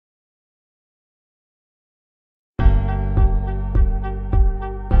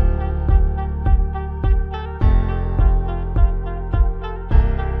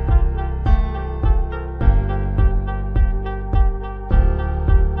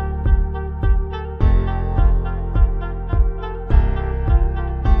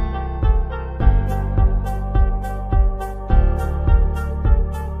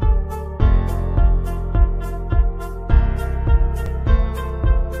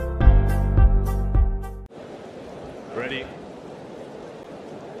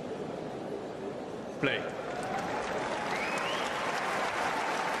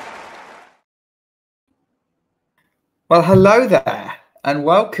Well, hello there, and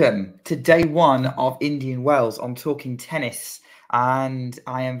welcome to day one of Indian Wells on Talking Tennis. And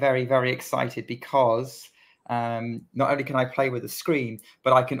I am very, very excited because not only can I play with the screen,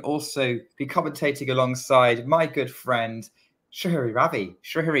 but I can also be commentating alongside my good friend, Shrihari Ravi.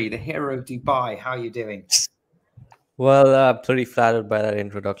 Shrihari, the hero of Dubai. How are you doing? Well, pretty flattered by that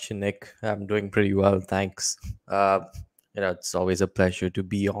introduction, Nick. I'm doing pretty well, thanks. It's always a pleasure to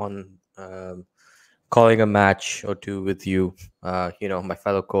be on, calling a match or two with you. My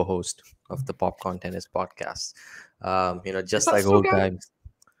fellow co-host of the Popcorn Tennis podcast. Is Just that like still old going? times.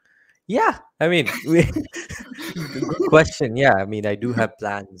 Yeah, I mean, good question. Yeah, I mean, I do have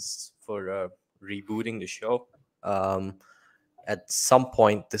plans for rebooting the show at some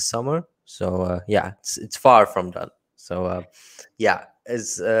point this summer. So yeah, it's far from done. So yeah,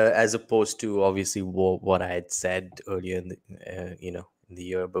 as opposed to obviously what I had said earlier in the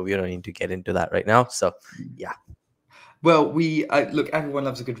year, but we don't need to get into that right now. So yeah. Well, we look. Everyone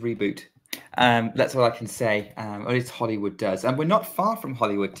loves a good reboot. That's all I can say. At least Hollywood does, and we're not far from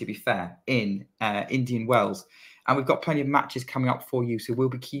Hollywood, to be fair, in Indian Wells, and we've got plenty of matches coming up for you. So we'll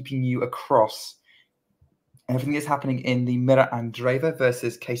be keeping you across everything that's happening in the Mirra Andreeva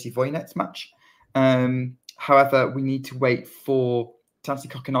versus Casey Volynets match. However, we need to wait for Tansy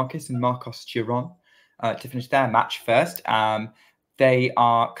Kokkinakis and Marcos Giron to finish their match first. They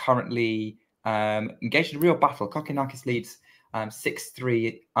are currently engaged in a real battle. Kokkinakis leads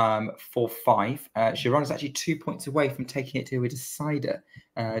 6-3, 4-5. Giron is actually 2 points away from taking it to a decider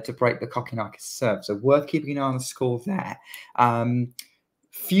to break the Kokkinakis serve. So worth keeping an eye on the score there.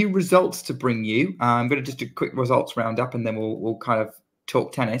 Few results to bring you. I'm going to just do a quick results roundup and then we'll kind of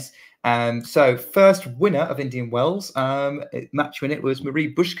talk tennis. So first winner of Indian Wells, match winner, was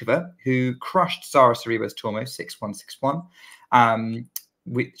Marie Bushkova, who crushed Sara Sorribes Tormo 6-1, 6-1.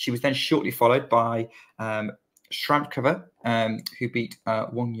 She was then shortly followed by Shramkova, who beat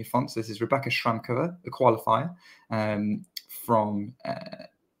Wong Yifan. So this is Rebecca Shramkova, the qualifier from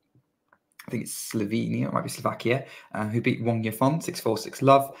I think it's Slovenia, it might be Slovakia, who beat Wong Yifan 6-4,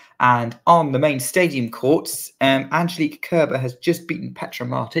 6-love. And on the main stadium courts, Angelique Kerber has just beaten Petra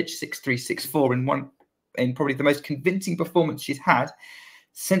Martic 6-3, 6-4 in probably the most convincing performance she's had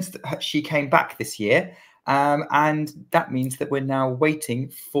since she came back this year. And that means that we're now waiting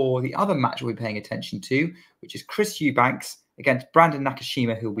for the other match we'll be paying attention to, which is Chris Eubanks against Brandon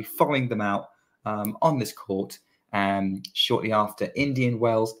Nakashima, who will be following them out on this court. Shortly after. Indian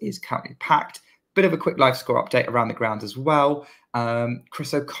Wells is currently packed. Bit of a quick live score update around the ground as well.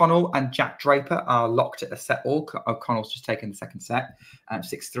 Chris O'Connell and Jack Draper are locked at a set all. O'Connell's just taken the second set,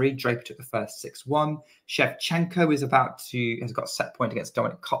 6-3. Draper took the first 6-1. Shevchenko has got a set point against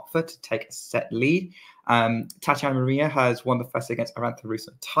Dominic Kopfer to take a set lead. Tatiana Maria has won the first set against Arantxa Rus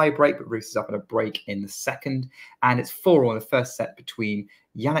on a tie break, but Rus is up on a break in the second. And it's 4-all in the first set between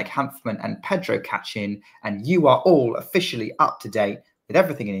Yannick Hanfmann and Pedro Kachin. And you are all officially up to date with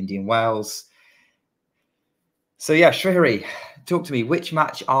everything in Indian Wells. So yeah, Shrihari, talk to me. Which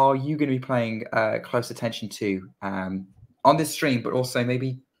match are you going to be paying close attention to on this stream, but also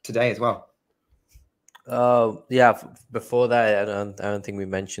maybe today as well? Before that, I don't think we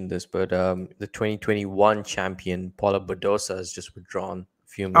mentioned this, but the 2021 champion Paula Badosa has just withdrawn a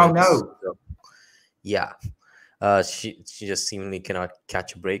few minutes. Oh no! So, yeah, she just seemingly cannot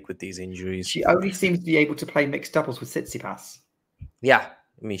catch a break with these injuries. She only seems to be able to play mixed doubles with Tsitsipas. Yeah,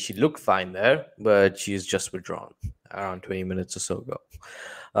 I mean, she looked fine there, but she's just withdrawn around 20 minutes or so ago.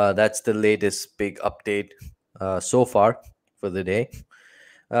 That's the latest big update so far for the day.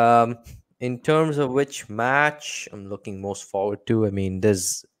 In terms of which match I'm looking most forward to, I mean,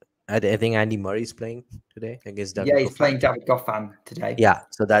 I think Andy Murray's playing today against David. Yeah, he's playing David Goffin today. Yeah,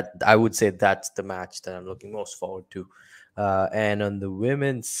 so that I would say that's the match that I'm looking most forward to. And on the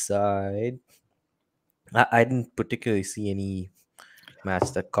women's side, I didn't particularly see any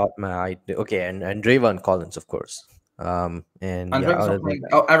match that caught my eye. Okay, and Andreeva and Collins, of course. And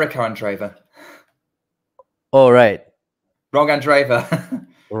Erica Andreeva. Oh, right. Wrong Andreeva.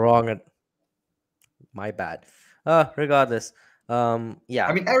 Wrong. My bad. Regardless. Yeah.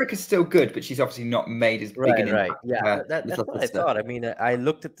 I mean, Erica's still good, but she's obviously not made as big an impact. Yeah, that's what I thought. I mean, I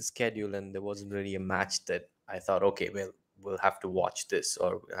looked at the schedule and there wasn't really a match that I thought, okay, we'll have to watch this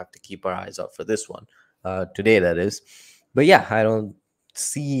or we'll have to keep our eyes out for this one. Today, that is. But yeah, I don't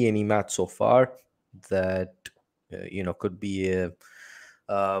see any match so far that could be a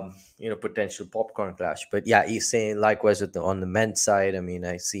potential popcorn clash. But yeah, he's saying likewise on the men's side. I mean,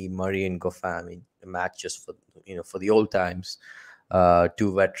 I see Murray and Goffin. I mean, a match just for the old times.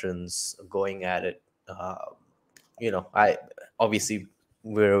 Two veterans going at it. I obviously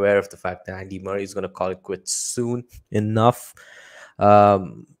we're aware of the fact that Andy Murray is going to call it quits soon enough.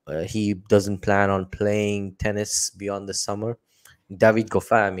 He doesn't plan on playing tennis beyond the summer. David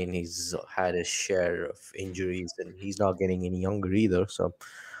Goffin, I mean, he's had his share of injuries and he's not getting any younger either. So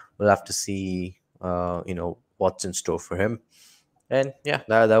we'll have to see, what's in store for him. And yeah,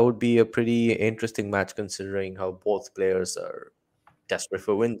 that would be a pretty interesting match considering how both players are desperate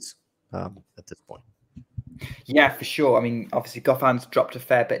for wins at this point. Yeah, for sure. I mean, obviously, Goffin's dropped a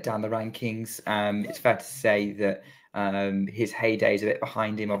fair bit down the rankings. It's fair to say that his heyday is a bit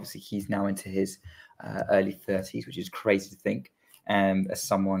behind him. Obviously, he's now into his early 30s, which is crazy to think. As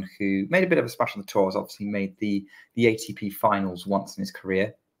someone who made a bit of a splash on the tours, obviously made the ATP finals once in his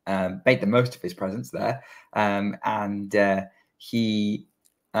career, made the most of his presence there, and he.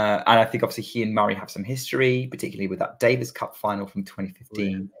 And I think obviously he and Murray have some history, particularly with that Davis Cup final from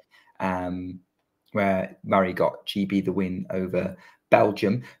 2015. Where Murray got GB the win over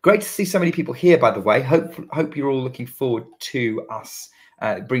Belgium. Great to see so many people here, by the way. Hope you're all looking forward to us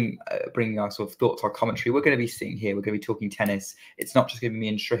bringing our sort of thoughts, our commentary. We're going to be sitting here. We're going to be talking tennis. It's not just going to be me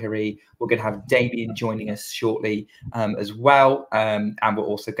and Srihari. We're going to have Damien joining us shortly as well. And we're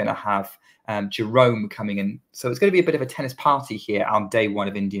also going to have Jerome coming in. So it's going to be a bit of a tennis party here on day one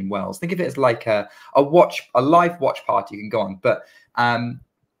of Indian Wells. Think of it as like a live watch party you can go on. But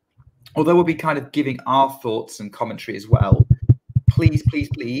although we'll be kind of giving our thoughts and commentary as well,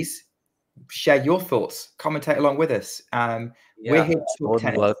 please share your thoughts, commentate along with us. We're here to talk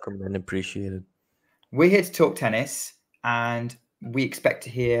tennis. Welcome and appreciated. We're here to talk tennis, and we expect to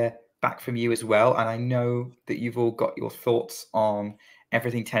hear back from you as well. And I know that you've all got your thoughts on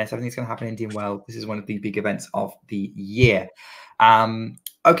everything tennis, everything's going to happen in Indian Wells. This is one of the big events of the year.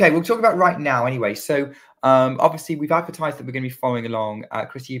 Okay, we'll talk about right now anyway. So obviously we've advertised that we're going to be following along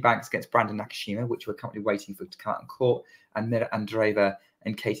Chris Eubanks against Brandon Nakashima, which we're currently waiting for to come out on court, and Mirra Andreeva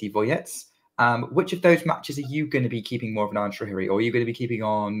and Katie Volynets. Which of those matches are you going to be keeping more of an eye on, Srihari, or are you going to be keeping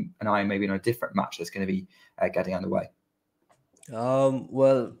on an eye maybe on a different match that's going to be getting underway?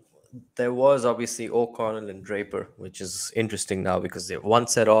 Well, there was obviously O'Connell and Draper, which is interesting now because they one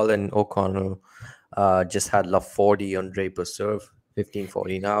set all and O'Connell just had love 40 on Draper's serve,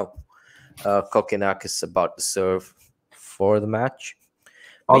 15-40 now. Kokenak is about to serve for the match.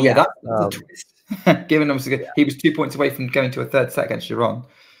 Oh, yeah, that's a twist. Given him, he was 2 points away from going to a third set against Sharon.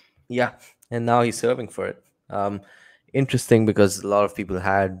 Yeah, and now he's serving for it. Interesting because a lot of people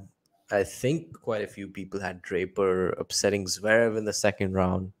had, I think quite a few people had Draper upsetting Zverev in the second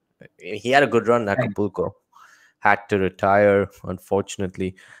round. He had a good run in Acapulco. Had to retire,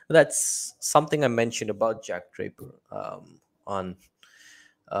 unfortunately. That's something I mentioned about Jack Draper on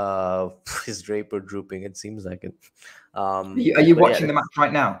his Draper drooping. It seems like it. Are you watching the match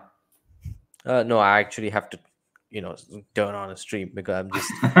right now? No, I actually have to, turn on a stream because I'm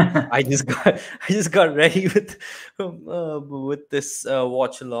just, I just got ready with this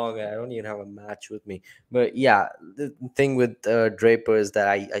watch along. I don't even have a match with me, but yeah, the thing with Draper is that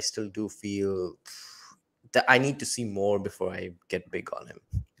I still do feel that I need to see more before I get big on him.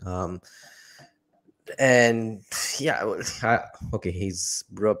 And yeah, okay, he's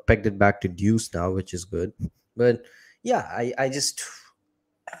pegged it back to deuce now, which is good. But yeah,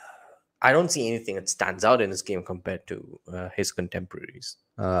 I don't see anything that stands out in his game compared to his contemporaries.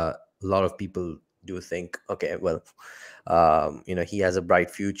 A lot of people do think, okay, well, he has a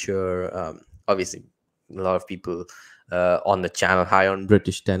bright future. Obviously, a lot of people on the channel high on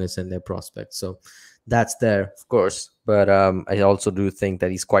British tennis and their prospects. So that's there, of course. But I also do think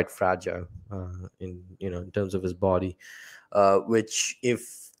that he's quite fragile in terms of his body, which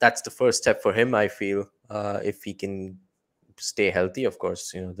if that's the first step for him, I feel if he can stay healthy, of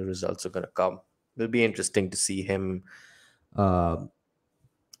course, the results are going to come. It'll be interesting to see him, as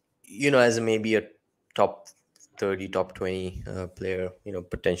maybe a top 30, top 20 player,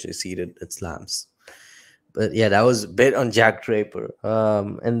 potentially seeded at slams. But yeah, that was a bit on Jack Draper.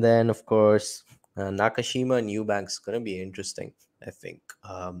 And then, of course, Nakashima and Eubanks is going to be interesting, I think.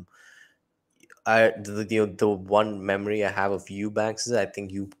 The one memory I have of Eubanks is, I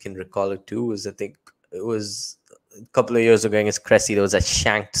think you can recall it too, is I think it was a couple of years ago against Cressy, there was a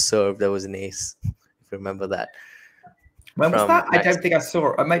shanked serve that was an ace, if you remember that. When was that? I don't think I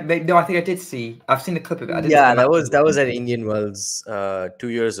saw it. No, I think I did see. I've seen the clip of it. That was at Indian Wells 2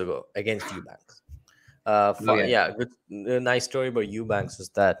 years ago against Eubanks. Good, a nice story about Eubanks was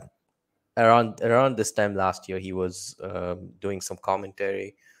that around this time last year, he was doing some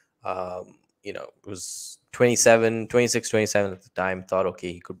commentary. It was 26, 27 at the time. Thought,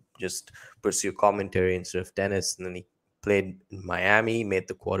 okay, he could just pursue commentary instead of tennis. And then he played in Miami, made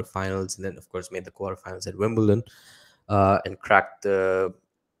the quarterfinals, and then, of course, made the quarterfinals at Wimbledon. and cracked the,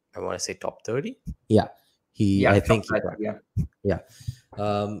 I want to say, top 30. Yeah, Yeah, I think he 30, cracked. yeah. Yeah.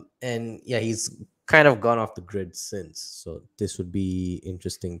 And yeah, he's kind of gone off the grid since. So this would be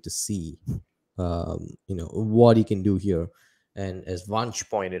interesting to see, what he can do here. And as Vanch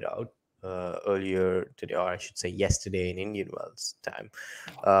pointed out earlier today, or I should say yesterday in Indian Wells time,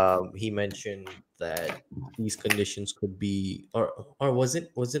 he mentioned that these conditions could be, or was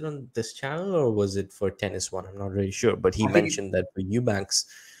it on this channel or was it for Tennis One? I'm not really sure, but he I think mentioned that for Eubanks,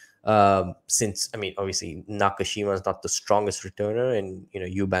 since I mean, obviously Nakashima is not the strongest returner, and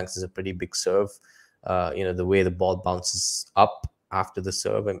Eubanks is a pretty big serve. The way the ball bounces up after the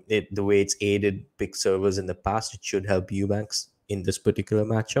serve, and the way it's aided big servers in the past, it should help Eubanks in this particular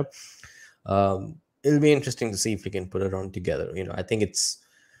matchup. It'll be interesting to see if we can put it on together. I think it's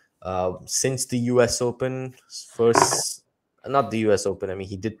since the U.S. Open first, not the U.S. Open. I mean,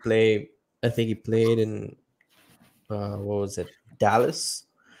 he did play. I think he played in what was it, Dallas?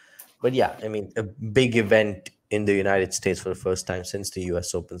 But yeah, I mean, a big event in the United States for the first time since the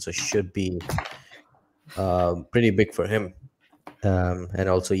U.S. Open, so should be pretty big for him. And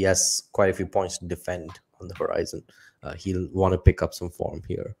also, yes, quite a few points to defend on the horizon. He'll want to pick up some form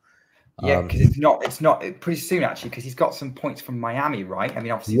here. yeah, because it's not pretty soon actually, because he's got some points from Miami, right? I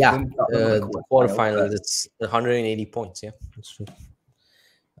mean, obviously, Yeah, the quarterfinal, it's 180 points. Yeah, that's true.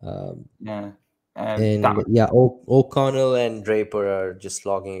 Yeah. And yeah, O'Connell and Draper are just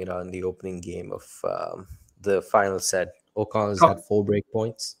logging it on the opening game of the final set. O'Connell's had 4 break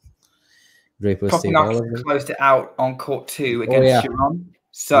points. Draper saved all of them. Closed it out on court 2 against Sharon.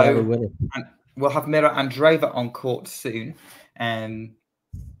 So yeah, the winner. We'll have Mirra and Andreeva on court soon.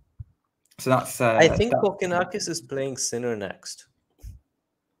 So that's. I think Kokkinakis is playing Sinner next.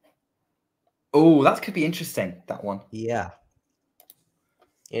 Oh, that could be interesting. That one. Yeah.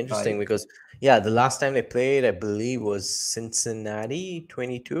 Interesting, because the last time they played, I believe, was Cincinnati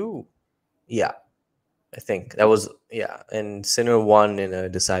 22. Yeah, I think that was, and Sinner won in a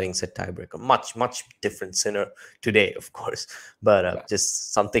deciding set tiebreaker. Much different Sinner today, of course, but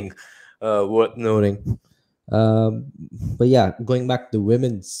just something worth noting. But yeah, going back to the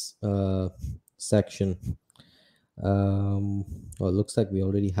women's section, well, it looks like we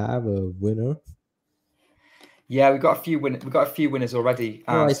already have a winner. Yeah, we've got a few winners. We've got a few winners already.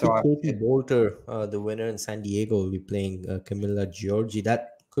 I think Katie Bolter, the winner in San Diego, will be playing Camilla Giorgi.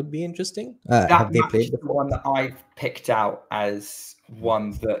 That could be interesting. Have they played before? The one that I've picked out as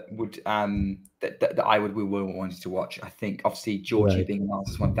one that would that I would wanted to watch. I think obviously Giorgi being the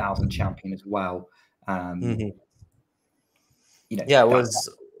Masters 1000 champion as well. Yeah, it was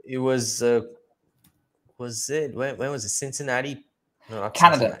it when was it? Cincinnati? No, not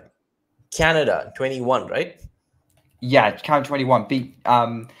Canada. Canada 21, right? Yeah, Canada 21 beat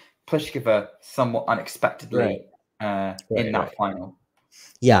Pliskova somewhat unexpectedly in that final.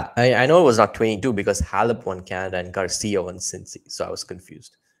 Yeah, I know it was not 22 because Halep won Canada and Garcia won Cincy, so I was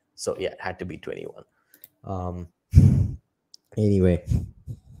confused. So yeah, it had to be 21. Anyway.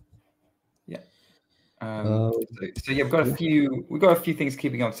 Yeah. So yeah, we've got a few things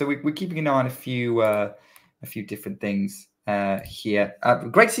keeping on. So we're keeping an eye on a few different things here.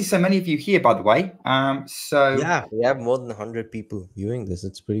 Great to see so many of you here, by the way. So yeah, we have more than 100 people viewing this.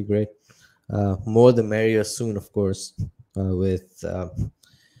 It's pretty great. More the merrier soon, of course. With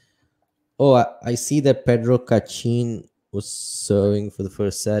I see that Pedro Cachin was serving for the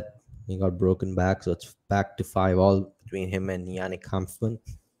first set. He got broken back, so it's back to 5-all between him and Yannick Kampfmann.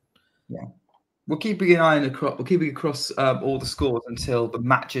 Yeah. We're keeping an eye on we're keeping across all the scores until the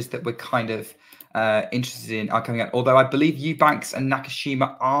matches that we're kind of interested in are coming out. Although I believe Eubanks and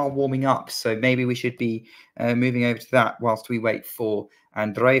Nakashima are warming up, so maybe we should be moving over to that whilst we wait for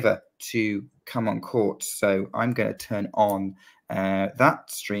Andreeva to come on court. So I'm going to turn on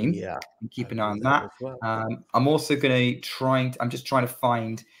that stream. Yeah, and keep an eye on that. Well. I'm also going to I'm just trying to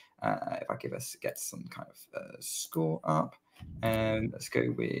find if I get some kind of score up. Let's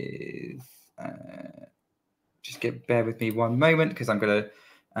go with. Bear with me one moment because I'm gonna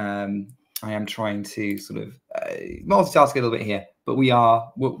I am trying to sort of multitask a little bit here, but we're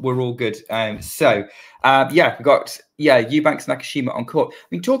all good. So we've got Eubanks Nakashima on court. I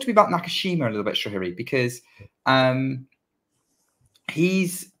mean, talk to me about Nakashima a little bit, Shahiri, because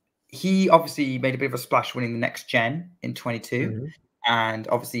he obviously made a bit of a splash winning the next gen in 22, and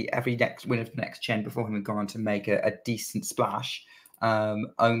obviously every next winner of the next gen before him had gone on to make a decent splash,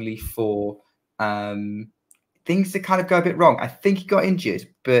 only for things to kind of go a bit wrong. I think he got injured,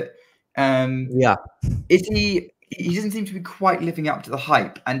 but is he doesn't seem to be quite living up to the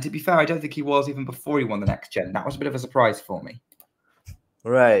hype. And to be fair, I don't think he was even before he won the next gen. That was a bit of a surprise for me.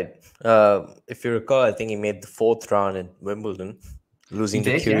 Right. If you recall, I think he made the fourth round in Wimbledon, losing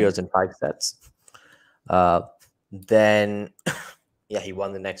to did, yeah. Kyrgios in 5 sets. Uh, then, yeah, he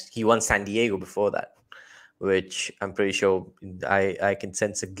won the next. He won San Diego before that, which I'm pretty sure I can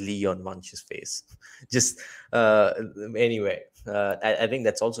sense a glee on Vanch's face. Just anyway, I think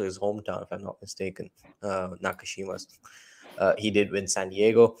that's also his hometown, if I'm not mistaken. Nakashima's. He did win San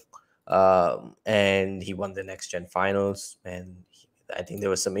Diego, and he won the next gen finals. And I think there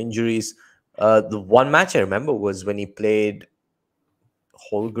were some injuries. The one match I remember was when he played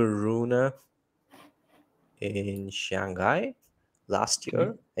Holger Rune in Shanghai last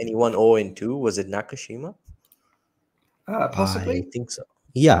year, and he won 0-2. Was it Nakashima? I Possibly. think so.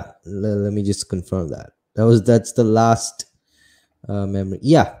 Yeah, let me just confirm that. That's the last memory.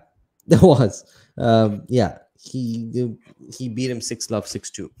 Yeah, that was. Yeah, he beat him 6-love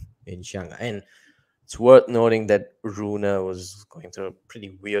 6-2 in Shanghai, and it's worth noting that Rune was going through a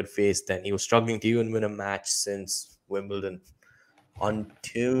pretty weird phase. Then he was struggling to even win a match since Wimbledon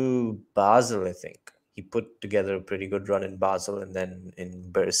until Basel. I think he put together a pretty good run in Basel and then in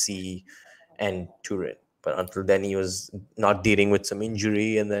Bercy and Turin. But until then, he was not dealing with some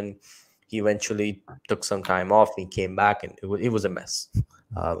injury, and then he eventually took some time off. He came back, and it was a mess.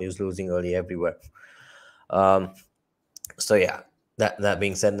 He was losing early everywhere. Um, so yeah, that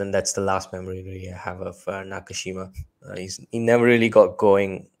being said, then that's the last memory really I have of Nakashima. He never really got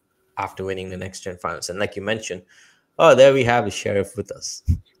going after winning the next gen finals, and like you mentioned, oh, there we have the sheriff with us,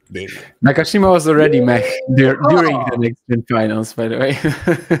 Damien. Nakashima was already meh during the next gen finals, by the way.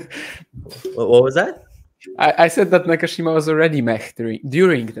 What was that? I said that Nakashima was already meh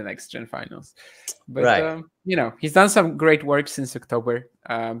during the next gen finals. But, Right. He's done some great work since October.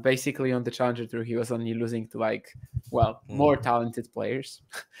 Basically, on the Challenger Tour, he was only losing to, more talented players.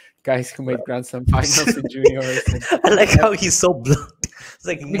 Guys who made Grand Slam finals in juniors. I like how he's so blunt. It's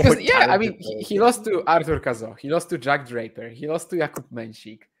like Because, more he lost to Arthur Cazot. He lost to Jack Draper. He lost to Jakub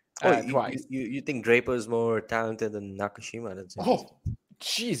Menšík twice. You think Draper is more talented than Nakashima? That's interesting. Oh,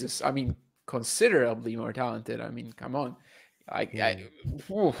 Jesus. Considerably more talented. Come on.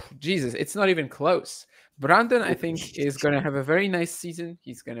 Jesus, it's not even close. Brandon, I think, is going to have a very nice season.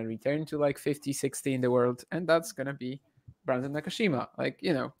 He's going to return to 50, 60 in the world, and that's going to be Brandon Nakashima.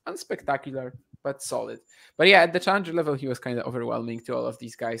 Unspectacular, but solid. But yeah, at the challenger level, he was kind of overwhelming to all of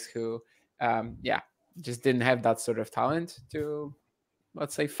these guys who, just didn't have that sort of talent to,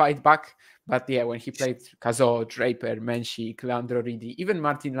 let's say, fight back. But yeah, when he played Cazot, Draper, Menšík, Leandro Ridi, even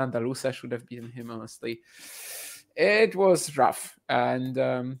Martin Landalusa should have beaten him, honestly. It was rough.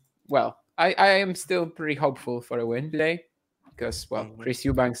 And, I am still pretty hopeful for a win today because, Chris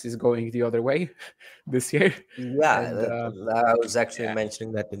Eubanks is going the other way this year. Yeah, And, I was actually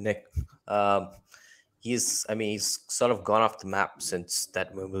mentioning that to Nick. He's sort of gone off the map since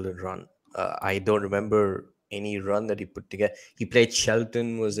that Wimbledon run. I don't remember any run that he put together. He played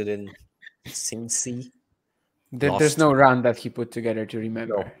Shelton. Was it in Cincy? There's no run that he put together to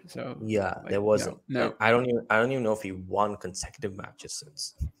remember. No. So yeah, there wasn't. No. I don't even know if he won consecutive matches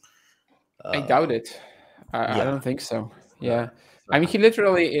since. I doubt it. I don't think so. Yeah. He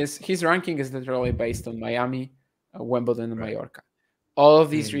literally is. His ranking is literally based on Miami, Wimbledon, and Mallorca. All of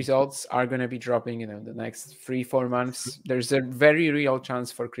these results are going to be dropping in the next 3-4 months. There's a very real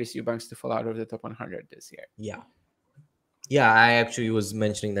chance for Chris Eubanks to fall out of the top 100 this year. Yeah, I actually was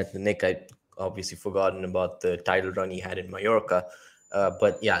mentioning that to Nick. I obviously forgotten about the title run he had in Mallorca.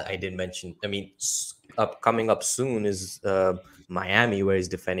 But yeah, I did mention, coming up soon is Miami, where he's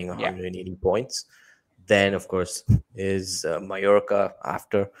defending 180 points. Then, of course, is Mallorca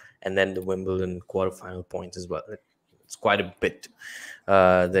after, and then the Wimbledon quarterfinal points as well. It's quite a bit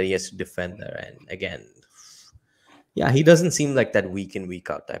that he has to defend there. And again, yeah, he doesn't seem like that week in, week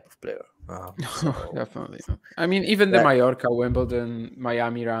out type of player. Definitely not. Even the Mallorca, Wimbledon,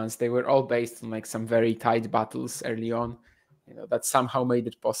 Miami runs, they were all based on some very tight battles early on. That somehow made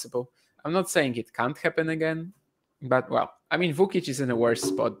it possible. I'm not saying it can't happen again, but Vukic is in a worse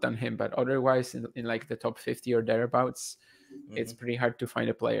spot than him, but otherwise in the top 50 or thereabouts, it's pretty hard to find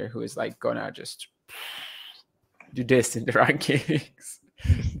a player who is gonna just do this in the rankings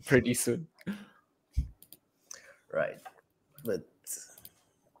pretty soon. Right. But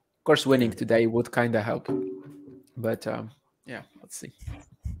of course, winning today would kind of help. But let's see.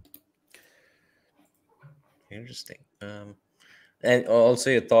 Interesting. And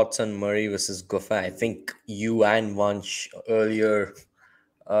also your thoughts on Murray versus Goffin. I think you and Vanch earlier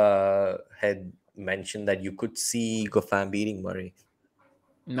had mentioned that you could see Goffin beating Murray.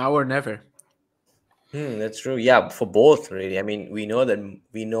 Now or never. That's true. Yeah, for both, really. We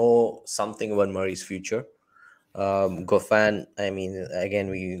know something about Murray's future. Goffin, I mean, again,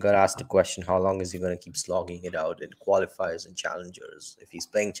 we got asked the question: how long is he going to keep slogging it out in qualifiers and challengers if he's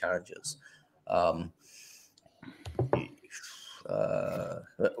playing challengers? Um,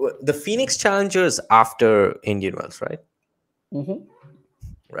 the Phoenix Challengers after Indian Wells, right? Mm-hmm.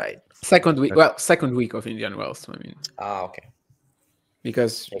 Right. Second week. Okay. Well, second week of Indian Wells. I mean, Okay.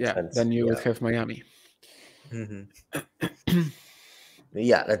 because Makes sense. then you would Yeah. have Miami.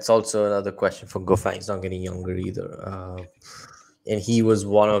 Yeah, that's also another question for Goffin. He's not getting younger either. And he was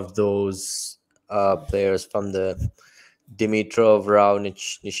one of those players from the Dimitrov, Rao,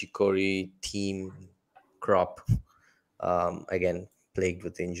 Nishikori team crop. Again, plagued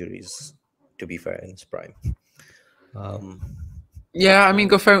with injuries, to be fair, in his prime. Yeah, I mean,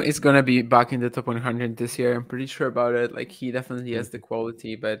 Goffin is gonna be back in the top 100 this year. I'm pretty sure about it. Like, he definitely has the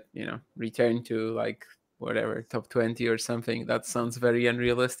quality, but return to like whatever top 20 or something. That sounds very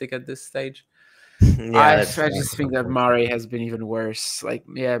unrealistic at this stage. I just think that Murray has been even worse. Like,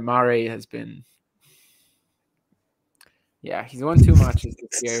 Murray has been. Yeah, he's won 2 matches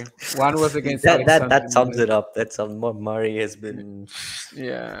this year. One was against Alexander. That sums it up. That's what Murray has been.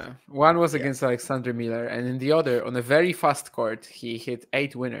 Yeah, one was against Alexander Miller, and in the other, on a very fast court, he hit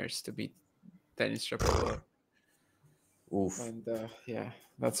 8 winners to beat Dennis Shapovalov. Oof. And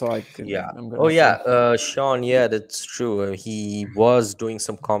that's all I can. Yeah. I'm gonna say. Sean. Yeah, that's true. He was doing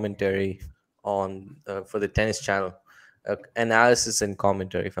some commentary on for the tennis channel, analysis and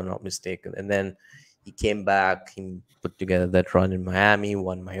commentary, if I'm not mistaken. And then he came back. He put together that run in Miami,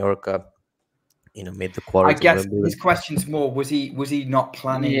 won Mallorca. Made the quarters. I guess his question's more: was he not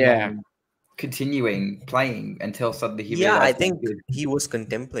planning on continuing playing until suddenly he realized? I think he was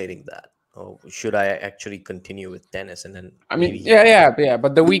contemplating that. Oh, should I actually continue with tennis? And then I mean, yeah.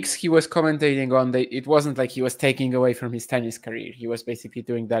 But the weeks he was commentating on, it wasn't like he was taking away from his tennis career. He was basically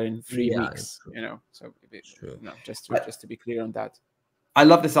doing that in 3 weeks. So just to be clear on that. I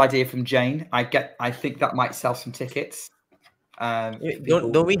love this idea from Jane. I think that might sell some tickets.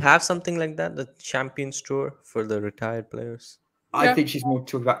 Don't we have something like that? The Champions Tour for the retired players. I think she's more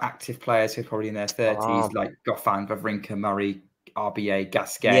talking about active players who are probably in their 30s, like Goffin, Wawrinka, Murray, RBA,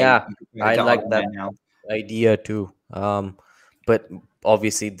 Gasquet. Yeah, I like that idea too. But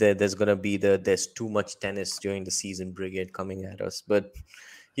obviously there's gonna be there's too much tennis during the season brigade coming at us. But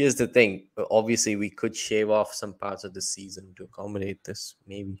here's the thing: obviously we could shave off some parts of the season to accommodate this.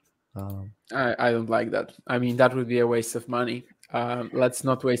 Maybe. I don't like that. I mean, that would be a waste of money. Let's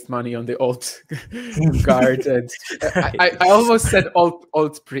not waste money on the old guard. And I almost said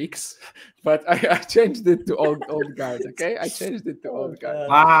old pricks, but I changed it to old guard. Okay, I changed it to old guard.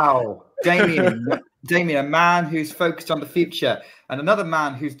 Wow, Damien, a man who's focused on the future, and another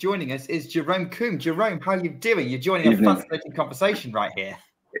man who's joining us is Jerome Coombe. Jerome, how are you doing? You're joining a fascinating conversation right here.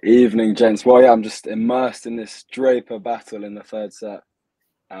 Evening, gents. Well, yeah, I'm just immersed in this Draper battle in the third set.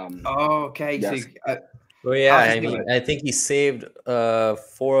 Okay. Yes. So, I think he saved 4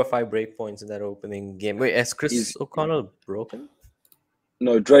 or 5 break points in that opening game. Wait, has Chris O'Connell broken?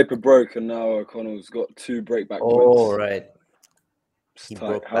 No, Draper broke, and now O'Connell's got 2 breakback points. Oh, right.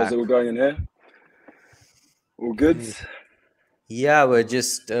 How's it all going in here? All good? Yeah, we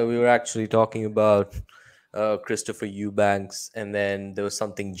were actually talking about Christopher Eubanks, and then there was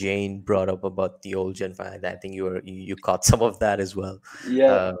something Jane brought up about the old Gen 5. I think you caught some of that as well.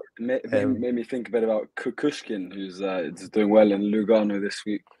 Yeah, made me think a bit about Kukushkin, who's doing well in Lugano this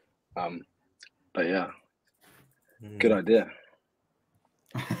week. But yeah, good idea.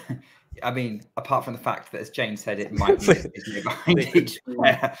 I mean, apart from the fact that, as Jane said, it might be behind each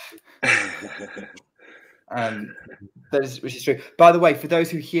player. Which is true. By the way, for those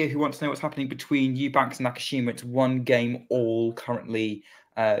who want to know what's happening between Eubanks and Nakashima, it's 1 game all currently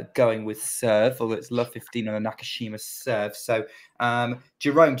going with serve, although it's love 15 on a Nakashima serve. So,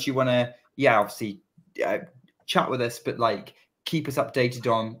 Jerome, do you want to, obviously chat with us, but like keep us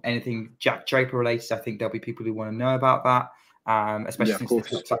updated on anything Jack Draper related? I think there'll be people who want to know about that. Especially since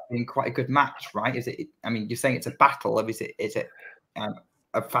this looks like being quite a good match, right? Is it? I mean, you're saying it's a battle. Is it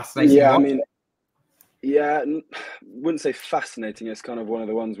a fascinating? Yeah, one? I mean, yeah, wouldn't say fascinating. It's kind of one of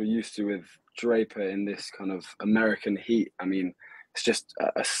the ones we're used to with Draper in this kind of American heat. I mean, it's just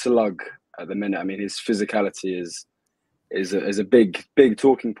a slug at the minute. I mean, his physicality is a big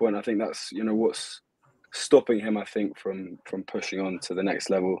talking point. I think that's what's stopping him. I think from pushing on to the next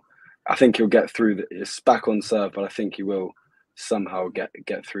level. I think he'll get through. It's back on serve, but I think he will somehow get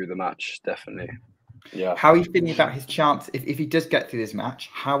through the match. Definitely. Yeah. How are you feeling about his chance if he does get through this match?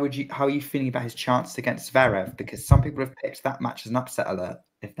 How are you feeling about his chance against Zverev? Because some people have picked that match as an upset alert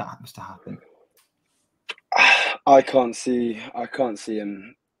if that happens to happen. I can't see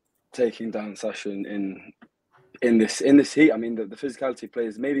him taking down Sasha in in this heat. I mean, the physicality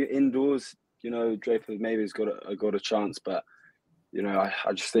plays maybe indoors. Draper maybe has got a chance, but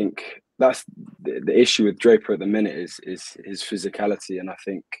I just think that's the issue with Draper at the minute is his physicality, and I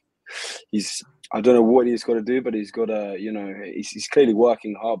think I don't know what he's got to do, but he's got to he's clearly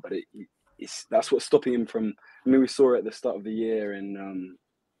working hard, but that's what's stopping him from. I mean, we saw it at the start of the year in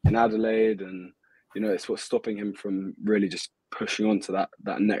Adelaide, and it's what's stopping him from really just pushing on to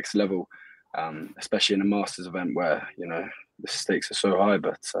that next level, especially in a Masters event where the stakes are so high.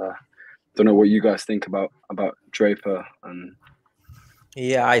 But don't know what you guys think about Draper and.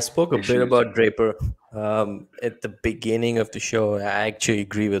 Yeah, I spoke a bit about Draper at the beginning of the show. I actually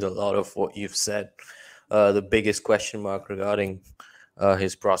agree with a lot of what you've said. The biggest question mark regarding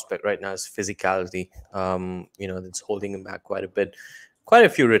his prospect right now is physicality. That's holding him back quite a bit. Quite a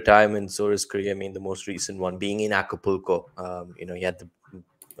few retirements over his career. I mean, the most recent one being in Acapulco. He had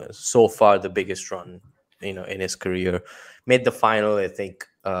so far the biggest run, in his career. Made the final, I think.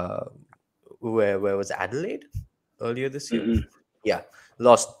 Where was Adelaide earlier this year? Mm-hmm. Yeah,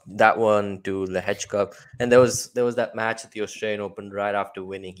 lost that one to the Hedge Cup, and there was that match at the Australian Open right after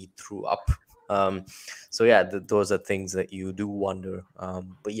winning. He threw up. So yeah, those are things that you do wonder.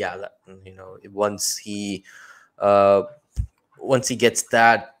 But yeah, once he gets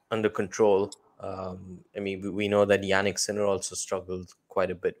that under control, I mean, we know that Yannick Sinner also struggled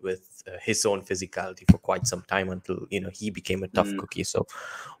quite a bit with his own physicality for quite some time until he became a tough cookie. So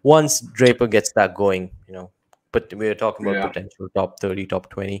once Draper gets that going, but we're talking about potential top 30, top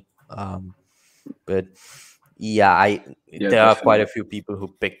 20. But yeah, there are quite a few people who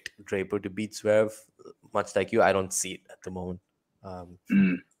picked Draper to beat Zverev. Much like you, I don't see it at the moment.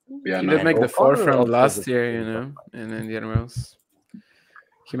 He did make the fourth round last year, in Indian Wells.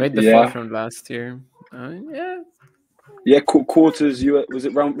 He made the fourth round last year. Quarters. Was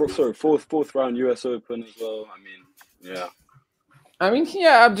it round? Sorry, fourth round US Open as well. I'm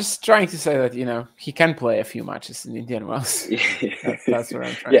just trying to say that he can play a few matches in Indian Wells. That's what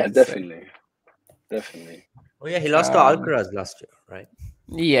I'm trying to say. Definitely. Oh yeah, he lost to Alcaraz last year, right?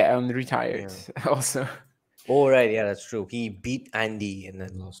 Yeah, and retired also. Oh right, yeah, that's true. He beat Andy and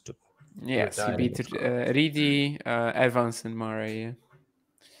then lost to. Yes, he beat Reedy, Evans, and Murray.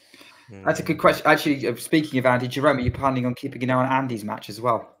 That's a good question. Actually, speaking of Andy, Jerome, are you planning on keeping an eye on Andy's match as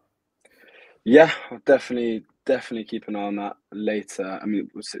well? Yeah, I'll definitely keep an eye on that later. I mean,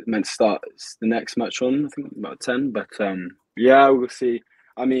 it's meant to start the next match on, I think, about 10. But yeah, we'll see.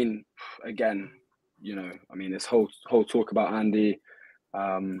 I mean, again, this whole talk about Andy,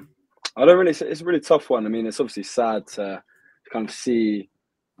 I don't really. It's a really tough one. I mean, it's obviously sad to kind of see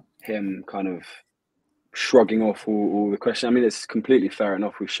him kind of shrugging off all the questions. I mean, it's completely fair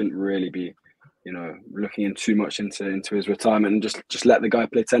enough. We shouldn't really be, looking in too much into his retirement and just let the guy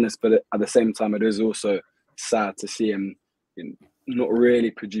play tennis. But at the same time, it is also sad to see him not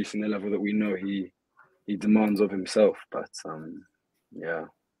really producing the level that we know he demands of himself. But yeah,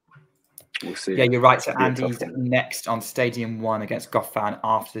 we'll see. Yeah, you're right. So Andy's next on Stadium 1 against Goffin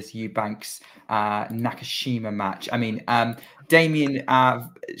after this Eubanks Nakashima match. I mean, Damien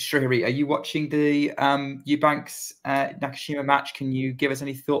Shrihari, are you watching the Eubanks Nakashima match? Can you give us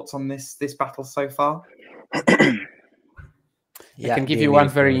any thoughts on this battle so far? Yeah, I can give you one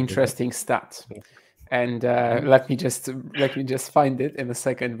very interesting stat. And let me just find it in a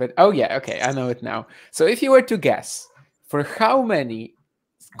second. But okay, I know it now. So if you were to guess, for how many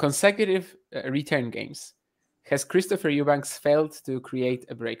consecutive return games has Christopher Eubanks failed to create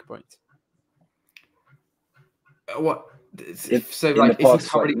a breakpoint? What? So, like, is he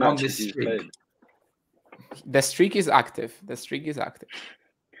currently on this streak? The streak is active.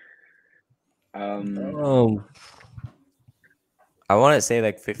 I want to say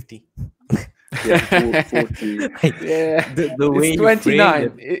like 50. Yeah, 40. Yeah, the way it's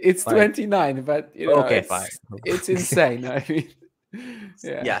 29. It's 29, but okay, fine. It's insane. I mean,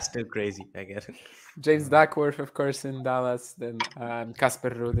 yeah, still crazy. I guess. James Duckworth, of course, in Dallas. Then Casper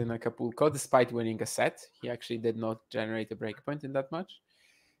Ruud in Acapulco. Despite winning a set, he actually did not generate a breakpoint in that match.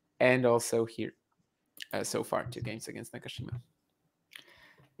 And also here, so far, 2 games against Nakashima.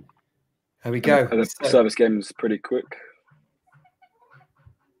 There we go. Are the service games pretty quick?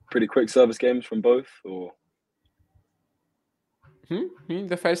 Pretty quick service games from both, or?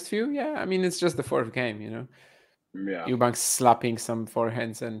 The first few, yeah. I mean, it's just the 4th game, Yeah. Eubanks slapping some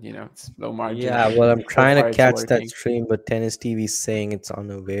forehands and it's low margin. Yeah, well, I'm trying to catch that stream, but Tennis TV is saying it's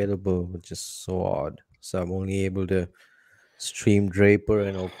unavailable, which is so odd. So I'm only able to stream Draper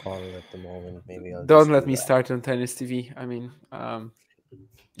and O'Connell at the moment. Maybe I'll don't let me start on Tennis TV. I mean,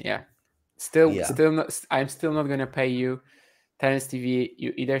 still not. I'm still not gonna pay you Tennis TV,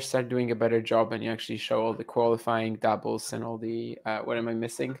 you either start doing a better job and you actually show all the qualifying doubles and all the what am I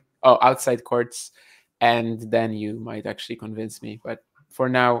missing? Oh, outside courts, and then you might actually convince me. But for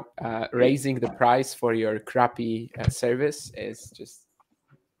now, raising the price for your crappy service is just.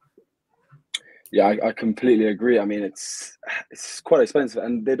 Yeah, I completely agree. I mean, it's quite expensive,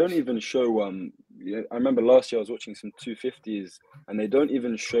 and they don't even show. I remember last year I was watching some 250s, and they don't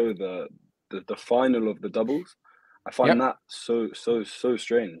even show the final of the doubles. I find that so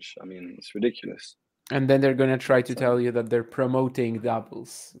strange. I mean, it's ridiculous. And then they're gonna try to tell you that they're promoting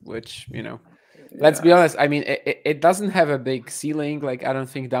doubles, which let's be honest. I mean, it doesn't have a big ceiling. Like, I don't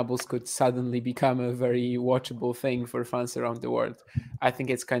think doubles could suddenly become a very watchable thing for fans around the world. I think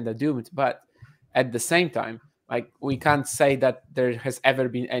it's kind of doomed, but. At the same time, like, we can't say that there has ever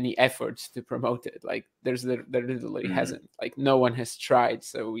been any effort to promote it. Like, there literally hasn't. Like, no one has tried.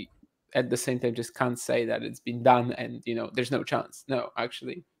 So we, at the same time, just can't say that it's been done and there's no chance. No,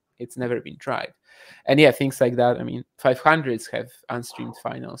 actually, it's never been tried. And yeah, things like that. I mean, 500s have unstreamed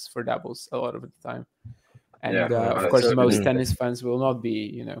finals for doubles a lot of the time. And of course, most tennis fans will not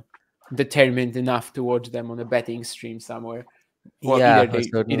be determined enough to watch them on a betting stream somewhere. Well, yeah, either they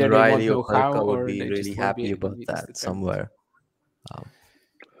won't know how, would or be they really just happy about that somewhere.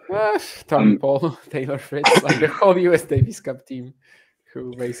 Tommy Paul, Taylor Fritz, like the whole US Davis Cup team,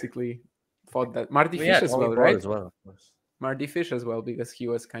 who basically fought that. Marty Fish as well, right? As well, of course. Marty Fish as well, because he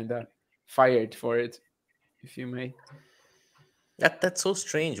was kind of fired for it, if you may. That's so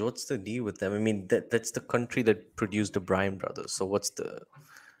strange. What's the deal with them? I mean, that's the country that produced the Bryan brothers. So what's the?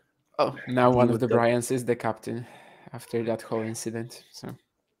 Oh, now one of the Bryans is the captain after that whole incident. So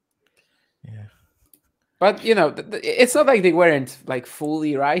yeah, but it's not like they weren't like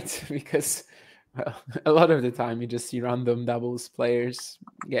fully right, because a lot of the time you just see random doubles players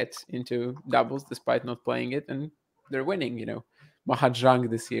get into doubles despite not playing it, and they're winning. Mahajang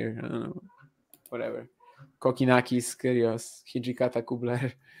this year, I don't know, whatever, Kokinakis, Kyrgios, Hijikata,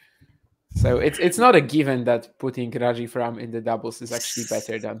 Kubler. So it's not a given that putting Rajiv Ram in the doubles is actually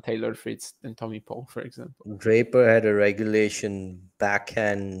better than Taylor Fritz and Tommy Paul, for example. Draper had a regulation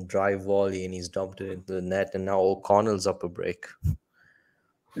backhand drive volley and he's dumped it into the net, and now O'Connell's up a break.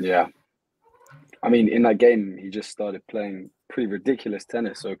 Yeah. I mean, in that game, he just started playing pretty ridiculous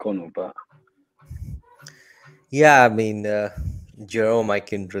tennis, O'Connell, but... Yeah, I mean, Jerome, I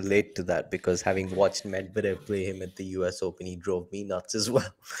can relate to that, because having watched Medvedev play him at the US Open, he drove me nuts as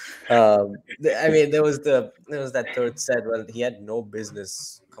well. I mean, there was that third set. Well, he had no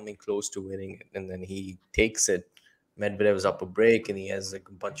business coming close to winning it, and then he takes it. Medvedev was up a break, and he has like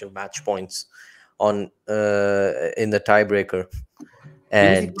a bunch of match points on in the tiebreaker.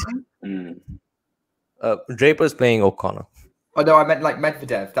 And Draper's playing O'Connor. Oh no, I meant like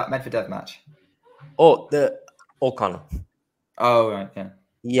Medvedev, that Medvedev match. Oh, the O'Connor. Oh, right, yeah.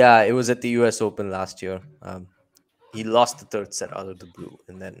 Yeah, it was at the US Open last year. He lost the third set out of the blue,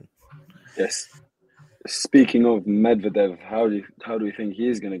 and then... Yes. Speaking of Medvedev, how do you think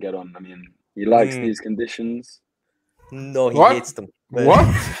he's going to get on? I mean, he likes these conditions. No, he hates them. What?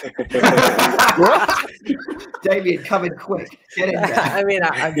 What? Damien, coming quick. Get in there. I mean,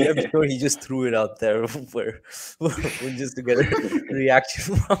 I'm sure he just threw it out there for just to get a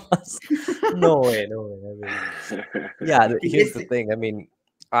reaction from us. No way. I mean, yeah, here's the thing. I mean,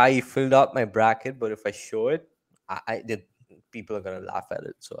 I filled out my bracket, but if I show it, people are gonna laugh at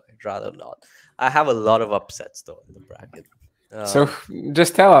it, so I'd rather not. I have a lot of upsets though in the bracket. So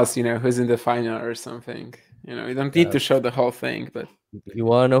just tell us, who's in the final or something. You don't need to show the whole thing, but you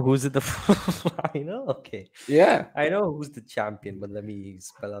want to know who's in the final? Okay. Yeah. I know who's the champion, but let me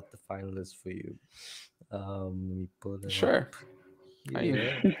spell out the finalists for you. Let me pull it Sure. up.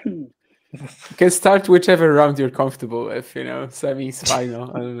 You can start whichever round you're comfortable with, semis,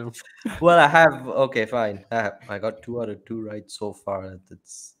 final. I don't know. Well, I have... Okay, fine. I got 2 out of 2 right so far.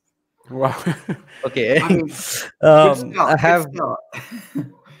 That's... Wow. Okay. I have...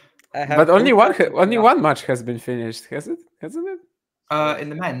 But only one match has been finished, hasn't it? In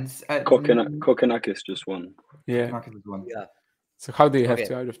the men's, Kokonakis just won. Yeah. Kokonakis won. Yeah. So how do you have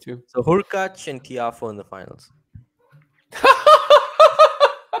 2 out of 2? So Hurkacz and Tiafoe in the finals.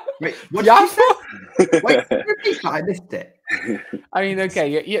 Wait, what did you say? Wait, repeat that. I missed it. I mean,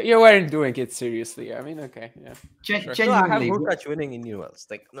 okay, you weren't doing it seriously. I mean, okay, yeah. Genuinely, no, I have Hurkacz winning in Newells.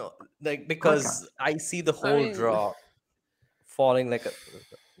 Because I see the whole draw falling like a...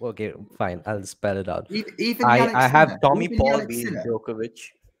 Okay, fine. I'll spell it out. Even I have Tommy Paul beating Djokovic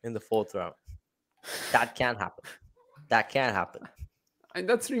in the 4th round. That can't happen. And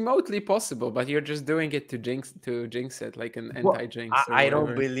that's remotely possible, but you're just doing it to jinx it, like an anti-jinx or I don't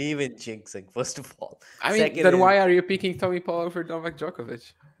whatever. believe in jinxing, first of all. I mean, Second then is, why are you picking Tommy Paul over Novak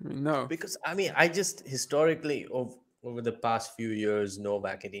Djokovic? I mean, no. because I mean, I just historically over the past few years,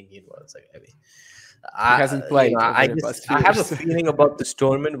 Novak at Indian Wells. Like, I mean, He hasn't played over I the just past few I have a years. feeling about this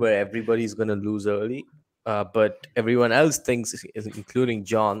tournament where everybody's gonna lose early, but everyone else thinks, including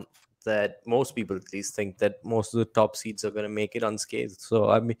John, that most people at least think that most of the top seeds are gonna make it unscathed.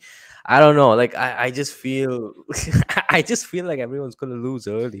 So I mean, I don't know. Like I just feel I just feel like everyone's gonna lose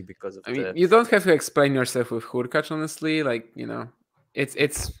early because of I mean, the. you don't have to explain yourself with Hurkacz, honestly. Like, you know,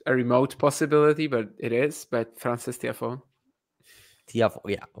 it's a remote possibility, but it is. But Francis Tiafoe. Yeah,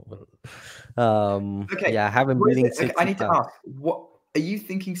 yeah. Okay. Yeah, I haven't What is beating it? Okay, I need to 65. ask. What are you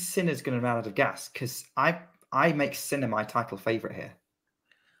thinking? Sinner's going to run out of gas? Because I make Sinner my title favorite here.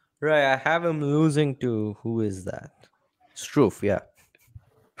 Right, I have him losing to who is that? Struff, yeah.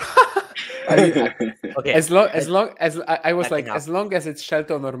 I mean, Okay. as long as I was That can like, as happen. long as it's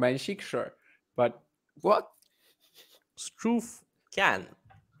Shelton or Menchik, sure. But what? Struff can.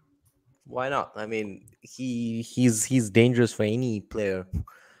 Why not? I mean, he's dangerous for any player.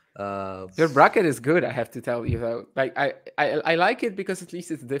 Your bracket is good, I have to tell you though. Like I like it because at least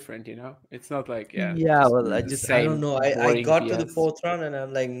it's different, you know. It's not like Yeah, just well, the I don't same know. I boring got to the BS. fourth round and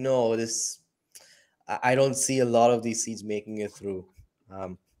I'm like, no, I don't see a lot of these seeds making it through.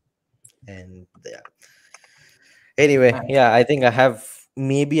 And yeah. Anyway, yeah, I think I have.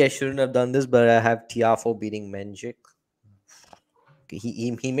 Maybe I shouldn't have done this, but I have Tiafo beating Menjik.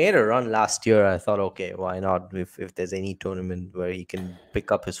 He made a run last year. I thought, okay, why not? If there's any tournament where he can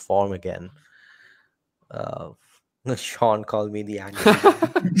pick up his form again. Sean called me the anti.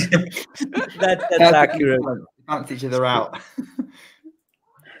 That's accurate. Balance each other out.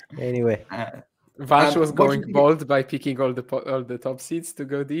 Anyway, Vansh was what do you going think bold by picking all the top seeds to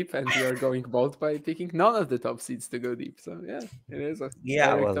go deep, and you are going bold by picking none of the top seeds to go deep. So yeah, it is a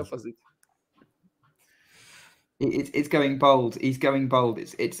yeah, direct well, opposite. It's going bold. He's going bold.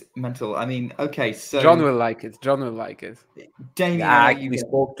 It's mental. I mean, okay, so John will like it. John will like it. Damien, I I know you actually get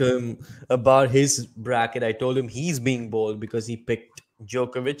spoke to him about his bracket. I told him he's being bold because he picked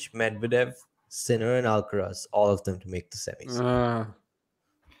Djokovic, Medvedev, Sinner, and Alcaraz, all of them to make the semis.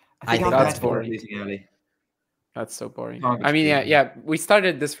 I think that's Medvedev boring. losing early. That's so boring. Can't be I mean, true. yeah. We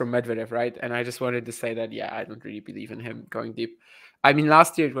started this from Medvedev, right? And I just wanted to say that, yeah, I don't really believe in him going deep. I mean,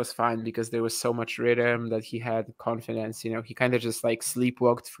 last year it was fine because there was so much rhythm that he had confidence. You know, he kind of just like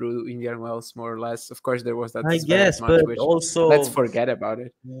sleepwalked through Indian Wells more or less. Of course, there was that I Zverev guess, match, but which also let's forget about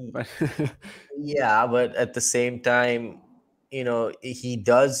it. But yeah, but at the same time, you know, he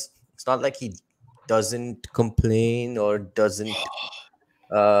does. It's not like he doesn't complain or doesn't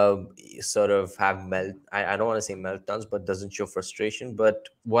sort of have I don't want to say meltdowns, but doesn't show frustration. But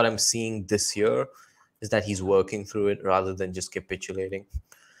what I'm seeing this year is that he's working through it rather than just capitulating.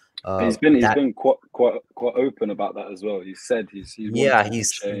 He's been quite open about that as well. He said he's wanting to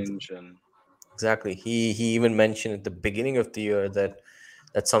change, and exactly. He even mentioned at the beginning of the year that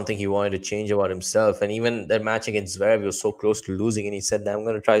that's something he wanted to change about himself. And even that match against Zverev, he was so close to losing, and he said, "I'm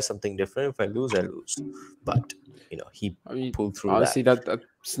going to try something different. If I lose, I lose." But you know, he pulled through honestly,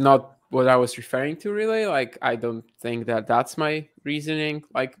 that's not what I was referring to, really. Like, I don't think that that's my reasoning.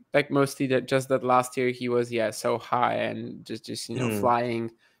 Like mostly that just that last year he was so high and just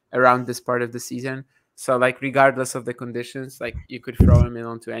flying around this part of the season. So like, regardless of the conditions, like you could throw him in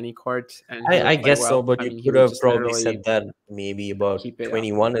ononto any court and I guess so, but I you mean, could have probably said that maybe about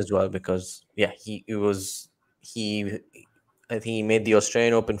 21 as well, because I think he made the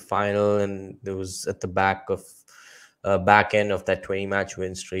Australian Open final, and it was at the back end of that 20 match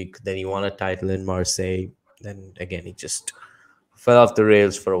win streak. Then he won a title in Marseille. Then again, he just fell off the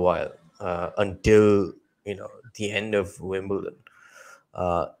rails for a while until the end of Wimbledon.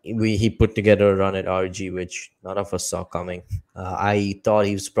 He put together a run at RG, which none of us saw coming. I thought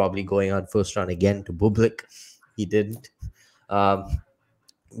he was probably going on first round again to Bublik. He didn't.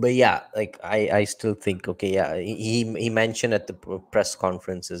 But yeah, like I still think, okay, yeah, he mentioned at the press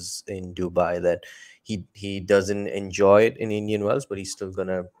conferences in Dubai that he doesn't enjoy it in Indian Wells, but he's still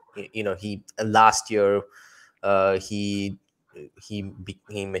gonna, he last year he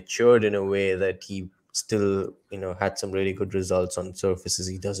matured in a way that he still had some really good results on surfaces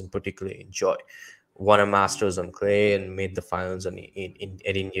he doesn't particularly enjoy. Won a Masters on clay and made the finals at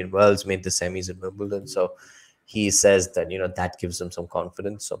Indian Wells, made the semis at Wimbledon. So he says that that gives him some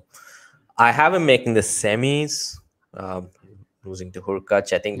confidence. So I have him making the semis, losing to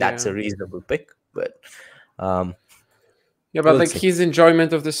Hurkacz. I think that's a reasonable pick, but Yeah, but We'll like see. his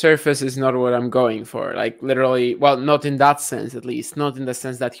enjoyment of the surface is not what I'm going for. Like literally, well, not in that sense, at least, not in the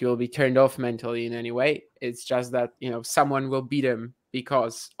sense that he will be turned off mentally in any way. It's just that, you know, someone will beat him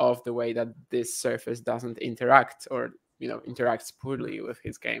because of the way that this surface doesn't interact, or, you know, interacts poorly with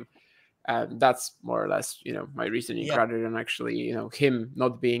his game. That's more or less, you know, my reasoning, Yeah. rather than actually, you know, him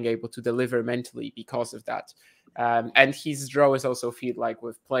not being able to deliver mentally because of that. And his draw is also filled like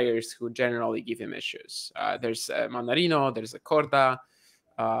with players who generally give him issues. There's Manarino, there's a Corda,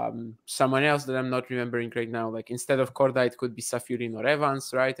 someone else that I'm not remembering right now. Like instead of Corda, it could be Safiurin or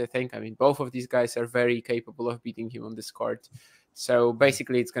Evans, right? I think. I mean, both of these guys are very capable of beating him on this court. So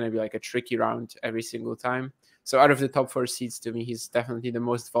basically, it's going to be like a tricky round every single time. So out of the top 4 seeds, to me, he's definitely the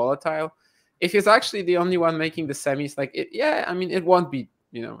most volatile. If he's actually the only one making the semis, like yeah, I mean, it won't be,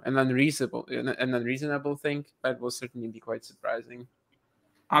 you know, an unreasonable thing, but will certainly be quite surprising.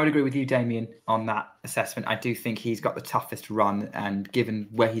 I would agree with you, Damien, on that assessment. I do think he's got the toughest run, and given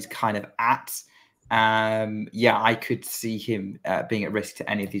where he's kind of at, yeah, I could see him being at risk to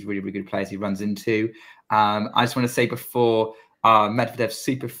any of these really, really good players he runs into. I just want to say before Medvedev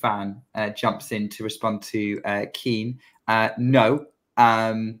super fan jumps in to respond to Keen, no,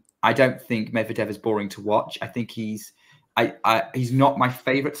 I don't think Medvedev is boring to watch. I think he's not my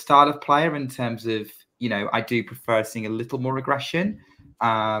favorite style of player in terms of, you know, I do prefer seeing a little more aggression.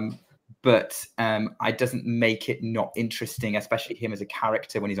 But it doesn't make it not interesting, especially him as a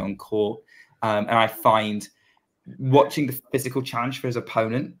character when he's on court. And I find watching the physical challenge for his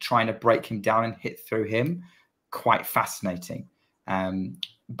opponent, trying to break him down and hit through him, quite fascinating.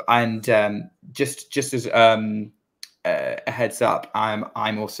 Just as a heads up,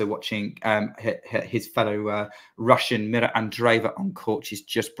 I'm also watching his fellow Russian Mirra Andreeva on court. She's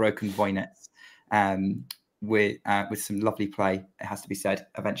just broken Volynets. With some lovely play, it has to be said.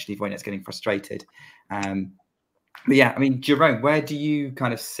 Eventually, Volynets getting frustrated. But yeah, I mean, Jerome, where do you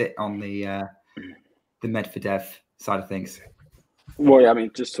kind of sit on the Medvedev side of things? Well, yeah, I mean,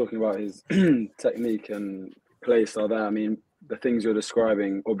 just talking about his technique and play style there, I mean, the things you're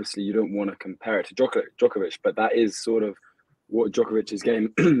describing, obviously you don't want to compare it to Djokovic, but that is sort of what Djokovic's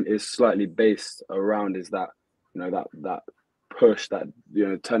game is slightly based around, is that, you know, that push, that, you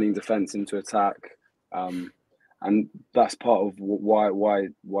know, turning defense into attack. And that's part of why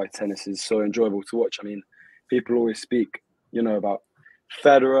tennis is so enjoyable to watch. I mean, people always speak, you know, about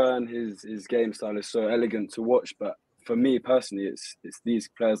Federer and his game style is so elegant to watch, but for me personally, it's these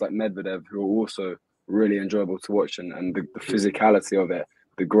players like Medvedev who are also really enjoyable to watch, and the physicality of it,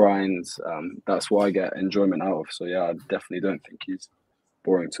 the grinds. That's what I get enjoyment out of. So yeah, I definitely don't think he's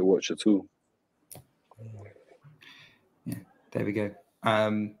boring to watch at all. Yeah, there we go.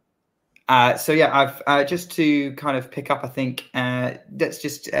 So yeah, I've just to kind of pick up, I think let's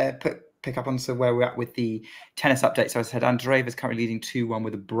just pick up on to where we're at with the tennis update. So as I said, Andreeva is currently leading 2-1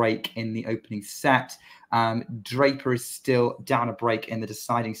 with a break in the opening set. Draper is still down a break in the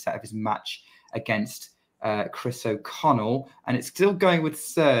deciding set of his match against Chris O'Connell, and it's still going with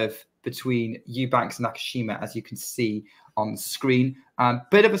serve between Eubanks and Nakashima, as you can see on the screen.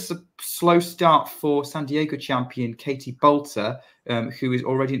 Bit of a slow start for San Diego champion Katie Bolter, who is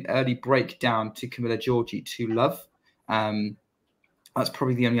already an early breakdown to Camilla Giorgi 2-love. That's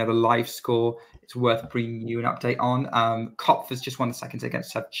probably the only other live score it's worth bringing you an update on. Kopf has just won the second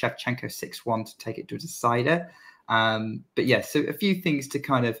against Shevchenko 6-1 to take it to a decider. But yeah, so a few things to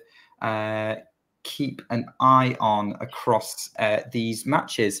kind of keep an eye on across these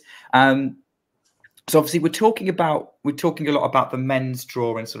matches. So obviously we're talking a lot about the men's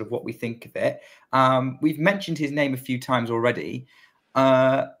draw and sort of what we think of it. We've mentioned his name a few times already.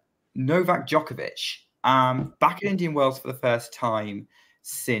 Novak Djokovic, back in Indian Wells for the first time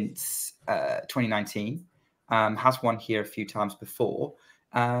since 2019, has won here a few times before.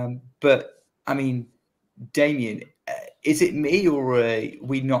 But I mean, Damien, is it me, or are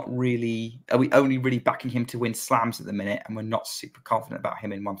we only really backing him to win slams at the minute, and we're not super confident about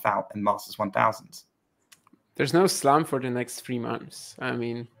him in Masters 1000s? There's no slam for the next 3 months. I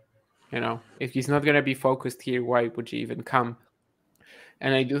mean, you know, if he's not going to be focused here, why would he even come?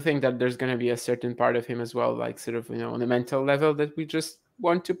 And I do think that there's going to be a certain part of him as well, like sort of, you know, on a mental level, that we just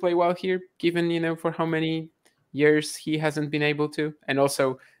want to play well here, given, you know, for how many years he hasn't been able to. And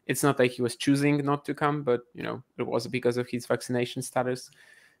also, it's not like he was choosing not to come, but, you know, it was because of his vaccination status.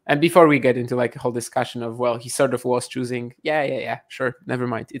 And before we get into like a whole discussion of, well, he sort of was choosing. Yeah, sure. Never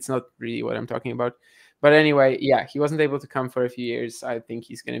mind. It's not really what I'm talking about. But anyway, yeah, he wasn't able to come for a few years. I think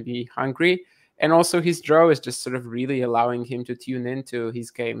he's going to be hungry. And also his draw is just sort of really allowing him to tune into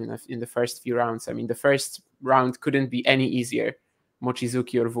his game in the first few rounds. I mean, the first round couldn't be any easier,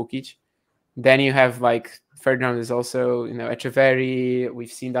 Mochizuki or Vukic. Then you have like third round is also, you know, Echeverry.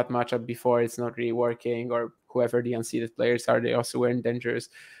 We've seen that matchup before. It's not really working, or whoever the unseeded players are, they also weren't dangerous.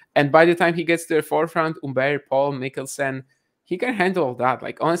 And by the time he gets to the fourth round, Humbert, Paul, Mikkelsen, he can handle all that.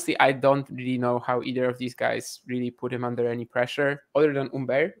 Like, honestly, I don't really know how either of these guys really put him under any pressure, other than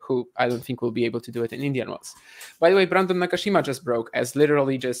Humbert, who I don't think will be able to do it in Indian Wells. By the way, Brandon Nakashima just broke as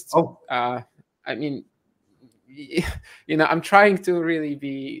literally just, I mean, you know, I'm trying to really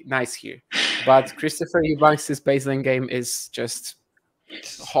be nice here, but Christopher Eubanks' baseline game is just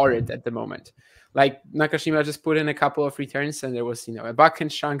horrid at the moment. Like, Nakashima just put in a couple of returns, and there was, you know, a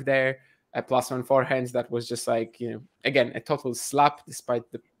backhand shank there, a +1 forehands that was just like, you know, again, a total slap despite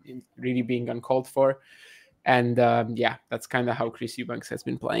the really being uncalled for. And yeah, that's kind of how Chris Eubanks has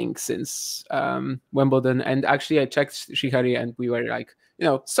been playing since Wimbledon. And actually, I checked Shihari, and we were like, you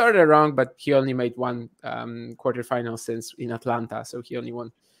know, sort of wrong, but he only made one quarterfinal since in Atlanta. So he only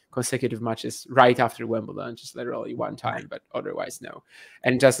won consecutive matches right after Wimbledon, just literally one time, but otherwise no.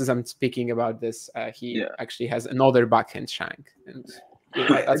 And just as I'm speaking about this, he actually has another backhand shank, and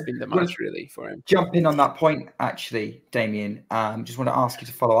that's been the match really for him. Jump in on that point, actually, Damien. Just want to ask you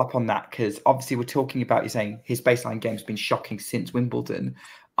to follow up on that, because obviously we're talking about, you're saying his baseline game's been shocking since Wimbledon.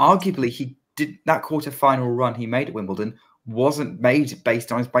 Arguably, he did that quarterfinal run he made at Wimbledon wasn't made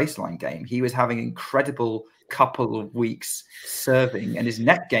based on his baseline game. He was having an incredible couple of weeks serving, and his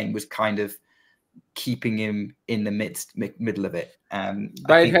net game was kind of keeping him in the middle of it.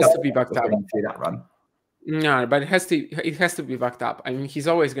 But it has to be backed up through that run. No, but it has to be backed up. I mean, he's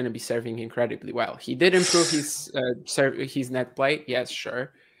always going to be serving incredibly well. He did improve his net play, yes,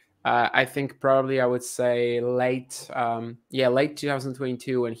 sure. I think probably I would say late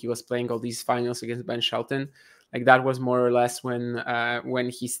 2022, when he was playing all these finals against Ben Shelton. Like, that was more or less when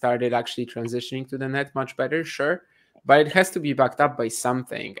he started actually transitioning to the net much better, sure. But it has to be backed up by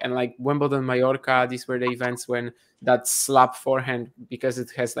something. And like Wimbledon, Mallorca, these were the events when that slap forehand, because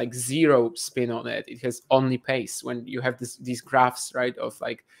it has like zero spin on it, it has only pace. When you have these graphs, right, of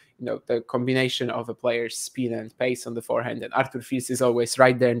like, you know, the combination of a player's speed and pace on the forehand, and Arthur Fils is always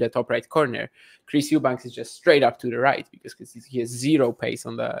right there in the top right corner. Chris Eubanks is just straight up to the right, because he has zero pace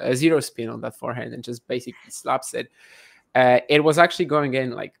on the zero spin on that forehand, and just basically slaps it. It was actually going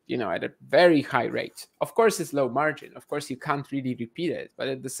in, like, you know, at a very high rate. Of course, it's low margin. Of course, you can't really repeat it. But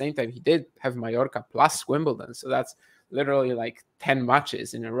at the same time, he did have Mallorca plus Wimbledon. So that's literally like 10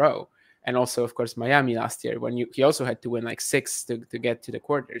 matches in a row. And also, of course, Miami last year, when he also had to win like 6 to get to the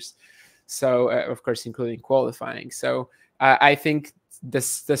quarters. So, of course, including qualifying. So I think the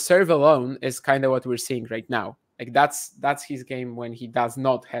serve alone is kind of what we're seeing right now. Like, that's his game when he does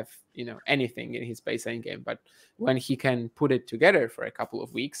not have, you know, anything in his baseline game. But when he can put it together for a couple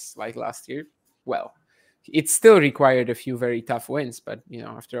of weeks, like last year, well, it still required a few very tough wins. But, you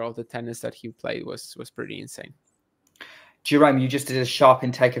know, after all, the tennis that he played was pretty insane. Jerome, you just did a sharp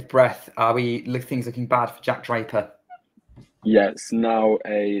intake of breath. Are things looking bad for Jack Draper? Yeah, it's now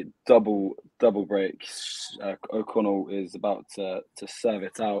a double break. O'Connell is about to serve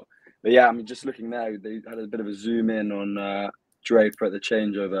it out. But yeah, I mean, just looking there, they had a bit of a zoom in on Draper at the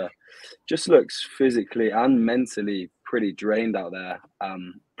changeover. Just looks physically and mentally pretty drained out there.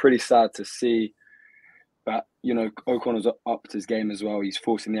 Pretty sad to see. But, you know, O'Connell's upped his game as well. He's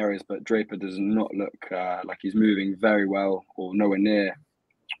forcing the areas, but Draper does not look like he's moving very well, or nowhere near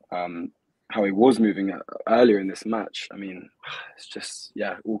how he was moving earlier in this match. I mean, it's just,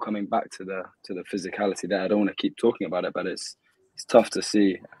 yeah, all coming back to the physicality there. I don't want to keep talking about it, but it's tough to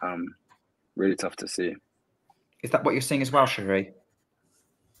see. Really tough to see. Is that what you're seeing as well, Shahri?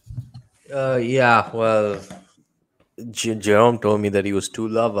 Yeah, well, Jerome told me that he was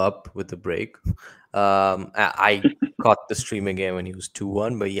 2-love up with the break. I caught the stream again when he was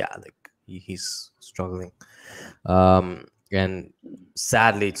 2-1, but yeah, like he's struggling. And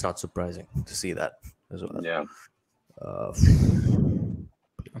sadly, it's not surprising to see that as well. Yeah.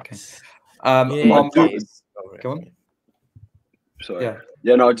 Okay. Go on. Sorry.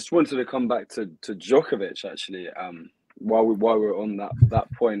 Yeah. No, I just wanted to come back to Djokovic actually. While we're on that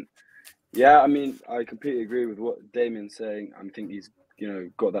point. Yeah, I mean, I completely agree with what Damien's saying. I think he's, you know,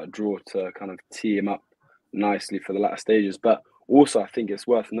 got that draw to kind of tee him up nicely for the latter stages. But also, I think it's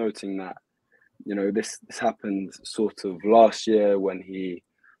worth noting that, you know, this happened sort of last year when he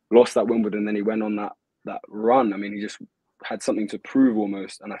lost that Wimbledon, then he went on that run. I mean, he just had something to prove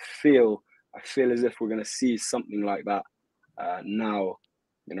almost. And I feel as if we're going to see something like that now,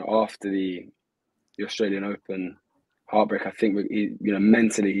 you know, after the Australian Open heartbreak. I think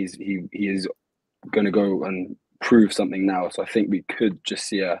mentally he is going to go and prove something now. So I think we could just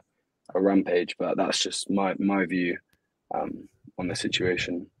see a rampage, but that's just my view on the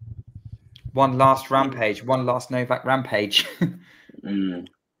situation. One last rampage, one last Novak rampage.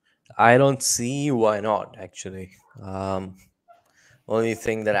 I don't see why not, actually. Only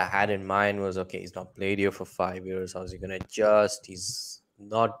thing that I had in mind was, okay, he's not played here for 5 years. How's he going to adjust? He's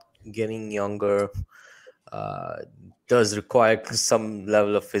not getting younger. Does require some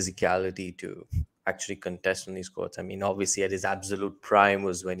level of physicality to actually contest on these courts. I mean, obviously, at his absolute prime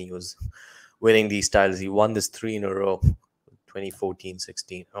was when he was winning these titles. He won this 3 in a row, 2014,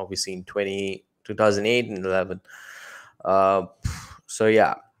 16, obviously in 2008 and 11. So,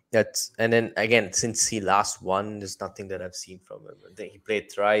 yeah. And then again, since he last won, there's nothing that I've seen from him. I think he played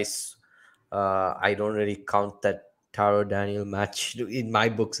thrice. I don't really count that Taro Daniel match. In my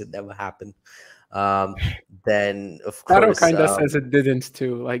books, it never happened. Then of Taro course, kind of says it didn't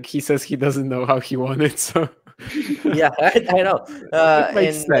too. Like, he says he doesn't know how he won it. So yeah, I know. it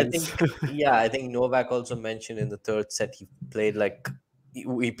makes And sense. I think Novak also mentioned in the third set he played like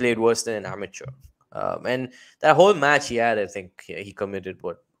he played worse than an amateur. And that whole match he had, I think he committed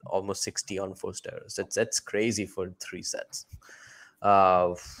almost 60 unforced errors. That's crazy for 3 sets.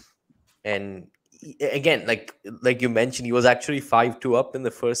 And again, like you mentioned, he was actually 5-2 up in the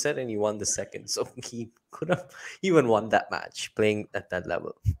first set and he won the second, so he could have even won that match playing at that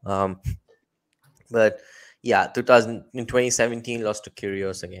level. But yeah, 2017 lost to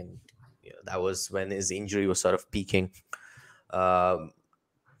Kyrgios again. That was when his injury was sort of peaking.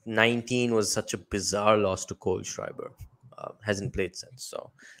 19 was such a bizarre loss to Cole Schreiber. Hasn't played since, so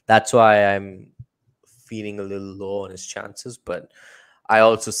that's why I'm feeling a little low on his chances. But I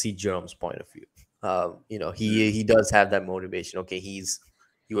also see Jerome's point of view. He does have that motivation. Okay, he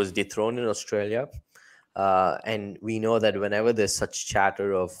was dethroned in Australia, and we know that whenever there's such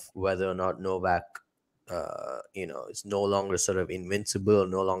chatter of whether or not Novak, is no longer sort of invincible,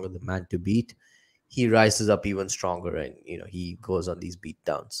 no longer the man to beat, he rises up even stronger, and he goes on these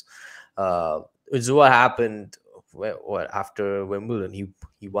beatdowns. Which is what happened. After Wimbledon,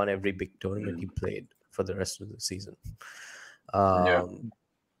 he won every big tournament he played for the rest of the season.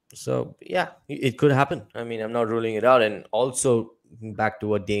 So yeah, it could happen. I mean, I'm not ruling it out. And also back to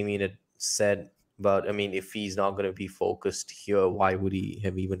what Damien had said about, I mean, if he's not going to be focused here, why would he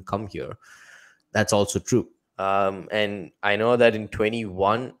have even come here? That's also true. And I know that in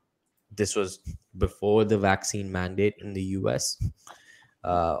 21, this was before the vaccine mandate in the US.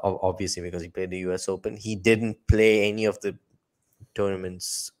 Obviously, because he played the US Open, he didn't play any of the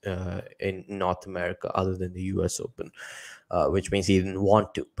tournaments in North America other than the US Open, which means he didn't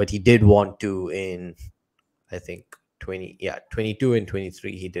want to, but he did want to in, I think, 22 and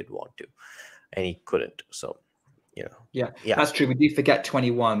 23 he did want to, and he couldn't. So yeah, that's true. We do forget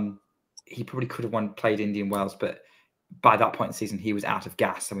 21, he probably could have played Indian Wells, but by that point in the season he was out of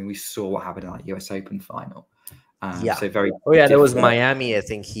gas. I mean, we saw what happened in that US Open final. So very there was Miami. I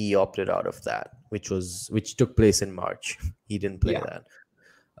think he opted out of that, which took place in March. He didn't play that.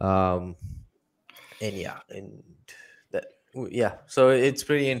 So it's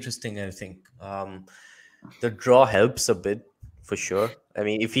pretty interesting. I think the draw helps a bit for sure. I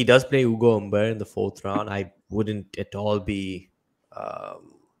mean, if he does play Ugo Humbert in the 4th round, I wouldn't at all be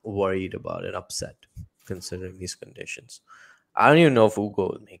worried about an upset considering these conditions. I don't even know if Ugo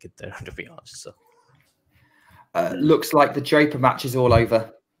will make it there, to be honest. So looks like the Draper match is all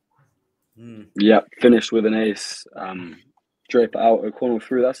over. Yeah, finished with an ace. Draper out, O'Connell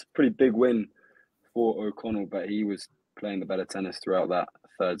through. That's a pretty big win for O'Connell, but he was playing the better tennis throughout that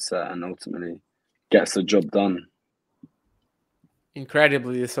 3rd set and ultimately gets the job done.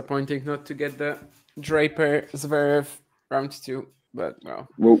 Incredibly disappointing not to get the Draper Zverev round 2, but well,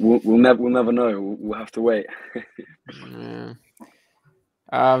 we'll never know. We'll have to wait. Yeah.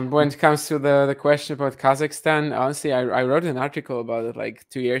 When it comes to the question about Kazakhstan, honestly, I wrote an article about it like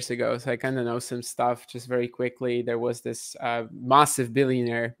 2 years ago, so I kind of know some stuff. Just very quickly, there was this massive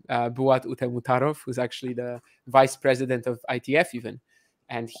billionaire, Buat Utemutarov, who's actually the vice president of ITF even.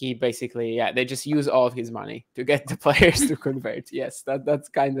 And he basically, they just use all of his money to get the players to convert. Yes, that's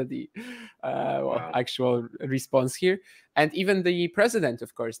kind of the actual response here. And even the president,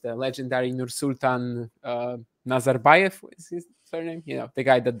 of course, the legendary Nursultan Nazarbayev, is his surname? The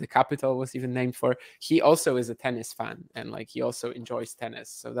guy that the capital was even named for. He also is a tennis fan, and he also enjoys tennis,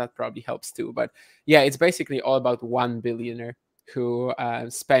 so that probably helps too. But yeah, it's basically all about one billionaire who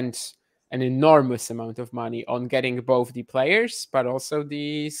spent an enormous amount of money on getting both the players, but also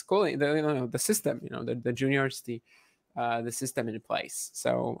the schooling, the system, the juniors, the system in place.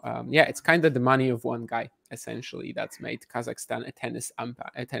 So it's kind of the money of one guy essentially that's made Kazakhstan a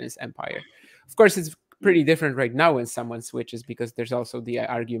tennis empire. Of course, it's pretty different right now when someone switches, because there's also the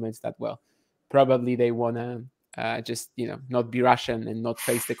arguments that probably they want to just not be Russian and not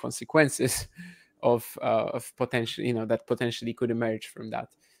face the consequences of potential that potentially could emerge from that.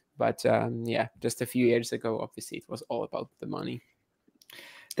 But yeah, just a few years ago, obviously it was all about the money.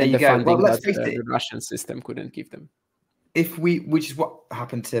 There and you the go. funding Well, let's that face it. the Russian system couldn't give them. Which is what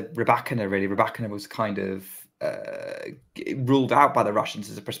happened to Rybakina, really. Rybakina was kind of ruled out by the Russians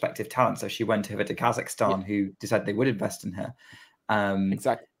as a prospective talent, so she went over to Kazakhstan, who decided they would invest in her.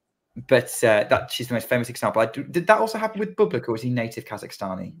 Exactly. But that she's the most famous example. Did that also happen with Bublik, or was he native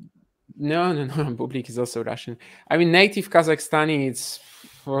Kazakhstani? No. Bublik is also Russian. I mean, native Kazakhstani,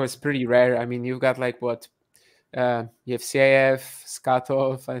 it's pretty rare. I mean, you've got like what? Yevseyev,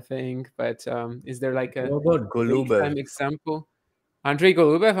 Skatov, I think. But is there like a What about Golubev? example? Andrei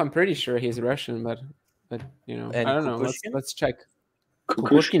Golubev, I'm pretty sure he's Russian, but And I don't know. Kukushkin? Let's check.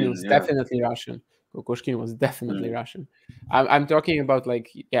 Kukushkin was definitely Russian. Kukushkin was definitely Russian. I'm talking about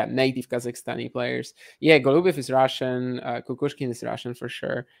native Kazakhstani players. Yeah, Golubev is Russian. Kukushkin is Russian for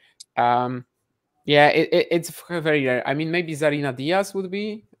sure. It's very rare. I mean, maybe Zarina Diaz would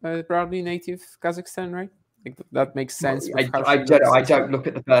be probably native Kazakhstan, right? That makes sense. I don't look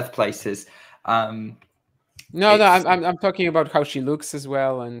at the birthplaces. No, I'm talking about how she looks as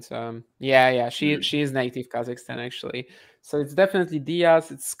well, and she is native Kazakhstan actually. So it's definitely Diaz,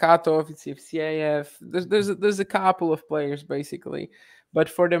 it's Skatov, it's Yevseyev. There's a couple of players basically, but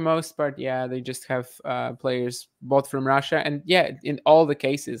for the most part, they just have players bought from Russia, and in all the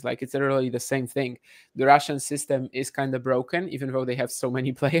cases, like it's literally the same thing. The Russian system is kind of broken, even though they have so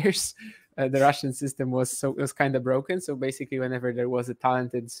many players. The Russian system was kind of broken. So basically, whenever there was a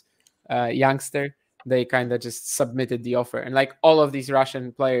talented youngster, they kind of just submitted the offer. And like all of these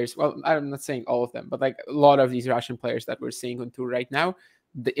Russian players, well, I'm not saying all of them, but like a lot of these Russian players that we're seeing on tour right now,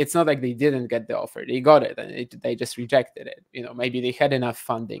 it's not like they didn't get the offer. They got it and they just rejected it. Maybe they had enough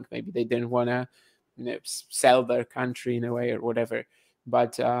funding. Maybe they didn't want to sell their country in a way or whatever.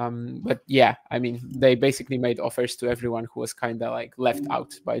 But yeah, I mean, they basically made offers to everyone who was kind of like left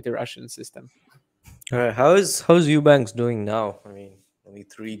out by the Russian system. All right, how's Eubanks doing now? I mean, only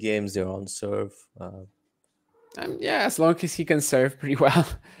 3 games they're on serve. As long as he can serve pretty well,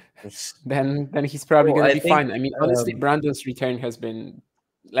 then he's probably going to be fine. I mean, honestly, Brandon's return has been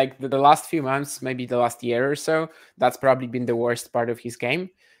like the last few months, maybe the last year or so. That's probably been the worst part of his game.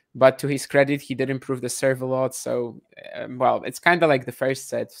 But to his credit, he did improve the serve a lot. So, it's kind of like the first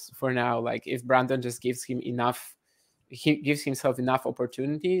set for now. Like if Brandon just gives himself enough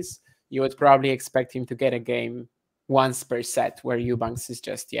opportunities, you would probably expect him to get a game once per set, where Eubanks is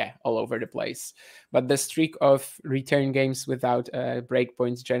just all over the place. But the streak of return games without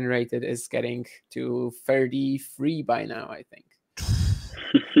breakpoints generated is getting to 33 by now, I think.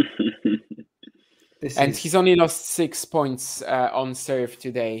 He's only lost 6 points on serve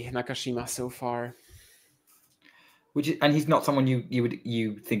today, Nakashima, so far. And he's not someone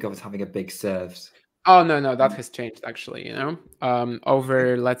you think of as having a big serves. Oh no, that has changed actually.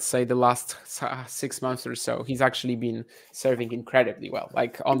 Over let's say the last 6 months or so, he's actually been serving incredibly well.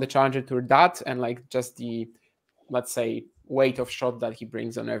 Like on the Challenger Tour, that and like just the, let's say, weight of shot that he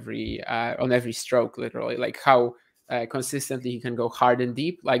brings on every stroke, literally, like how consistently he can go hard and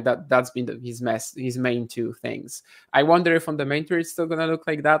deep. Like that's been his main 2 things. I wonder if on the main tour it's still gonna look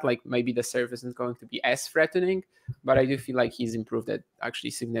like that. Like maybe the serve isn't going to be as threatening, but I do feel like he's improved it actually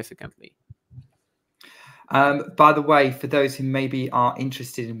significantly. By the way, for those who maybe are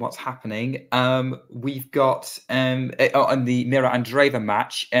interested in what's happening, we've got on the Mirra Andreeva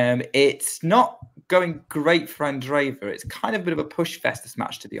match. It's not going great for Andreeva. It's kind of a bit of a push fest, this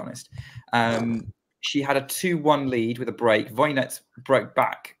match, to be honest. She had a 2-1 lead with a break. Volynets broke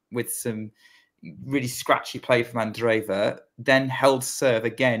back with some really scratchy play from Andreeva, then held serve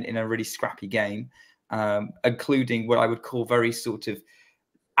again in a really scrappy game, including what I would call very sort of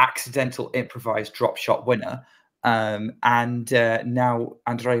accidental improvised drop shot winner. And now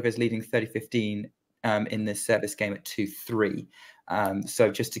Andreeva is leading 30-15 in this service game at 2-3.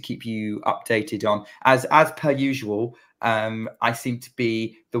 So just to keep you updated on, as per usual, I seem to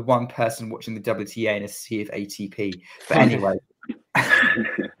be the one person watching the WTA in a sea of ATP. But anyway.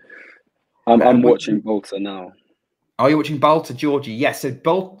 I'm watching Bolter now. Are you watching Bolter, Georgie? Yes, so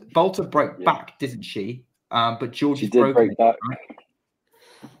Bolter broke back, didn't she? But Georgie did break back. Right?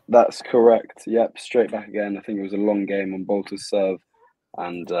 That's correct. Yep, straight back again. I think it was a long game on Bolter's serve,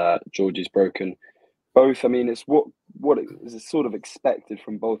 and Georgie's broken. Both, I mean, it's what is sort of expected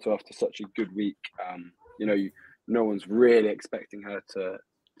from Bolter after such a good week. No one's really expecting her to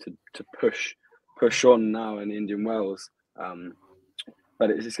push on now in Indian Wells. But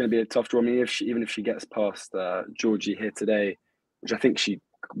it's going to be a tough draw. I mean, even if she gets past Georgie here today, which I think she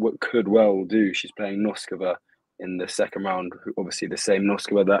could well do, she's playing Noskova in the second round. Obviously, the same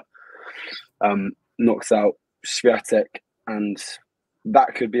Noskova that knocks out Swiatek, and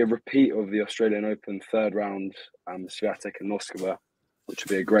that could be a repeat of the Australian Open third round, Swiatek and Noskova, which would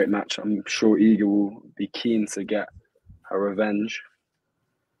be a great match. I'm sure Iga will be keen to get her revenge.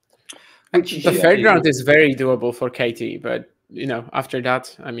 The third round is very doable for Katie, but after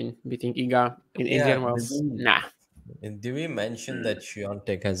that, I mean, beating Iga in Indian Wells, nah. And did we mention that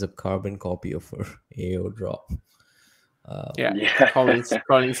Swiatek has a carbon copy of her AO draw? Collins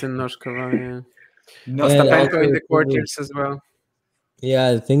and Noskova. Nostapenko in the quarters as well.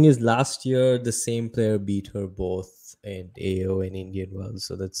 Yeah, the thing is, last year the same player beat her both in AO and Indian Wells,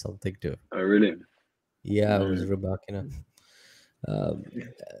 so that's something to. Oh, really? Yeah, it was Rybakina.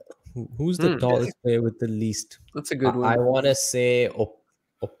 Who's the tallest player with the least? That's a good one. I want to say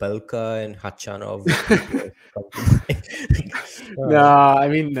Opelka and Khachanov. No, I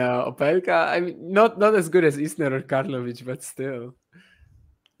mean, no. Opelka, I mean, not as good as Isner or Karlovic, but still.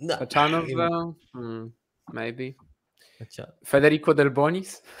 No, Khachanov, though? Maybe. Federico Del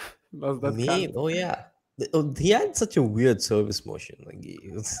Bonis? Does that count? Oh, yeah. He had such a weird service motion. Like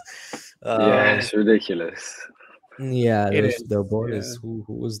he was, it's ridiculous. Yeah, It is, the bonus. Who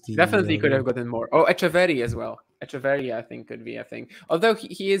was the definitely could have gotten more. Oh, Echeverri as well. Echeverri, I think, could be a thing. Although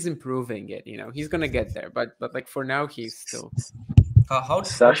he is improving it, he's gonna get there. But like for now, he's still. How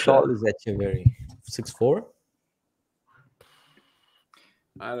tall is Echeverri? 6'4"?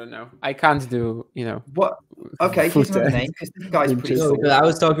 I don't know. I can't do what. Okay, here's another name because this guy's pretty. I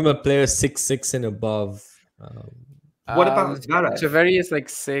was talking about players 6'6" and above. What about Zverev? Echeverri is like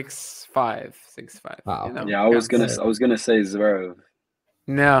 6'5". 6'5". Wow. Yeah, I was gonna say Zverev.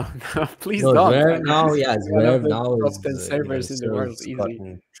 No, please don't. Zverev now top is 10 servers in the world.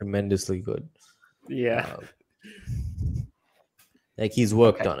 Easy. Tremendously good. Yeah. Like he's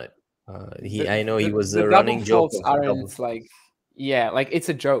worked on it. I know he was the a running joke. Aren't like, like it's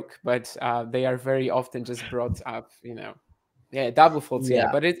a joke, but they are very often just brought up. Double faults. Yeah,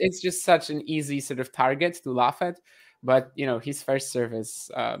 but it's just such an easy sort of target to laugh at. But his first service,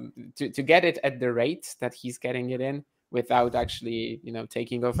 to get it at the rate that he's getting it in without actually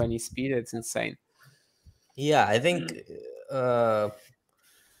taking off any speed, it's insane. Yeah, I think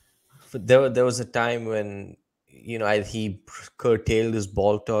there was a time when he curtailed his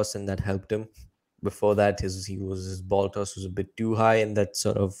ball toss and that helped him. Before that, his ball toss was a bit too high, and that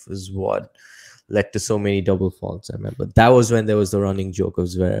sort of is what led to so many double faults. I remember that was when there was the running joke of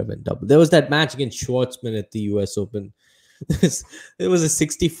Zverev and double. There was that match against Schwartzman at the US Open. It was a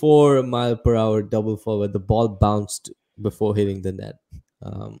 64 mile per hour double fault where the ball bounced before hitting the net.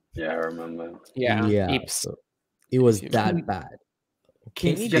 I remember. Yeah. So it was that bad.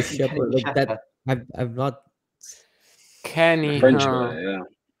 Kenny Shepherd, like that. I've not. Kenny. French guy, yeah.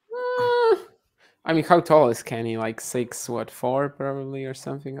 I mean, how tall is Kenny? Like 6'4" probably or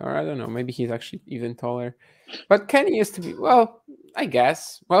something, or I don't know. Maybe he's actually even taller. But Kenny used to be I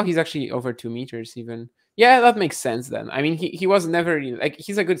guess. Well, he's actually over 2 meters even. Yeah, that makes sense then. I mean, he was never really, like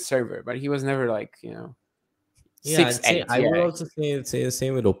he's a good server, but he was never like 6'8". I would also say the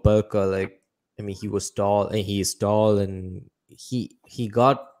same with Opelka. Like, I mean, he was tall and he is tall, and he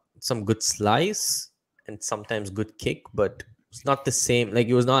got some good slice and sometimes good kick, but it's not the same. Like,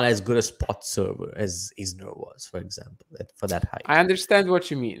 he was not as good a spot server as Isner was, for example, for that height. I understand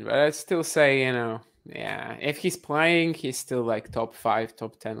what you mean, but I'd still say, if he's playing, he's still like top 5,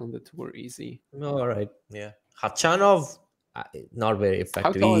 top 10 on the tour, easy. All right, yeah. Khachanov, not very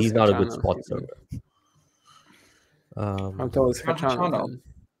effective. He's not a good spot server. How tall is Khachanov?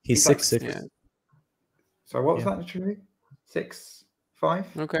 He's 6'6". Yeah. So what was that actually?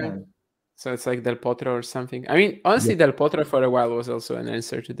 6'5"? Okay. No. So it's like Del Potro or something. I mean, honestly, Del Potro for a while was also an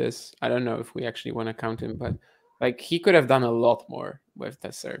answer to this. I don't know if we actually want to count him, but like he could have done a lot more with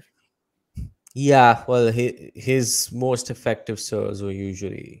the serve. Yeah, well, his most effective serves were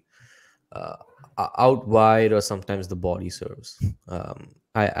usually out wide or sometimes the body serves.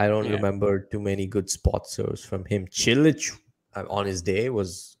 I don't remember too many good spot serves from him. Cilic on his day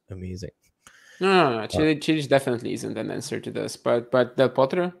was amazing. No. Cilic definitely isn't an answer to this, but Del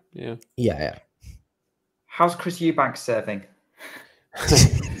Potro, yeah. Yeah. How's Chris Eubanks serving?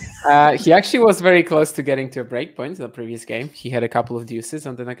 He actually was very close to getting to a break point in the previous game. He had a couple of deuces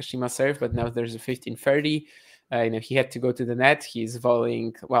on the Nakashima serve, but now there's a 15-30. He had to go to the net. He's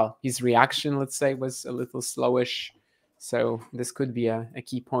volleying. Well, his reaction, let's say, was a little slowish. So this could be a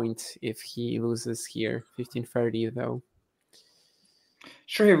key point if he loses here. 15-30, though.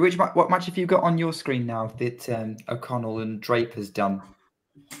 Sure. What match have you got on your screen now that O'Connell and Draper's done?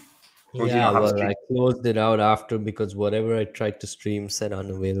 Or do you Yeah, not have a well, stream? I closed it out after because whatever I tried to stream said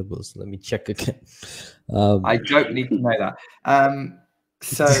unavailable. So let me check again. I don't need to know that.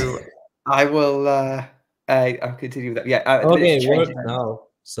 So I will. I'll continue with that. Yeah. Okay, It's it works changing. now.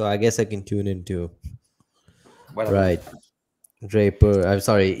 So I guess I can tune into Whatever. right Draper. I'm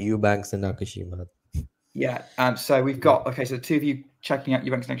sorry, Eubanks and Nakashima. Yeah. So we've got so the two of you checking out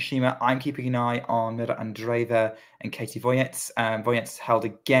Eubanks and Nakashima. I'm keeping an eye on Mirra Andreeva and Katie Volynets. Volynets held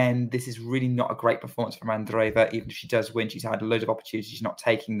again. This is really not a great performance from Andreeva. Even if she does win, she's had a load of opportunities. She's not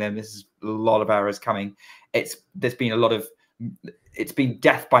taking them. This is a lot of errors coming. There's been a lot of. It's been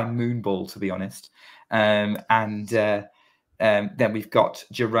death by moonball, to be honest. And then we've got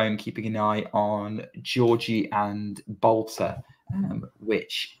Jerome keeping an eye on Georgie and Bolter.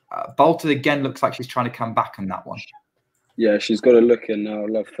 Which Bolton again looks like she's trying to come back on that one. Yeah, she's got a look in now,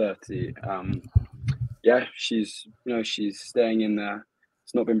 love 30. Yeah, she's she's staying in there.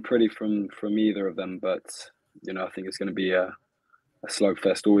 It's not been pretty from either of them, but I think it's going to be a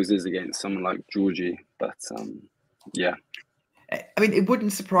slugfest. Always is against someone like Georgie, but yeah. I mean, it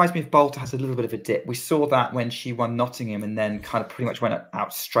wouldn't surprise me if Bolter has a little bit of a dip. We saw that when she won Nottingham and then kind of pretty much went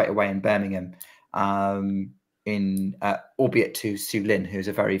out straight away in Birmingham. Albeit to Su Lin, who's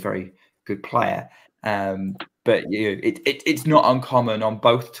a very, very good player. But it's not uncommon on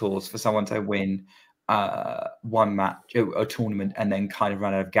both tours for someone to win one match, a tournament, and then kind of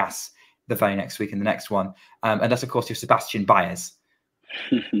run out of gas the very next week in the next one. And that's, of course, your Sebastian Baez.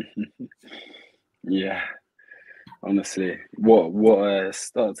 Yeah, honestly, what a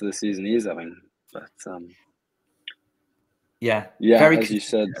start to the season he's having. But yeah, very as you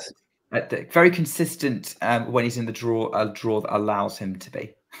said. Very consistent when he's in the draw, a draw that allows him to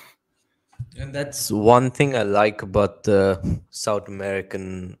be. And that's one thing I like about the South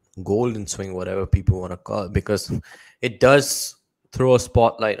American golden swing, whatever people want to call it, because it does throw a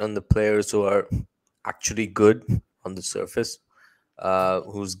spotlight on the players who are actually good on the surface,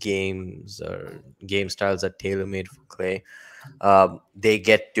 whose game styles are tailor-made for clay. They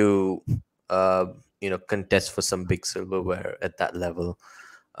get to contest for some big silverware at that level.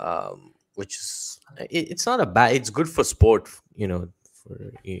 Which is it's not a bad, it's good for sport, for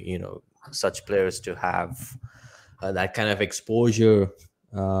such players to have that kind of exposure,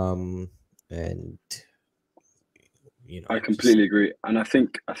 and I completely agree, and I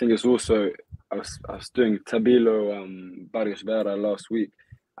think it's also I was doing Tabilo Barrios Vera last week,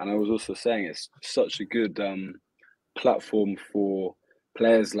 and I was also saying it's such a good platform for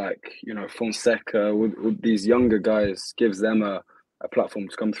players like Fonseca with these younger guys, gives them a platform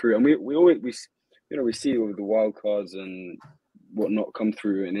to come through. And we always we see all the wild cards and whatnot come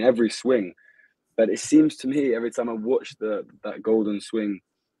through in every swing, but it seems to me every time I watch that golden swing,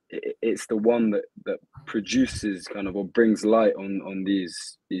 it's the one that produces kind of or brings light on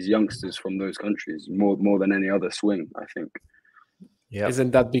these youngsters from those countries more than any other swing, I think. Yeah.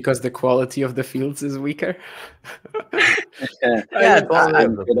 Isn't that because the quality of the fields is weaker?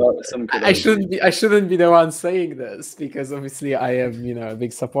 I shouldn't be the one saying this, because obviously I am a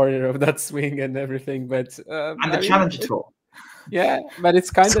big supporter of that swing and everything. But and the Challenger Tour. Yeah, but it's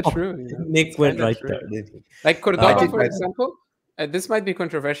kind of true. Nick went right there, did he? Like Cordoba, for example. This might be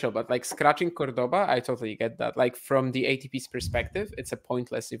controversial, but like scratching Cordoba, I totally get that. Like from the ATP's perspective, it's a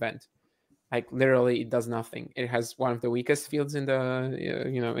pointless event. Like literally, it does nothing. It has one of the weakest fields in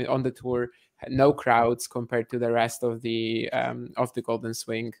the on the tour. No crowds compared to the rest of the Golden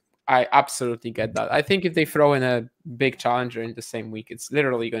Swing. I absolutely get that. I think if they throw in a big challenger in the same week, it's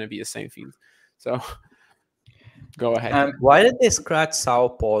literally going to be the same field. So go ahead. Why did they scratch Sao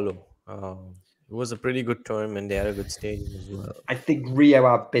Paulo? It was a pretty good tournament. They had a good stadium as well. I think Rio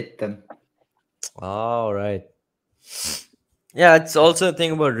outbid them. All right. Yeah, it's also a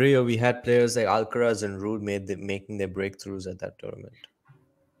thing about Rio. We had players like Alcaraz and Ruud making their breakthroughs at that tournament.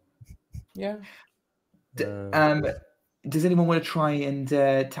 Yeah. Does anyone want to try and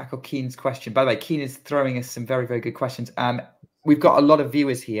tackle Keen's question? By the way, Keen is throwing us some very, very good questions. We've got a lot of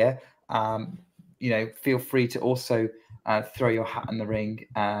viewers here. Feel free to also throw your hat in the ring.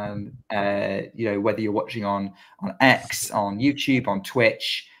 Whether you're watching on X, on YouTube, on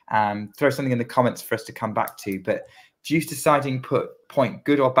Twitch, throw something in the comments for us to come back to. But Juice deciding point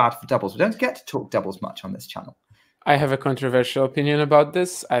good or bad for doubles. We don't get to talk doubles much on this channel. I have a controversial opinion about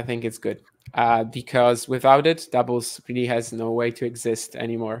this. I think it's good because without it, doubles really has no way to exist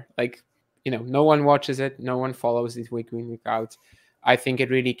anymore. Like, no one watches it. No one follows it week in, week out. I think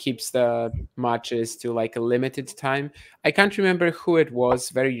it really keeps the matches to like a limited time. I can't remember who it was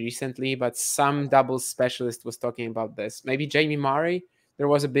very recently, but some doubles specialist was talking about this. Maybe Jamie Murray, there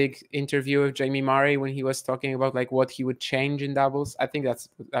was a big interview of Jamie Murray when he was talking about like what he would change in doubles. I think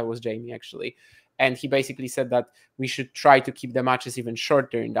that was Jamie actually. And he basically said that we should try to keep the matches even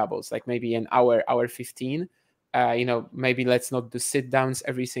shorter in doubles, like maybe an hour, hour 15. Maybe let's not do sit downs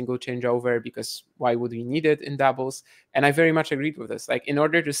every single changeover, because why would we need it in doubles? And I very much agreed with this. Like, in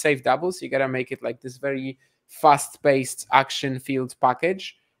order to save doubles, you got to make it like this very fast paced action field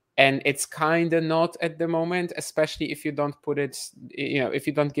package. And it's kind of not at the moment, especially if you don't put it, if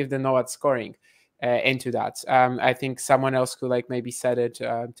you don't give the NOAD scoring into that. I think someone else who like maybe said it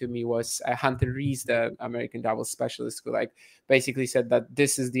to me was Hunter Rees, the American doubles specialist, who like basically said that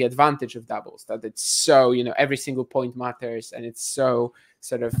this is the advantage of doubles, that it's so, every single point matters, and it's so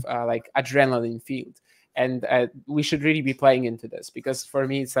sort of like adrenaline field. And we should really be playing into this, because for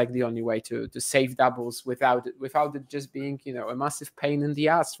me, it's like the only way to save doubles without it just being, a massive pain in the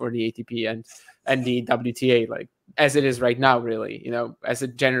ass for the ATP and the WTA, like as it is right now, really, as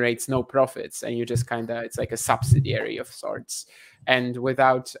it generates no profits, and you just it's like a subsidiary of sorts. And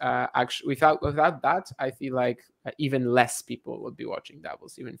without that, I feel like even less people would be watching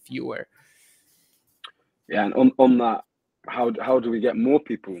doubles, even fewer. Yeah, and on that, how do we get more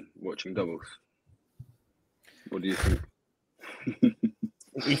people watching doubles? What do you think?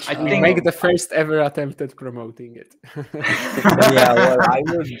 I think make the first ever attempt at promoting it. Yeah, well,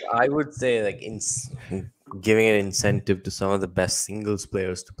 I would say like giving an incentive to some of the best singles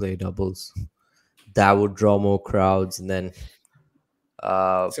players to play doubles, that would draw more crowds. And then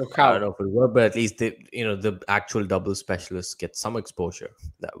so how? I don't know if it would work, but at least the actual double specialists get some exposure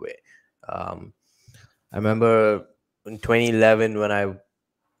that way. I remember in 2011 when I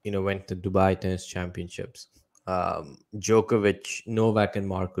went to Dubai Tennis Championships. Djokovic, Novak and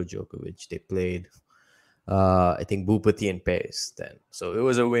Marko Djokovic, they played I think Bhupathi and Pace then. So it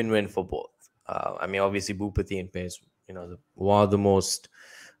was a win-win for both. I mean, obviously Bhupathi and Pace, one of the most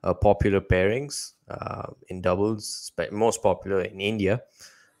popular pairings in doubles, most popular in India.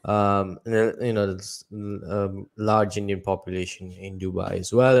 There's a large Indian population in Dubai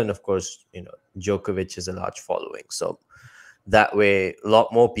as well. And of course, Djokovic is a large following. So that way, a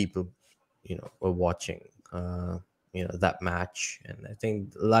lot more people, were watching that match. And I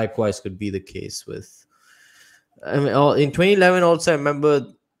think likewise could be the case with, in 2011 also, I remember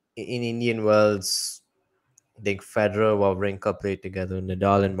in Indian Wells, I think Federer, Wawrinka played together,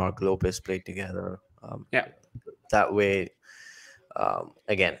 Nadal and Mark Lopez played together. That way,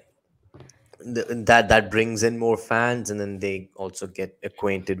 again, that brings in more fans, and then they also get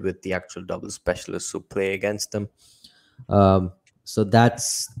acquainted with the actual double specialists who play against them. So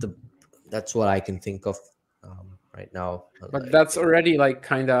that's what I can think of right now. But that's already like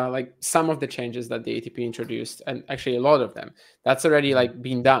kind of like some of the changes that the ATP introduced, and actually a lot of them, that's already like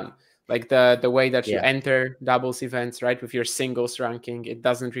been done. Like the way that you enter doubles events, right, with your singles ranking, it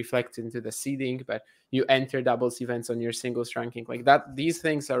doesn't reflect into the seeding, but you enter doubles events on your singles ranking, like that. These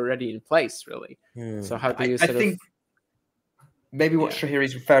things are already in place, really. So how do you I think maybe what Shahir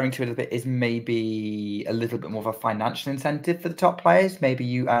is referring to a little bit is maybe a little bit more of a financial incentive for the top players. Maybe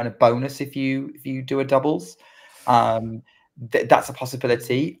you earn a bonus if you do a doubles. That's a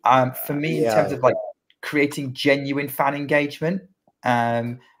possibility. For me, in terms of like creating genuine fan engagement,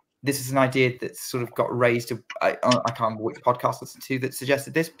 this is an idea that sort of got raised. I can't remember which podcast I listened to that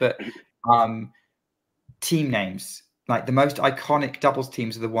suggested this, but team names. Like the most iconic doubles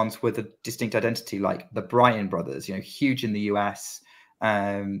teams are the ones with a distinct identity, like the Bryan brothers, huge in the US.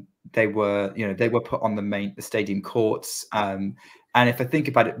 They were put on the stadium courts. And if I think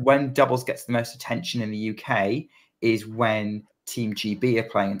about it, when doubles gets the most attention in the UK is when Team GB are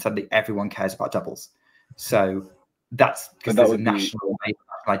playing, and suddenly everyone cares about doubles. So that's because there's a national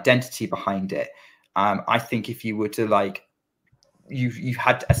identity behind it. I think if you were to you've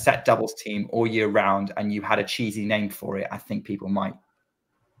had a set doubles team all year round and you had a cheesy name for it, I think people might.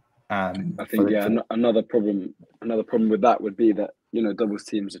 I think another problem with that would be that doubles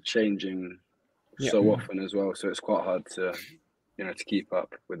teams are changing so often as well, so it's quite hard to to keep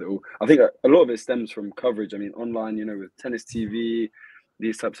up with it all. I think a lot of it stems from coverage. I mean, online, with tennis TV,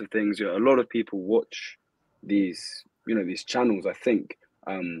 these types of things, a lot of people watch these these channels, I think.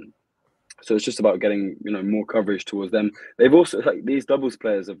 So it's just about getting more coverage towards them. They've also, like, these doubles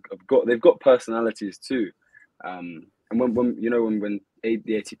players they've got personalities too. And when the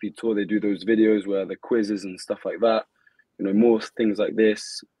ATP tour, they do those videos where the quizzes and stuff like that. More things like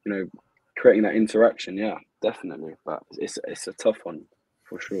this. Creating that interaction. Yeah, definitely. But it's a tough one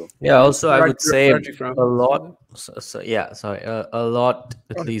for sure. Yeah. Also, I would say a lot. A lot.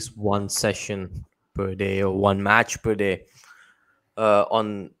 At least one session per day or one match per day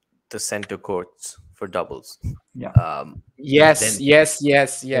on the center courts for doubles. Yeah. Yes, then-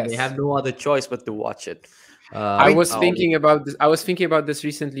 yes. And they have no other choice but to watch it. I was thinking about this. I was thinking about this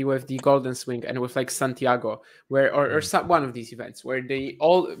recently with the Golden Swing and with like Santiago, where or some, one of these events where they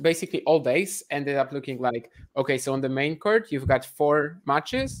basically all days ended up looking like, okay, so on the main court you've got 4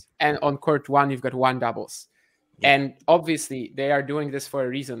 matches, and on court 1 you've got 1 doubles. Yeah. And obviously they are doing this for a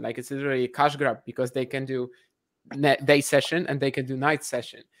reason. Like it's literally a cash grab because they can do day session and they can do night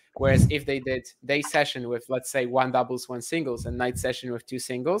session. Whereas if they did day session with, let's say, 1 doubles, 1 singles, and night session with 2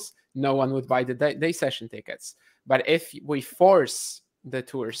 singles, no one would buy the day session tickets. But if we force the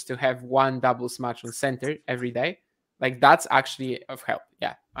tours to have 1 doubles match on center every day, like that's actually of help.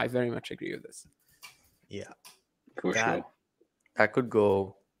 Yeah, I very much agree with this. Yeah, For sure. that could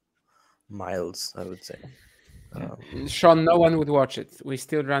go miles, I would say. Sean, no one would watch it. We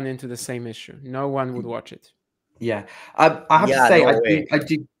still run into the same issue. No one would watch it. Yeah, I have Yeah, to say,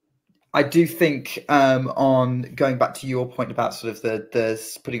 no I do think on going back to your point about sort of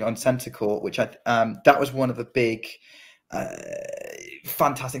the putting it on centre court, which that was one of the big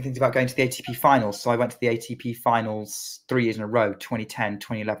fantastic things about going to the ATP finals. So I went to the ATP finals 3 years in a row, 2010,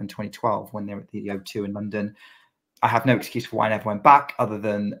 2011, 2012, when they were at the O2 in London. I have no excuse for why I never went back other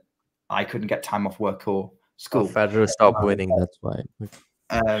than I couldn't get time off work or school. Federer stopped winning, that's why.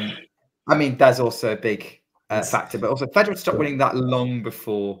 I mean, there's also a big factor, but also Federer stopped winning that long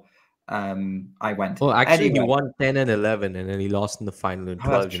before I went. Well, actually, anyway, he won 10 and 11, and then he lost in the final in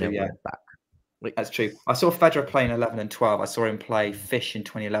 12. that's true, and yeah. went back. That's true. I saw Federer play in 11 and 12. I saw him play Fish in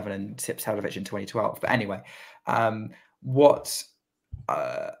 2011 and Sipshelovic in 2012. But anyway, what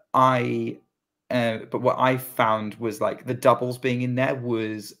I found was like the doubles being in there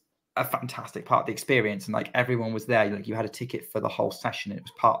was a fantastic part of the experience, and like everyone was there. Like you had a ticket for the whole session. It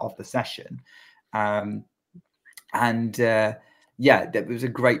was part of the session, yeah, that was a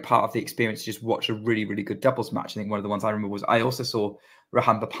great part of the experience to just watch a really, really good doubles match. I think one of the ones I remember was I also saw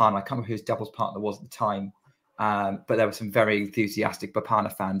Rohan Bapana. I can't remember who his doubles partner was at the time, but there were some very enthusiastic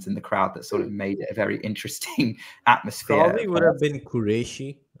Bapana fans in the crowd that sort of made it a very interesting atmosphere. Probably would have been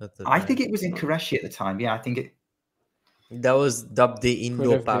Qureshi at the time. I think it was in Qureshi at the time. Yeah, I think it. That was dubbed the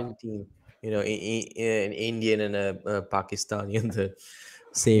Indo-Pak been. team. You know, an Indian and a Pakistani in the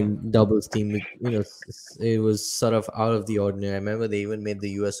same doubles team. You know, it was sort of out of the ordinary. I remember they even made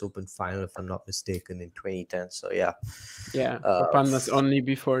the US Open final, if I'm not mistaken, in 2010. So yeah. Yeah, Bapana's only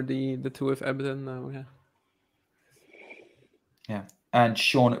before the two with Ebden now. Yeah. Yeah, and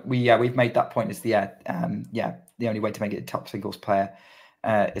Sean, we've made that point as the only way to make it a top singles player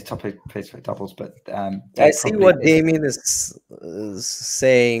is top place for doubles. But I see what Damien is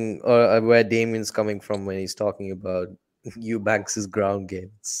saying, or where Damien's coming from when he's talking about Eubanks' ground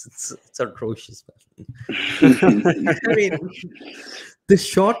game. It's atrocious, man. I mean, the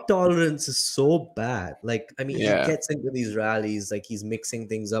shot tolerance is so bad. Like, I mean, he gets into these rallies, like he's mixing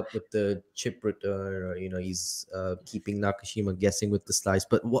things up with the chip return, or he's keeping Nakashima guessing with the slice.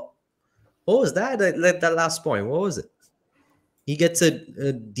 But what was that? That last point, what was it? He gets a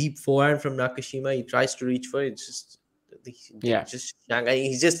deep forehand from Nakashima. He tries to reach for it.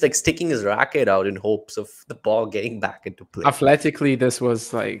 He's just like sticking his racket out in hopes of the ball getting back into play. Athletically, this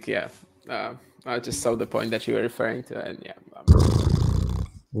was like, I just saw the point that you were referring to, and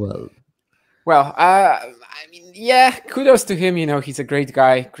Well, I mean, kudos to him. He's a great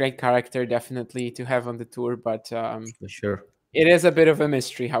guy, great character, definitely to have on the tour. But for sure, it is a bit of a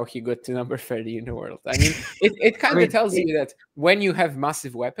mystery how he got to number 30 in the world. I mean, it kind of tells you that when you have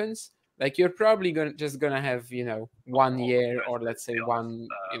massive weapons, like you're probably gonna have 1 year, or let's say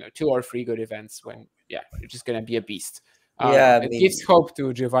 2 or 3 good events when you're just gonna be a beast. It gives hope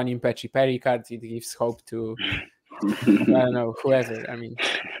to Giovanni Pecci Pericard. It gives hope to I don't know, whoever. I mean,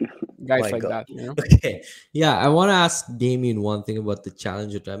 guys like that. Okay, I want to ask Damien one thing about the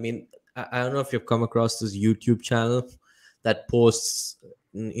Challenger. I mean, I don't know if you've come across this YouTube channel that posts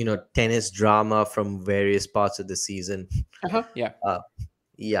tennis drama from various parts of the season.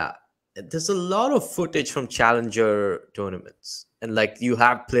 There's a lot of footage from Challenger tournaments, and like you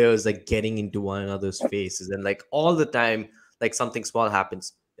have players like getting into one another's faces, and like all the time, like something small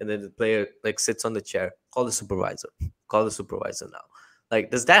happens, and then the player like sits on the chair, call the supervisor now. Like,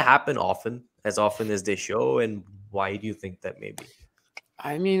 does that happen as often as they show, and why do you think that may be?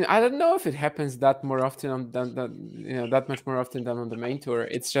 I mean, I don't know if it happens that more often that much more often than on the main tour.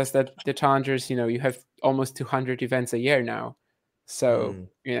 It's just that the Challengers, you have almost 200 events a year now, so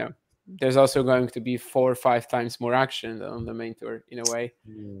there's also going to be 4 or 5 times more action than on the main tour in a way.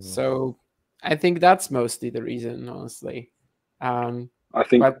 So I think that's mostly the reason, honestly. I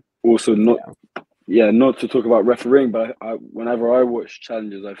think also not to talk about refereeing, but whenever I watch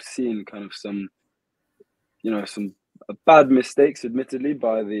Challengers, I've seen kind of some some bad mistakes, admittedly,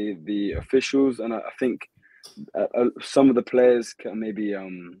 by the officials, and I think some of the players can maybe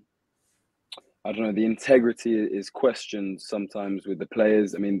I don't know, the integrity is questioned sometimes with the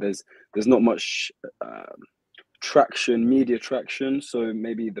players. I mean, there's not much media traction, so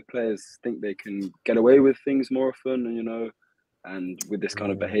maybe the players think they can get away with things more often, and with this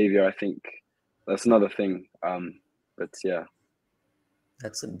kind of behavior, I think that's another thing. But yeah.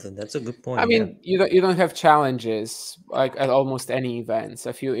 That's a good point. I mean, you don't have challenges like at almost any events.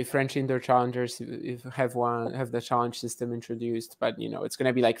 A few French indoor challengers have the challenge system introduced, but it's going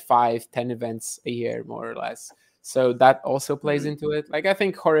to be like 5-10 events a year more or less. So that also plays into it. Like I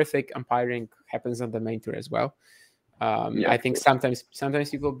think horrific umpiring happens on the main tour as well. I think sometimes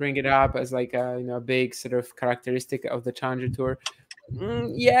people bring it up as like a big sort of characteristic of the challenger tour.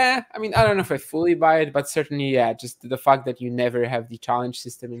 Yeah, I mean, I don't know if I fully buy it, but certainly, yeah, just the fact that you never have the challenge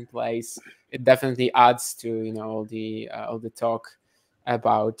system in place, it definitely adds to all the talk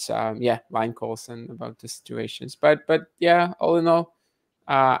about line calls and about the situations. But yeah, all in all,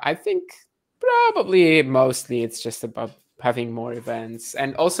 I think probably mostly it's just about having more events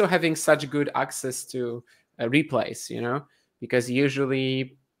and also having such good access to replays, because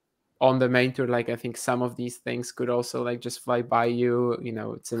usually on the main tour, like I think some of these things could also like just fly by you.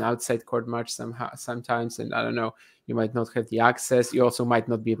 It's an outside court match sometimes, and I don't know, you might not have the access. You also might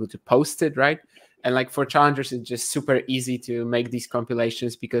not be able to post it, right? And like for challengers, it's just super easy to make these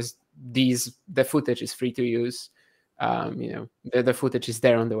compilations because the footage is free to use. The footage is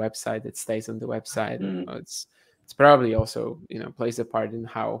there on the website. It stays on the website. It's probably also plays a part in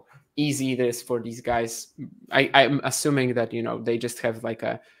how easy it is for these guys. I'm assuming that they just have like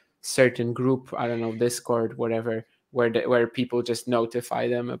a certain group, I don't know, Discord, whatever, where people just notify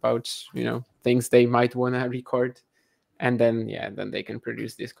them about things they might want to record, and then they can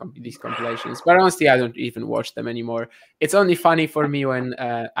produce these compilations. But honestly, I don't even watch them anymore. It's only funny for me when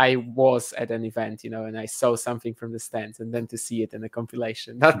I was at an event, and I saw something from the stands, and then to see it in a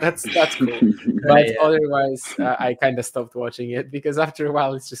compilation. That's cool. But otherwise, I kind of stopped watching it because after a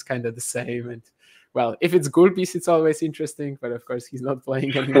while, it's just kind of the same. And well, if it's Gulbis, it's always interesting. But of course, he's not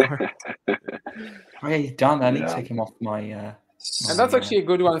playing anymore. Oh yeah, he's done. I need to take him off my. And that's actually a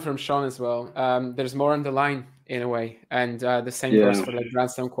good one from Sean as well. There's more on the line in a way, and the same goes for like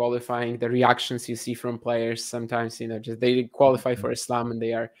Grand Slam qualifying. The reactions you see from players sometimes, just they qualify for a slam and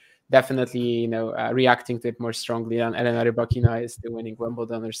they are definitely reacting to it more strongly than Elena Rybakina is to winning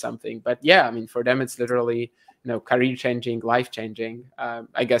Wimbledon or something. But yeah, I mean, for them it's literally career changing, life changing.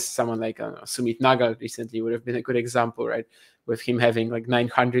 I guess someone like Sumit Nagal recently would have been a good example, right? With him having like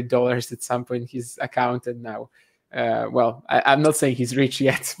 $900 at some point in his account, and now. I'm not saying he's rich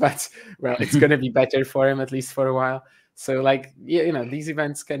yet, but it's going to be better for him at least for a while. So like, these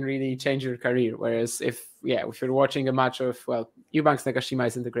events can really change your career. Whereas if you're watching a match of, Eubanks Nakashima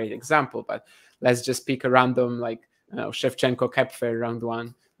isn't a great example, but let's just pick a random, like, Shevchenko Kepfer round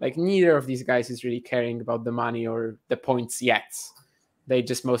one. Like neither of these guys is really caring about the money or the points yet. They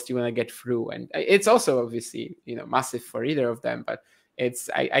just mostly want to get through. And it's also obviously, massive for either of them, but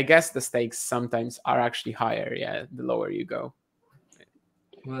I guess the stakes sometimes are actually higher, the lower you go.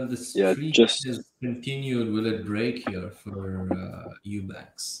 Well, the streak has continued. Will it break here for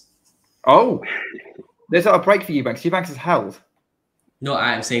Eubanks? Oh, there's not a break for Eubanks. Eubanks is held. No,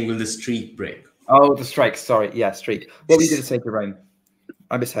 I'm saying will the streak break? Oh, the strike. Sorry. Yeah, streak. What were you going to say, Jerome?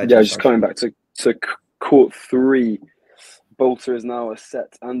 I misheard. Yeah, just coming back to court 3. Bolter is now a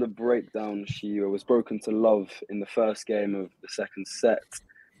set and a breakdown. She was broken to love in the first game of the second set.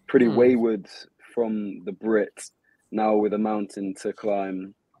 Pretty wayward from the Brit. Now with a mountain to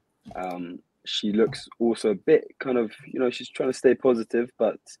climb. She looks also a bit kind of, she's trying to stay positive,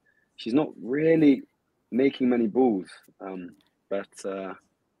 but she's not really making many balls.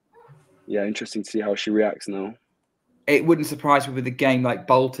 Interesting to see how she reacts now. It wouldn't surprise me with a game like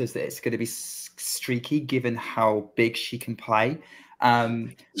Bolter's that it's going to be streaky, given how big she can play.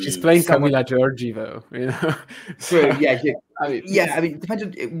 She's playing Kamila Georgieva, True, yeah. I mean, it depends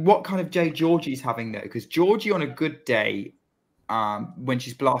on what kind of day Georgie's having though, because Georgie on a good day, when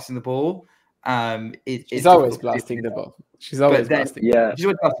she's blasting the ball, she's always blasting the ball. She's always blasting. Yeah, she's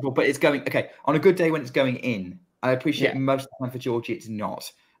always blasting the ball, but it's going on a good day when it's going in. I appreciate most of the time for Georgie, it's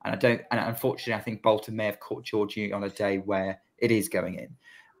not. And unfortunately, I think Bolter may have caught Georgie on a day where it is going in.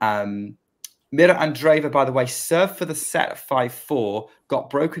 Mirra Andreeva, by the way, served for the set at 5-4, got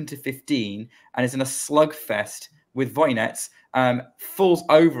broken to 15, and is in a slugfest with Volynets. Falls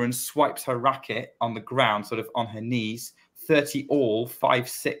over and swipes her racket on the ground, sort of on her knees. 30 all,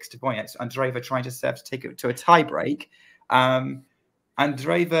 5-6 to Volynets. Andreeva trying to serve to take it to a tie break.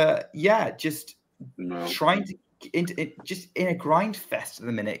 Andreeva, just trying to just in a grind fest at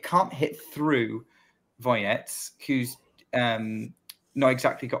the minute. Can't hit through Volynets, who's doesn't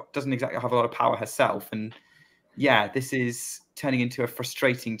exactly have a lot of power herself. And yeah, this is turning into a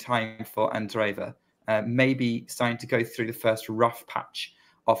frustrating time for Andreeva. Maybe starting to go through the first rough patch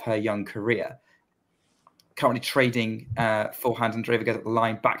of her young career. Currently trading forehand, Andreeva goes up the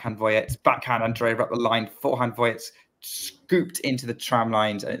line, backhand Volynets, backhand Andreeva up the line, forehand Volynets scooped into the tram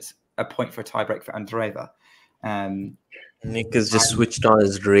lines, and it's a point for a tiebreak for Andreeva. Nick has just switched on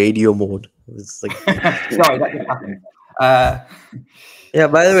his radio mode. It's like sorry, that just happened. Yeah,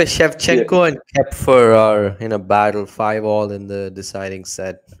 by the way, Shevchenko and Kepfer are in a battle 5-all in the deciding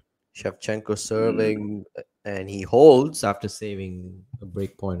set. Shevchenko serving, and he holds after saving a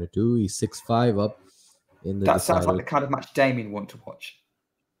break point or two. He's 6-5 up in the That sounds like the kind of match Damien want to watch.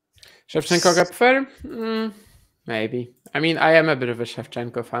 Shevchenko Kepfer? Maybe. I mean, I am a bit of a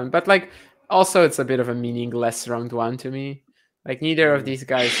Shevchenko fan, but like also it's a bit of a meaningless round one to me. Like neither of these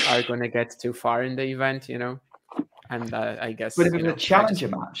guys are going to get too far in the event, you know. And I guess. But if it was a challenger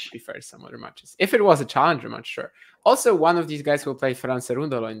match, prefer some other matches. If it was a challenger match, sure. Also, one of these guys will play Fran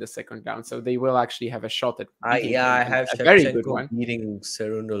Cerundolo in the second round, so they will actually have a shot at. I have a very good one beating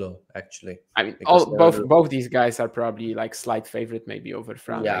Cerundolo actually. I mean, both these guys are probably like slight favorite, maybe over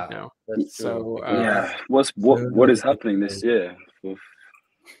Fran right now. So what is happening this year?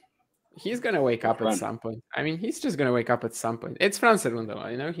 He's gonna wake up at some point. I mean, he's just gonna wake up at some point. It's Fran Cerundolo,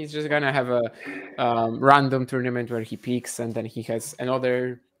 you know. He's just gonna have a random tournament where he peaks, and then he has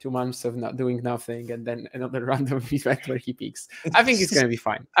another 2 months of not doing nothing, and then another random event where he peaks. I think he's gonna be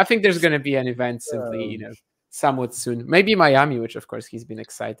fine. I think there's gonna be an event simply, you know, somewhat soon. Maybe Miami, which of course he's been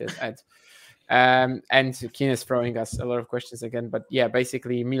excited at. And Keen is throwing us a lot of questions again, but yeah,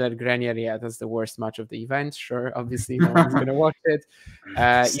 basically Miller Grenier, yeah, that's the worst match of the event. Sure, obviously no one's gonna watch it.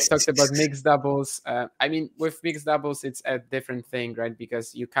 He talked about mixed doubles. I mean, with mixed doubles, it's a different thing, right?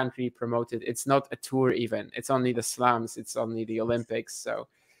 Because you can't really promote it. It's not a tour event. It's only the slams. It's only the Olympics. So,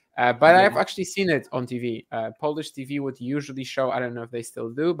 but I've actually seen it on TV. Polish TV would usually show. I don't know if they still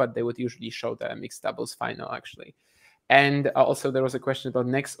do, but they would usually show the mixed doubles final actually. And also there was a question about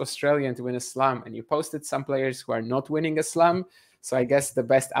next Australian to win a slam, and you posted some players who are not winning a slam. So I guess the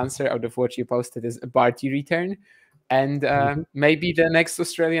best answer out of what you posted is a Barty return. And maybe the next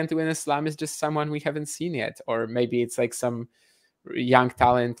Australian to win a slam is just someone we haven't seen yet. Or maybe it's like some young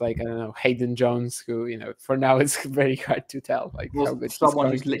talent, like, I don't know, Hayden Jones, who, you know, for now it's very hard to tell. Like how good someone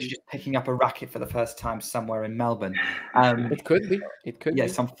who's literally just picking up a racket for the first time somewhere in Melbourne. It could be. It could be.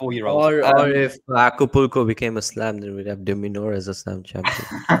 Some 4-year-old. Or if Acapulco became a slam, then we'd have Deminor as a slam champion.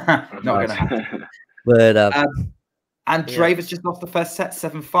 Not gonna happen. But Andreeva's just lost the first set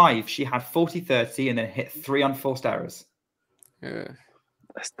 7-5. She had 40-30 and then hit 3 unforced errors.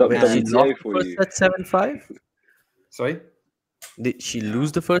 That's she lost the first set 7-5? Sorry? Did she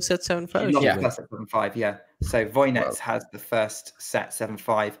lose the first set 7-5? She lost the first set 7-5, yeah. So Volynets has the first set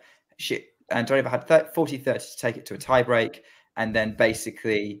 7-5. Andreeva had 40-30 to take it to a tiebreak, and then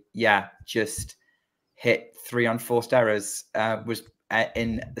basically, just hit 3 unforced errors. Was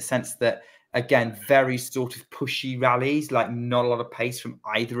in the sense that, again, very sort of pushy rallies, like not a lot of pace from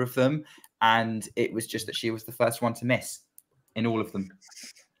either of them, and it was just that she was the first one to miss in all of them.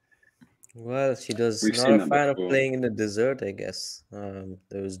 Well, she does not a fan of playing in the desert, I guess.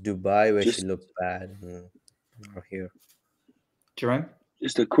 There was Dubai where she looked bad. Or here, Jerome.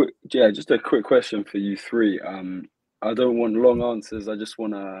 Just a quick question for you three. I don't want long answers. I just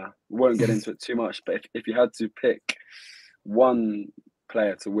won't get into it too much. But if you had to pick one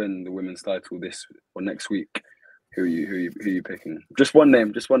player to win the women's title this or next week, who are you picking? Just one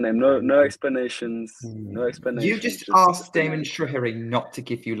name. No explanations. No explanations. You just asked Damon Shrihari not to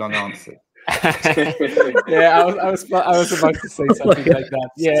give you long answers. Yeah, I was about to say something like that.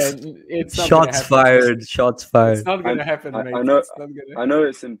 Yeah, it's not shots fired. It's not gonna happen, mate. I know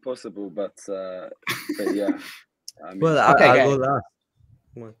it's impossible, but yeah. I mean, I'll go last.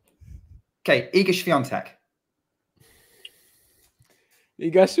 Come on. Okay, Iga Świątek.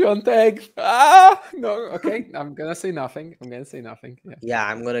 Iga Świątek. No. Okay, I'm gonna say nothing. Yeah,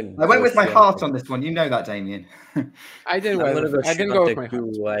 I'm gonna. I went with my heart on this one. You know that, Damien. I did well. I didn't go with my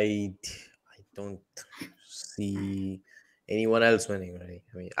heart. I don't see anyone else winning, right?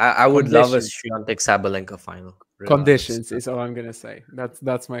 I mean, I would love a Świątek Sabalenka final. Conditions is all I'm gonna say.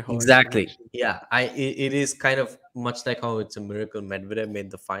 That's my whole exactly. Yeah, it is kind of much like how it's a miracle Medvedev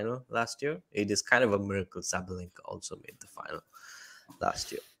made the final last year. It is kind of a miracle Sabalenka also made the final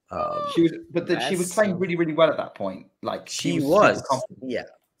last year. She was playing really, really well at that point. Like she was yeah.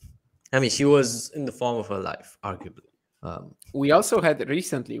 I mean, she was in the form of her life, arguably. We also had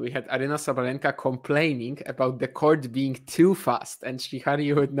recently, we had Aryna Sabalenka complaining about the court being too fast, and Shihari,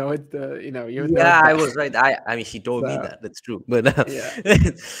 you would know it, you know, you would know it I best. was right. I mean, she told me that. That's true. But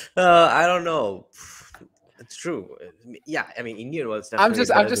Yeah. I don't know. It's true. Yeah, I mean, Indian was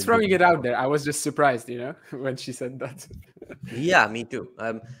definitely. I'm just throwing it out there. I was just surprised, you know, when she said that. Yeah, me too.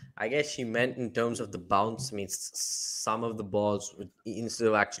 I guess she meant in terms of the bounce. I mean, some of the balls, instead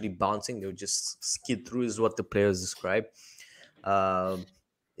of actually bouncing, they would just skid through, is what the players describe. And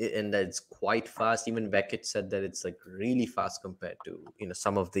that's quite fast. Even Beckett said that it's like really fast compared to, you know,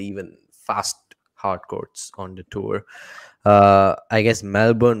 some of the even fast hard courts on the tour. I guess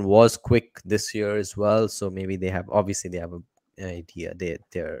Melbourne was quick this year as well, so maybe they have an idea.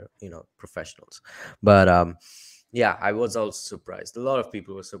 They're, you know, professionals. But yeah, I was also surprised. A lot of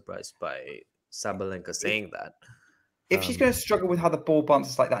people were surprised by Sabalenka saying that. If she's going to struggle with how the ball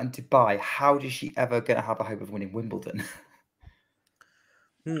bounces like that in Dubai, how is she ever going to have a hope of winning Wimbledon?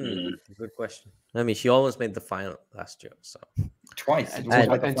 Good question. I mean, she almost made the final last year, so twice. And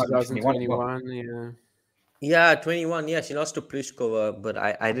like 2021, yeah. Yeah, 21. Yeah, she lost to Pliskova, but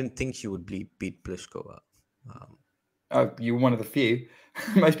I didn't think she would beat Pliskova. You were one of the few.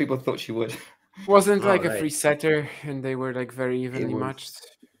 Most people thought she would. Wasn't like a free setter, and they were like very evenly matched.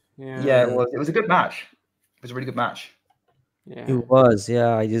 Yeah, it was. It was a good match. It was a really good match. Yeah, it was.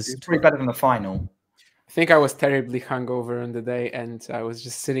 Yeah, It was pretty better than the final. I think I was terribly hungover on the day, and I was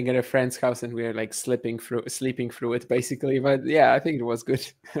just sitting at a friend's house, and we were like sleeping through it, basically. But yeah, I think it was good.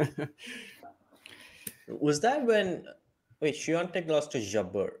 Was that when? Wait, Swiatek lost to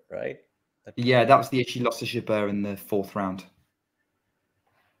Jabeur, right? Yeah, that was the year she lost to Jabeur in the 4th round.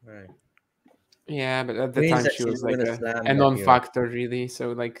 Right. Yeah, but at the time she was like a non-factor, really.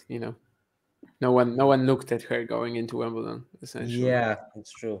 So like, you know, no one looked at her going into Wimbledon, essentially. Yeah,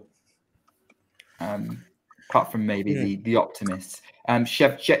 it's true. Apart from maybe the optimists. Thanks for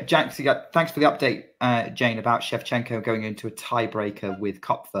the update, Jane, about Shevchenko going into a tiebreaker with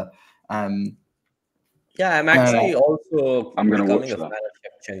Kopfer. Yeah, I'm actually also becoming a fan of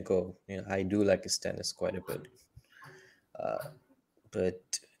Shevchenko. You know, I do like his tennis quite a bit.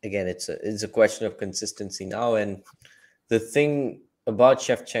 But again, it's a question of consistency now. And the thing about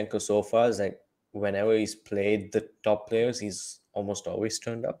Shevchenko so far is that whenever he's played the top players, he's almost always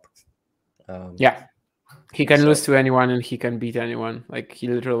turned up. Yeah, he can lose to anyone and he can beat anyone. Like he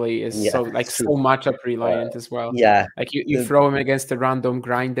literally is so matchup reliant as well. Yeah, like you throw him against a random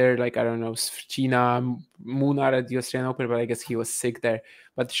grinder, like I don't know, Svchina, Munar at the Australian Open, but I guess he was sick there.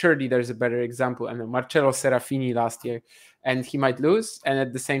 But surely there's a better example. I mean, Marcello Serafini last year, and he might lose, and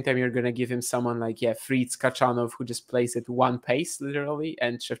at the same time you're gonna give him someone like Fritz Kachanov, who just plays at one pace literally,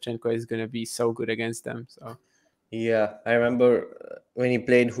 and Shevchenko is gonna be so good against them. So yeah, I remember when he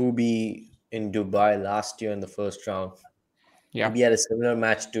played Hubie in Dubai last year in the first round. Yeah, he had a similar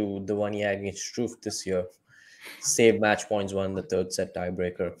match to the one he had against Struff this year. Saved match points, won the third set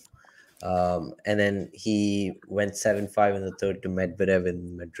tiebreaker. And then he went 7-5 in the third to Medvedev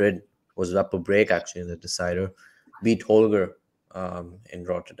in Madrid. Was up a break actually in the decider. Beat Holger in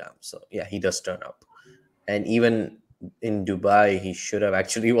Rotterdam. So yeah, he does turn up. And even in Dubai, he should have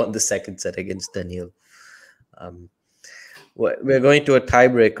actually won the second set against Daniil. We're going to a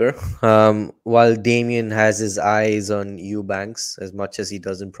tiebreaker. While Damien has his eyes on Eubanks, as much as he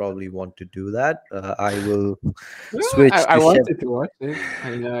doesn't probably want to do that, I will switch. I wanted to watch it.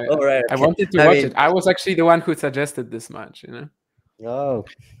 I wanted to watch it. I was actually the one who suggested this match, you know. Oh,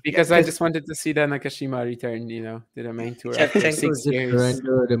 because I just wanted to see the Nakashima return, you know, to the main tour after 6 years.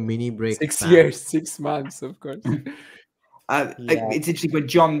 The mini break. 6 years, 6 months, of course. It's interesting when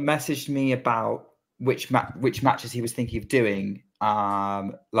John messaged me about which matches he was thinking of doing.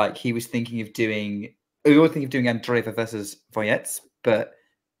 Like he was thinking of doing. We were thinking of doing Andreeva versus Volynets, but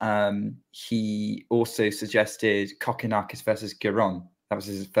he also suggested Kokkinakis versus Giron. That was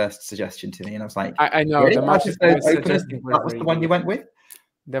his first suggestion to me, and I was like, I know the matches he was suggesting. That was the one you went with.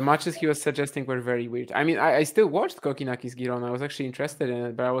 The matches he was suggesting were very weird. I mean, I still watched Kokkinakis Giron. I was actually interested in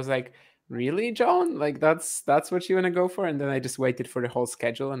it, but I was like, really, John? Like that's what you want to go for? And then I just waited for the whole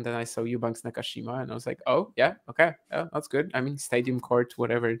schedule, and then I saw Eubanks Nakashima, and I was like, oh yeah, okay, yeah, that's good. I mean, Stadium Court,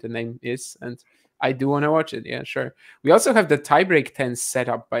 whatever the name is, and I do want to watch it. Yeah, sure. We also have the tiebreak 10 set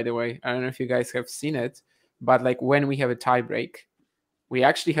up, by the way. I don't know if you guys have seen it, but like when we have a tiebreak, we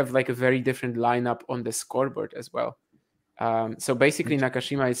actually have like a very different lineup on the scoreboard as well. So basically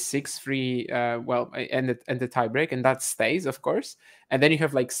Nakashima is 6-3, and the tiebreak, and that stays, of course. And then you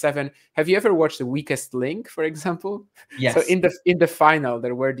have like 7. Have you ever watched The Weakest Link, for example? Yes. So in the final,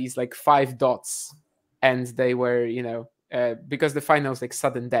 there were these like 5 dots, and they were, you know, because the final was like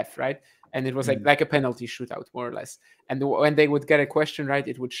sudden death, right? And it was like a penalty shootout, more or less. And when they would get a question right,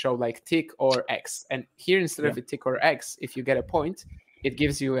 it would show like tick or X. And here, instead of a tick or X, if you get a point, it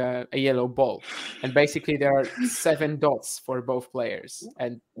gives you a yellow ball. And basically, there are 7 dots for both players.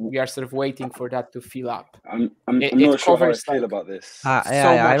 And we are sort of waiting for that to fill up. I'm not sure how I feel about this.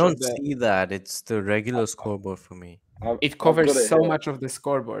 I don't see that. It's the regular scoreboard for me. It covers so much of the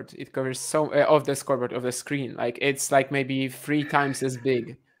scoreboard. It covers so of the scoreboard, of the screen. Like it's like maybe 3 times as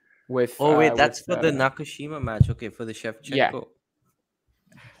big. With that's for the Nakashima match. Okay, for the Shevchenko. Yeah.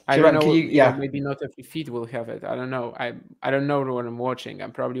 I don't know. Maybe not every feed will have it. I don't know. I don't know what I'm watching.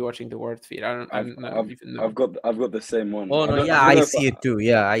 I'm probably watching the world feed. I don't even know. I've got the same one. Oh no, I see it too.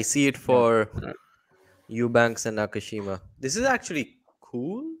 Yeah, I see it for Eubanks and Nakashima. This is actually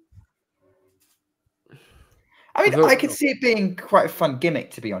cool. I mean, I could see it being quite a fun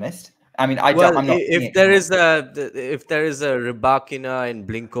gimmick, to be honest. I mean, I'm not. If there is a Rybakina and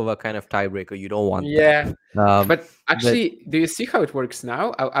Blinkova kind of tiebreaker, you don't want that. But actually, do you see how it works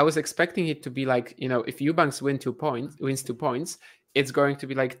now? I was expecting it to be like, if Eubanks wins 2 points, it's going to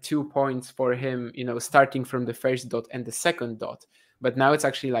be like 2 points for him, starting from the first dot and the second dot. But now it's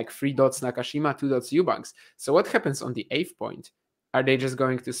actually like 3 dots Nakashima, 2 dots Eubanks. So what happens on the 8th point? Are they just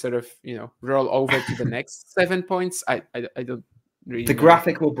going to sort of, roll over to the next 7 points? I don't really know.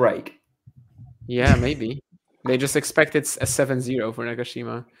 Graphic will break. Yeah, maybe. They just expect it's a 7-0 for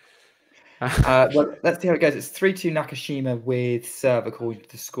Nakashima. Well, let's see how it goes. It's 3-2 Nakashima with serve according to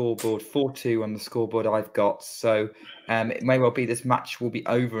the scoreboard. 4-2 on the scoreboard I've got. So it may well be this match will be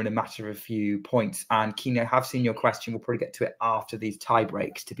over in a matter of a few points. And Kino, have seen your question. We'll probably get to it after these tie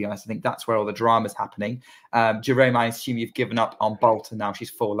breaks, to be honest. I think that's where all the drama's happening. Jerome, I assume you've given up on Bolton now.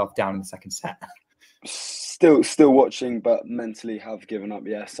 She's 4-love down in the second set. Still watching, but mentally have given up.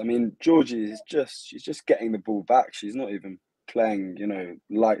 Yes, I mean Georgie is she's just getting the ball back. She's not even playing,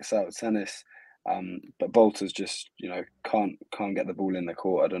 lights out tennis. But Bolter's just, can't get the ball in the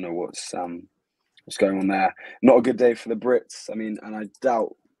court. I don't know what's going on there. Not a good day for the Brits. I mean, and I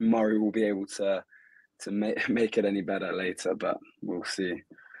doubt Murray will be able to make it any better later, but we'll see.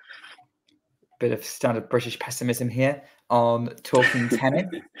 Bit of standard British pessimism here on talking tennis.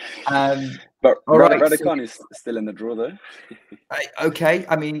 But Raducanu is still in the draw, though. Okay,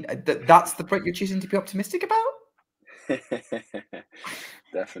 I mean, that's the Brit you're choosing to be optimistic about?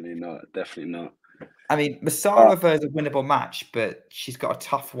 Definitely not. I mean, Masarova is a winnable match, but she's got a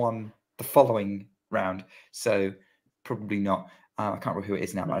tough one the following round, so probably not. I can't remember who it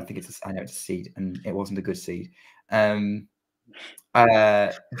is now, but I think I know it's a seed, and it wasn't a good seed.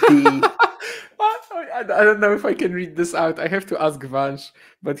 I don't know if I can read this out. I have to ask Vansh,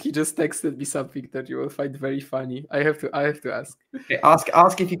 but he just texted me something that you will find very funny. I have to ask. Okay,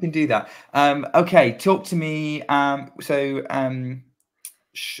 ask if you can do that. Okay, talk to me. While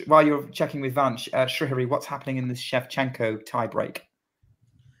you're checking with Vansh, Srihari, what's happening in this Shevchenko tiebreak?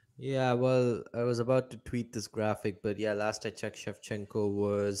 Yeah, well, I was about to tweet this graphic, but yeah, last I checked, Shevchenko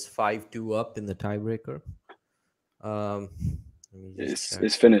was 5-2 up in the tiebreaker.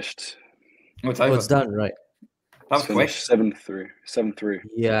 It's finished. It's done, right? That was quick. 7-3. 7-3.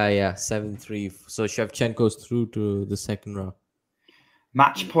 Yeah, 7-3. So Shevchenko's through to the second round.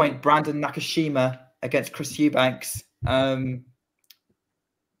 Match point: Brandon Nakashima against Chris Eubanks.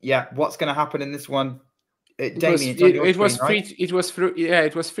 Yeah, what's going to happen in this one? Damien, it was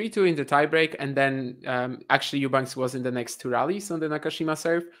 3-2 in the tiebreak, and then actually Eubanks was in the next 2 rallies on the Nakashima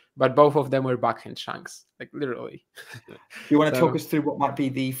serve, but both of them were backhand shanks, like literally. You want to talk us through what might be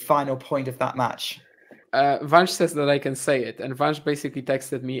the final point of that match? Vansh says that I can say it, and Vansh basically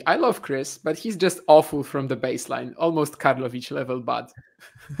texted me, "I love Chris, but he's just awful from the baseline, almost Karlovic level bad."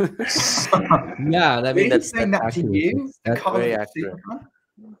 Yeah, I mean that's saying that to you. That's very accurate.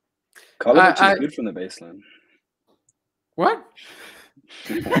 Karlovic is good from the baseline. What?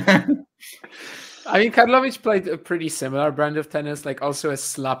 I mean, Karlovic played a pretty similar brand of tennis, like also a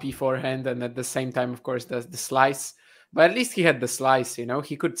sloppy forehand, and at the same time, of course, does the slice. But at least he had the slice,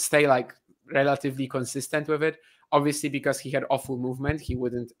 he could stay like relatively consistent with it. Obviously, because he had awful movement, he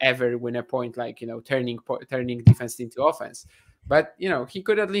wouldn't ever win a point like, turning defense into offense. But, he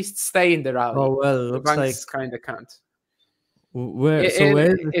could at least stay in the rally. Oh, well, looks like kind of can't. Where is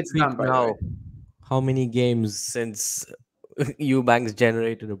it's done by now? How many games since Eubanks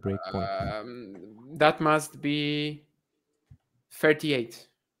generated a break point? That must be 38.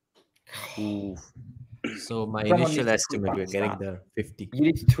 Ooh. So my initial estimate, we're getting there, 50. You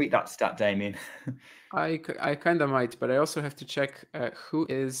need to tweet that stat, Damien. I kind of might, but I also have to check who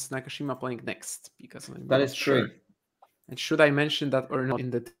is Nakashima playing next, because that is true. And should I mention that or not in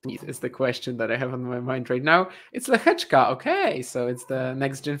the tweet is the question that I have on my mind right now. It's Lehechka. Okay, so it's the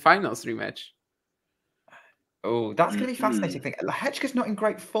next gen finals rematch. Oh, that's going to be fascinating thing. Lehechka's not in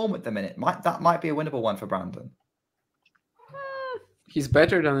great form at the minute. That might be a winnable one for Brandon. He's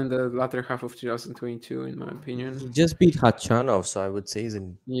better than in the latter half of 2022, in my opinion. He just beat Khachanov, so I would say he's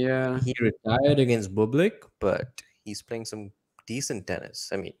in. Yeah. He retired against Bublik, but he's playing some decent tennis.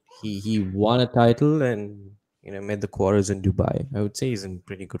 I mean, he won a title and made the quarters in Dubai. I would say he's in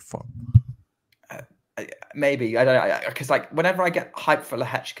pretty good form. Maybe I don't know, because like whenever I get hyped for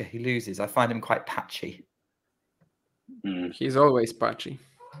Lehechka, he loses. I find him quite patchy. He's always patchy.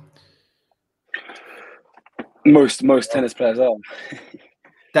 Most tennis players are.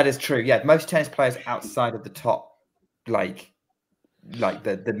 That is true. Yeah, most tennis players outside of the top, like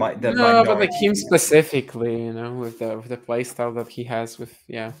the but like him specifically, with the play style that he has, with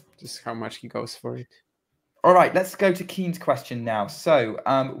just how much he goes for it. All right, let's go to Keen's question now. So,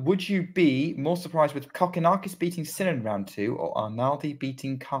 would you be more surprised with Kokkinakis beating Sinner in round 2 or Arnaldi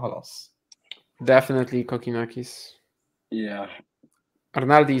beating Carlos? Definitely Kokkinakis. Yeah.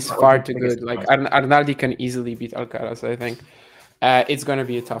 Arnaldi is far too good. Like Arnaldi can easily beat Alcaraz, I think. It's going to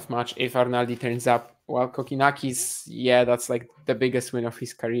be a tough match if Arnaldi turns up. Well, Kokkinakis, that's like the biggest win of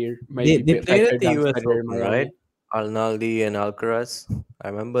his career. Maybe they played at the US Open, right? Arnaldi and Alcaraz. I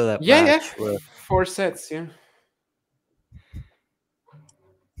remember that match. Yeah. 4 sets, yeah.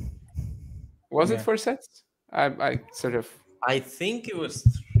 Was it 4 sets? I sort of... I think it was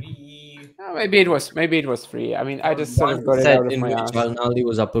 3. Maybe it was 3. I mean, I just sort of got it out of my ass. Arnaldi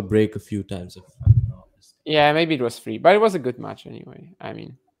was upper break a few times. Yeah, maybe it was 3, but it was a good match anyway. I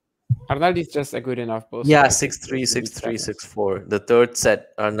mean, Arnaldi is just a good enough both. Yeah, 6-3, 6-3, 6-4. The third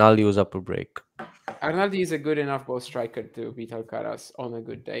set, Arnaldi was upper break. Arnaldi is a good enough ball striker to beat Alcaraz on a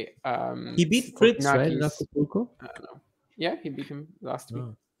good day. He beat Fritz, right, in Acapulco? I don't know. Yeah, he beat him last week.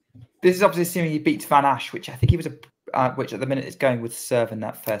 This is obviously assuming he beats Van Asch, which I think he was which at the minute is going with serve in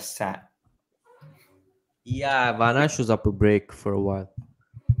that first set. Yeah, Van Asch was upper break for a while.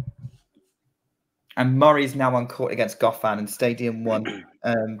 And Murray's now on court against Goffin in Stadium 1.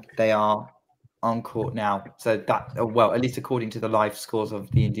 They are on court now. So that, well, at least according to the live scores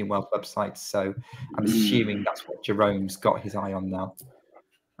of the Indian Wells website. So I'm assuming that's what Jerome's got his eye on now.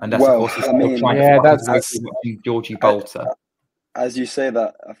 And that's, of course, he's still trying to find Georgie Bolter. As you say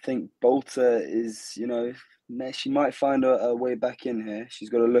that, I think Bolter is, she might find a way back in here. She's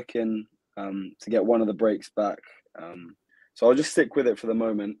got to look in to get one of the breaks back. So I'll just stick with it for the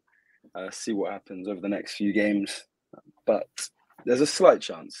moment. See what happens over the next few games. But there's a slight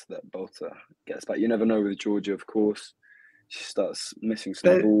chance that Bolter gets back. You never know with Georgia, of course. She starts missing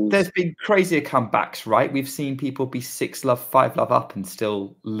some balls. There's been crazier comebacks, right? We've seen people be 6-love, 5-love up and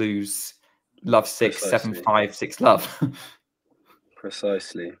still lose love 6, 7-5, 6-love.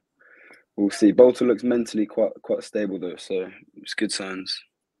 Precisely. We'll see. Bolter looks mentally quite stable though, so it's good signs.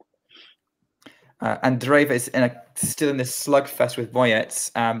 Andreeva is still in this slugfest with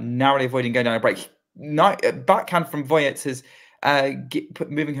Volynets, narrowly avoiding going down a break. Backhand from Volynets is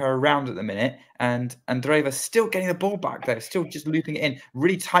moving her around at the minute, and Andreeva still getting the ball back though, still just looping it in.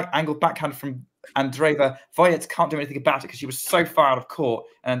 Really tight angled backhand from Andreeva. Volynets can't do anything about it because she was so far out of court,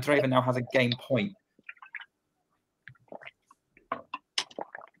 and Andreeva now has a game point.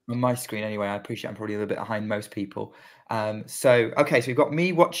 On my screen anyway, I appreciate I'm probably a little bit behind most people. So we've got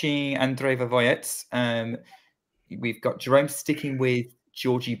me watching Andreeva Volynets. We've got Jerome sticking with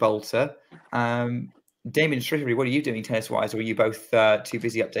Georgie Bolter. Damien Shrewsbury, what are you doing tennis-wise, or are you both too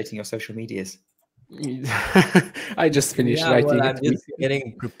busy updating your social medias? I just finished writing. Well, I'm just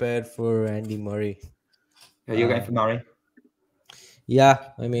getting prepared for Andy Murray. You're going for Murray? Yeah,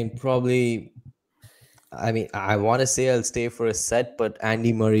 I mean, probably... I want to say I'll stay for a set, but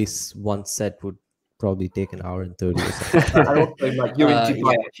Andy Murray's one set would probably take an hour and 30 or something. I also, you're in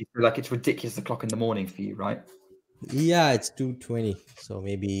Dubai, you feel like it's ridiculous o'clock in the morning for you, right? Yeah, it's 2:20, so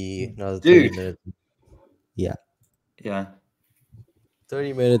maybe another 30 minutes. Yeah.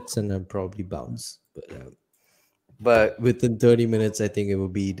 30 minutes and I'll probably bounce. But within 30 minutes, I think it will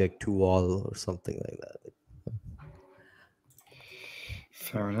be like 2-all or something like that.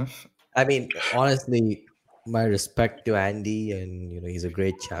 Fair enough. I mean, honestly, my respect to Andy, and he's a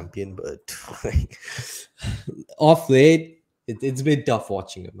great champion, but off late, it's been tough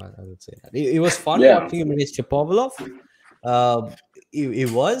watching him, man. I would say that it was fun watching him against Shapovalov. It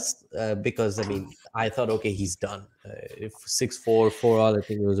was because I thought, okay, he's done. If 6-4, 4-all, I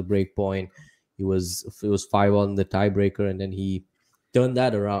think it was a break point. It was 5-all in the tiebreaker, and then he turned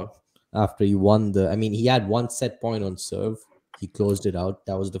that around after he won he had 1 set point on serve. He closed it out.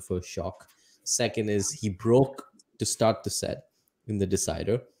 That was the first shock. Second is he broke to start the set in the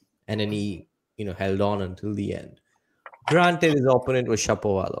decider, and then he held on until the end. Granted, his opponent was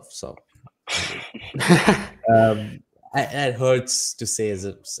Shapovalov, so it hurts to say as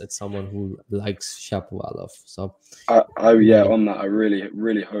someone who likes Shapovalov. So on that, I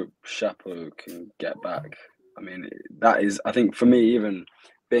really hope Shapo can get back. I mean, that is, I think for me, even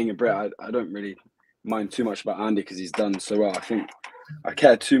being a Brit, I don't really mind too much about Andy because he's done so well. I think I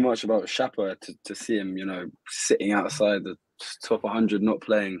care too much about Shapo to see him, sitting outside the top 100, not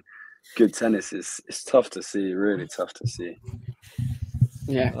playing good tennis. It's tough to see, really tough to see.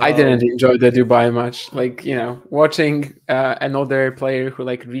 Yeah, I didn't enjoy the Dubai match. Like, watching another player who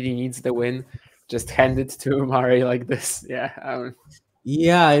like really needs the win just hand it to Murray like this. Yeah.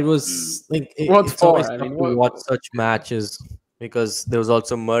 Yeah, it was like it's always tough to watch such matches because there was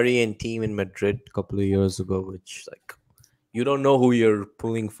also Murray and team in Madrid a couple of years ago, which like you don't know who you're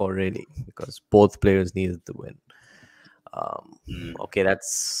pulling for really because both players needed the win. Okay,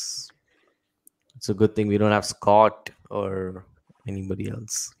 it's a good thing we don't have Scott or anybody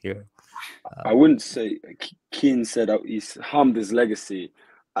else here. I wouldn't say Keane said he's harmed his legacy.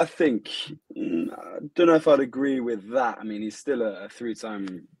 I think I don't know if I'd agree with that. I mean, he's still a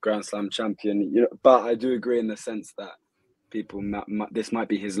 3-time Grand Slam champion, but I do agree in the sense that people this might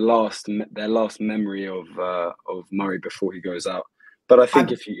be their last memory of Murray before he goes out. But I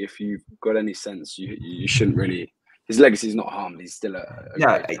think if you've got any sense, you shouldn't really. His legacy is not harmed. He's still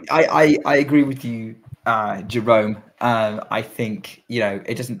I agree with you, Jerome. I think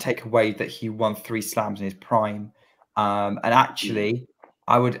it doesn't take away that he won 3 slams in his prime, and actually.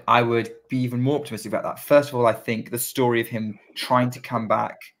 I would be even more optimistic about that. First of all, I think the story of him trying to come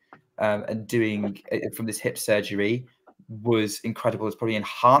back and doing from this hip surgery was incredible. It's probably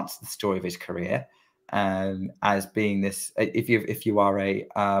enhanced the story of his career as being this. If you are a,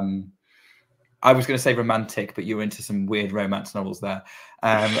 I was going to say romantic, but you're into some weird romance novels there,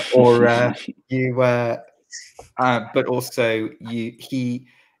 but also he.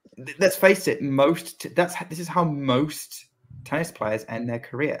 Let's face it. This is how most tennis players end their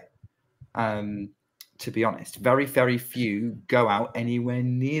career. To be honest, very, very few go out anywhere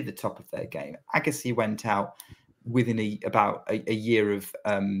near the top of their game. Agassi went out within about a year of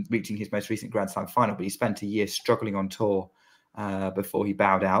reaching his most recent Grand Slam final, but he spent a year struggling on tour before he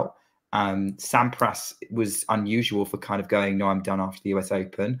bowed out. Sampras was unusual for kind of going, no, I'm done after the US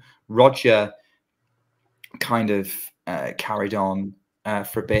Open. Roger kind of carried on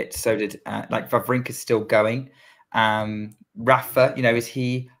for a bit. So did Wawrinka's still going. Rafa, is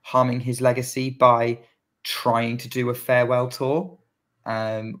he harming his legacy by trying to do a farewell tour?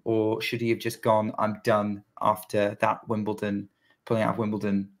 Or should he have just gone, I'm done after that Wimbledon, pulling out of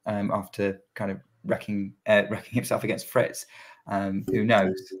Wimbledon after kind of wrecking himself against Fritz? Who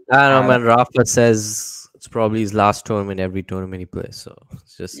knows? I don't know, man. Rafa says it's probably his last tournament every tournament he plays. So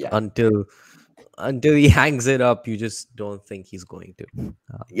it's just until he hangs it up, you just don't think he's going to.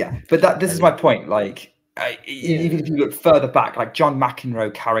 But this is my point. Like, even if you look further back, like John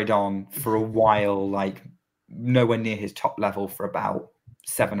McEnroe carried on for a while, like nowhere near his top level for about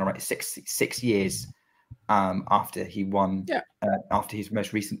 6 years after he won after his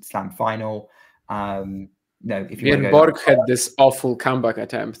most recent Slam final. Björn Borg had this awful comeback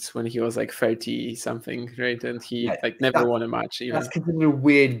attempt when he was like 30 something, right? And he never won a match. Even that's considered a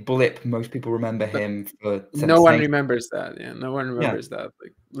weird blip. Most people remember him for. No one remembers that. Yeah, no one remembers that.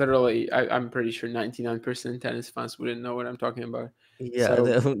 Like literally, I'm pretty sure 99% tennis fans wouldn't know what I'm talking about. Yeah,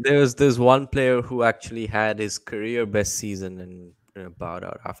 so, there's one player who actually had his career best season and bowed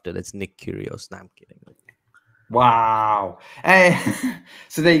out after. That's Nick Kyrgios. No, I'm kidding. Wow.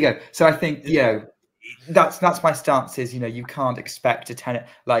 So there you go. So I think that's my stance is, you can't expect a tennis,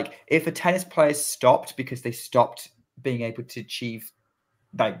 like if a tennis player stopped because they stopped being able to achieve,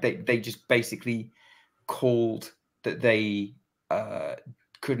 like they just basically called that they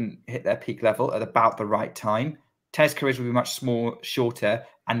couldn't hit their peak level at about the right time, tennis careers would be much shorter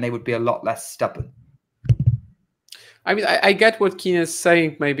and they would be a lot less stubborn. I mean, I get what Keane is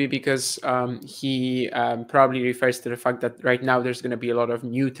saying, maybe because he probably refers to the fact that right now there's going to be a lot of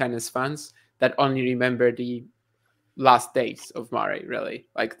new tennis fans that only remember the last days of Murray, really,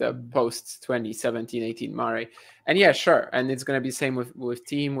 like the post 2017-18 Murray. And yeah, sure. And it's going to be the same with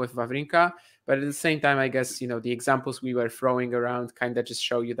Team, with Wawrinka. But at the same time, I guess, the examples we were throwing around kind of just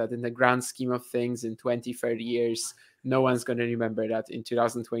show you that in the grand scheme of things, in 20, 30 years, no one's going to remember that in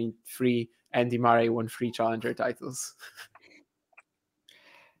 2023, Andy Murray won 3 challenger titles.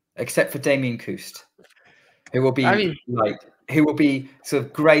 Except for Damien Kust, who will be who will be sort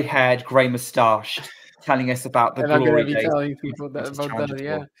of grey-haired, grey-moustached, telling us about the glory days. Telling people about that,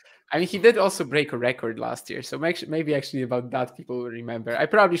 yeah. I mean, he did also break a record last year, so maybe actually about that people will remember. I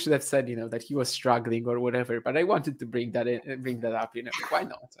probably should have said, that he was struggling or whatever, but I wanted to bring that up. Why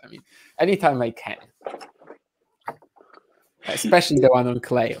not? I mean, anytime I can. Especially the one on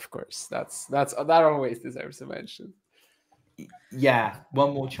clay, of course. That always deserves a mention. Yeah,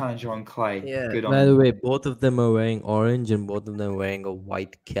 one more challenger on clay. Yeah. Good on By the him. way, both of them are wearing orange and both of them are wearing a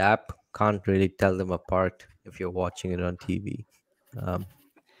white cap. Can't really tell them apart if you're watching it on TV.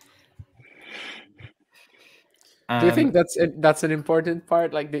 Do you think that's an important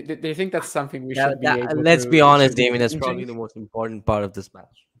part? Like, do you think that's something we should be able let's to... be honest, Damien, that's probably the most important part of this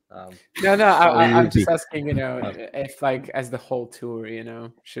match. No, I'm just asking, if like as the whole tour,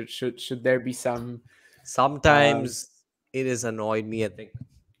 should there be some... Sometimes it has annoyed me. I think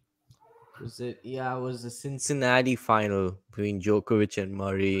it was the Cincinnati final between Djokovic and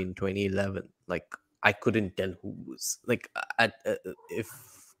Murray in 2011. Like, I couldn't tell who was like if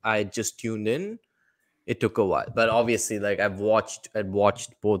I just tuned in. It took a while, but obviously, like, I'd watched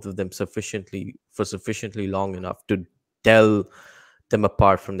both of them sufficiently long enough to tell them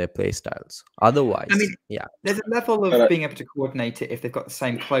apart from their play styles. Otherwise, I mean, there's a level of being able to coordinate it if they've got the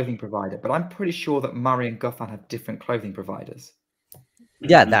same clothing provider, but I'm pretty sure that Murray and Goffin have different clothing providers.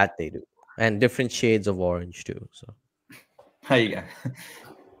 Yeah, that they do, and different shades of orange too. So there you go.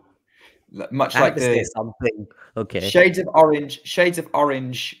 Much I like had to say something. Okay, shades of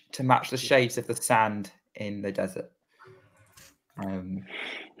orange to match the shades of the sand in the desert.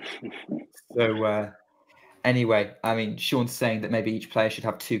 Anyway, I mean, Sean's saying that maybe each player should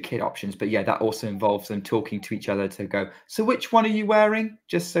have 2 kit options, but yeah, that also involves them talking to each other to go, so which one are you wearing?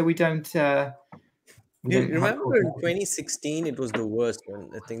 Just so we don't... remember in 2016, it was the worst one.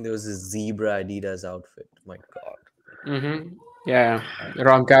 I think there was a zebra Adidas outfit. My God. Mm-hmm. Yeah,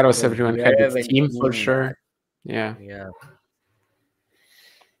 Roland Garros, everyone had its team for sure. Yeah.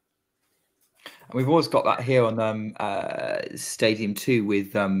 We've always got that here on Stadium 2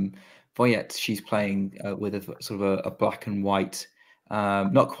 with Volynets. She's playing with a sort of a black and white,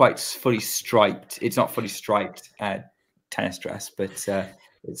 not quite fully striped. It's not fully striped tennis dress, but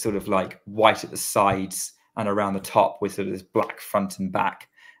it's sort of like white at the sides and around the top with sort of this black front and back.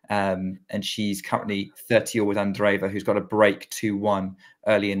 And she's currently 30-all with Andreeva, who's got a break 2-1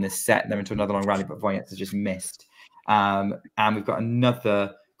 early in this set. And they're into another long rally, but Volynets has just missed. And we've got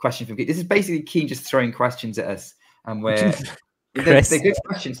another question from Keane. This is basically Keane just throwing questions at us, and they're good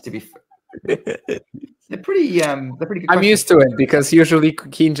questions to be. They're pretty good. I'm used to it because usually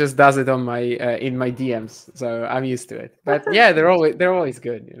Keane just does it on my in my DMs, so I'm used to it. But yeah, they're always good. They're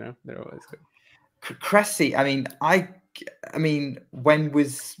always good. Cressy, I mean, when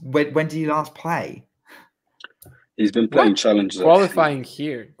did he last play? He's been playing challenges. Qualifying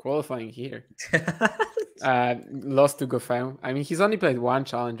here. Lost to Goffin. I mean, he's only played 1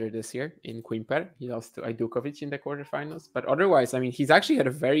 challenger this year in Quimper. He lost to Ajdukovic in the quarterfinals. But otherwise, I mean, he's actually had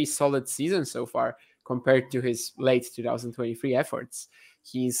a very solid season so far compared to his late 2023 efforts.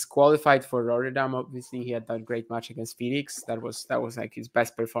 He's qualified for Rotterdam. Obviously, he had that great match against Felix. That was like his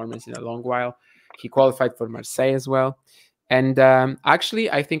best performance in a long while. He qualified for Marseille as well. And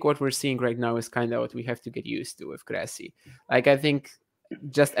actually, I think what we're seeing right now is kind of what we have to get used to with Cressy. Like, I think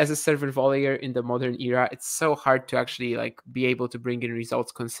just as a server volleyer in the modern era, it's so hard to actually like be able to bring in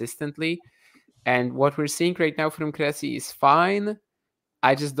results consistently. And what we're seeing right now from Cressy is fine.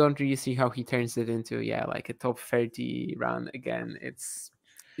 I just don't really see how he turns it into, like a top 30 run again. It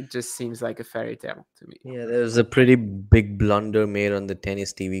just seems like a fairy tale to me. Yeah, there was a pretty big blunder made on the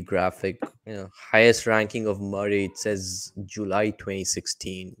tennis TV graphic. Highest ranking of Murray, it says July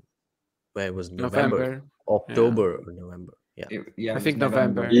 2016, where it was November. October or November. I think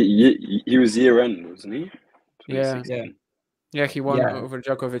November. He was year end, wasn't he? Yeah, he won over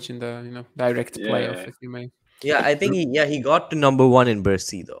Djokovic in the direct playoff, if you may. Yeah, I think he got to number 1 in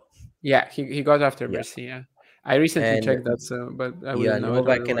Bercy though. Yeah, he got after Bercy. Yeah, I recently checked that, but I wouldn't know.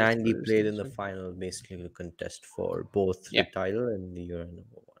 Novak and Andy played in the final, basically to contest for both the title and the year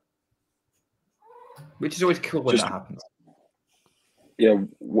number 1. Which is always cool when that happens. Yeah,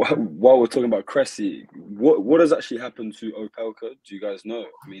 while we're talking about Cressy, what has actually happened to Opelka? Do you guys know?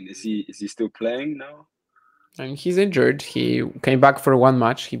 I mean, is he still playing now? I mean, he's injured. He came back for 1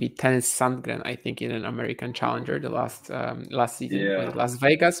 match. He beat Tennis Sandgren, I think, in an American Challenger the last season, Las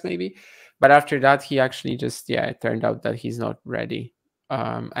Vegas maybe. But after that, he actually just it turned out that he's not ready,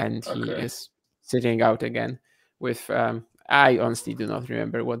 and he is sitting out again. With I honestly do not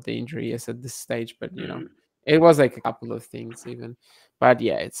remember what the injury is at this stage, but it was like a couple of things even. But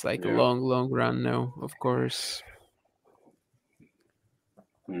it's like a long run now, of course.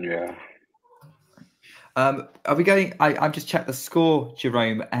 Yeah. Are we going? I've just checked the score,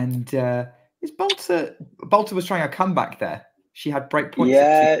 Jerome, and is Bolter was trying a comeback there. She had break points.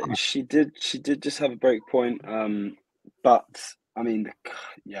 Yeah, she did. She did just have a break point. But I mean,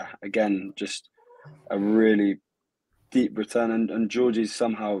 yeah, again, just a really deep return, and Georgie's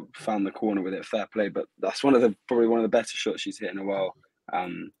somehow found the corner with it. Fair play, but that's probably one of the better shots she's hit in a while.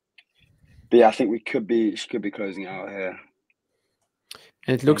 But yeah, I think she could be closing it out here.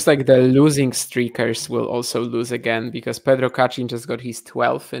 And it looks like the losing streakers will also lose again, because Pedro Kacin just got his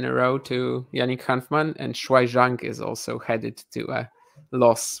 12th in a row to Yannick Hanfmann, and Shuai Zhang is also headed to a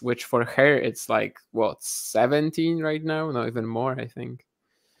loss, which for her, it's like, what, 17 right now? No, even more, I think.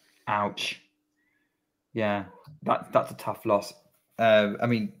 Ouch. Yeah, that's a tough loss. I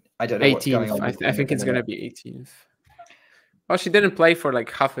mean, I don't know 18th, what's going on. I think it's going to be 18th. Well, she didn't play for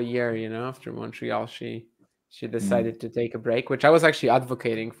like half a year, after Montreal. She decided to take a break, which I was actually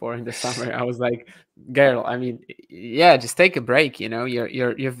advocating for in the summer. I was like, girl, I mean, yeah, just take a break. You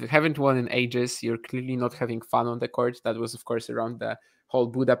haven't won in ages. You're clearly not having fun on the court. That was, of course, around the whole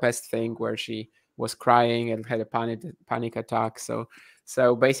Budapest thing where she was crying and had a panic attack.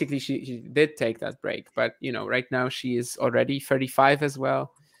 So basically, she did take that break. But, right now she is already 35 as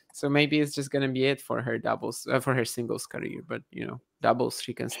well. So maybe it's just going to be it for her doubles, for her singles career. But, doubles,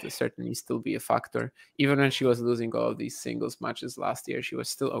 she can certainly still be a factor. Even when she was losing all of these singles matches last year, she was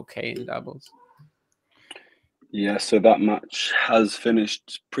still okay in doubles. Yeah, so that match has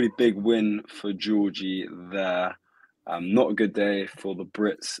finished. Pretty big win for Georgie there. Not a good day for the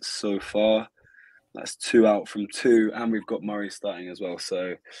Brits so far. That's 2 out from 2. And we've got Murray starting as well.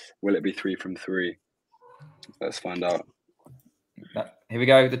 So will it be 3 from 3? Let's find out. Here we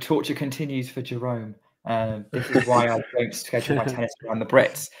go. The torture continues for Jerome. This is why I don't schedule my tennis around the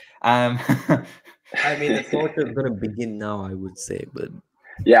Brits. I mean, the torture is going to begin now, I would say. But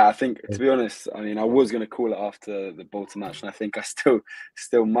yeah, I think, to be honest, I mean, I was going to call it after the Bolter match, and I think I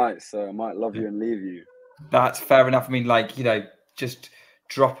still might. So I might love you and leave you. That's fair enough. I mean, just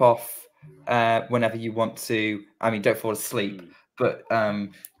drop off whenever you want to. I mean, don't fall asleep, but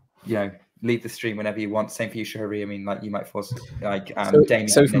leave the stream whenever you want. Same for you, Shahari. I mean, you might force Damien.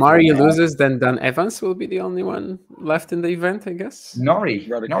 So if Mari loses, then Dan Evans will be the only one left in the event, I guess. Nori.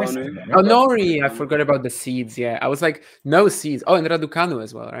 Nori. I forgot about the seeds. Yeah, I was like, no seeds. Oh, and Raducanu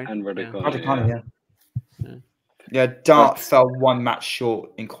as well, right? And Raducanu, yeah. Dart fell 1 match short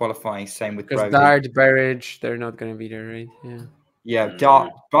in qualifying. Same with because Dart, Barrage, they're not going to be there, right? Yeah,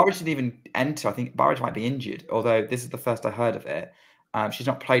 Dart. Barrage didn't even enter. I think Barrage might be injured, although this is the first I heard of it. She's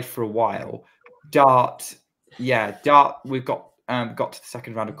not played for a while. Dart. We've got to the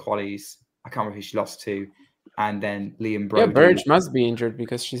second round of qualies. I can't remember who she lost to, and then Liam Brody. Yeah, Burge must be injured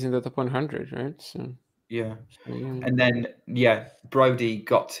because she's in the top 100, right? So and then Brody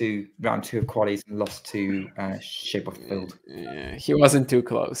got to round 2 of qualies and lost to Shea Butterfield. Yeah, he wasn't too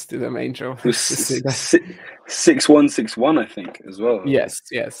close to the main draw. 6-1, 6-1, I think, as well. Yes.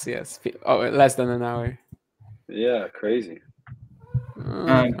 Oh, less than an hour. Yeah, crazy.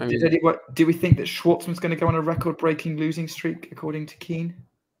 Do we think that Schwartzman's going to go on a record-breaking losing streak, according to Keane?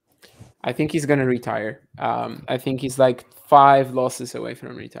 I think he's going to retire. I think he's like 5 losses away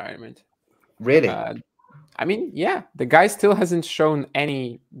from retirement. Really? I mean, yeah, the guy still hasn't shown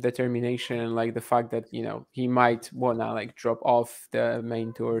any determination, like the fact that, he might want to drop off the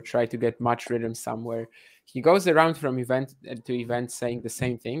main tour, try to get match rhythm somewhere. He goes around from event to event saying the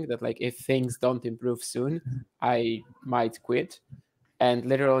same thing, that if things don't improve soon, I might quit. And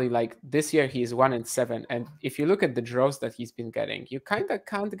literally, this year, he's 1-7. And if you look at the draws that he's been getting, you kind of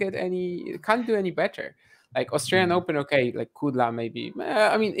can't do any better. Australian Open, okay, Kudla maybe.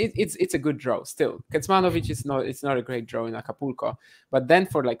 I mean, it's a good draw still. Kecmanovic it's not a great draw in Acapulco. But then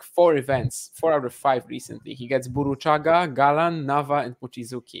for 4 events, 4 out of 5 recently, he gets Buruchaga, Galan, Nava, and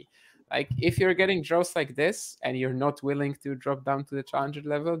Mochizuki. If you're getting draws like this and you're not willing to drop down to the challenger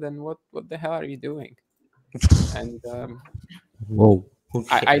level, then what the hell are you doing? And whoa.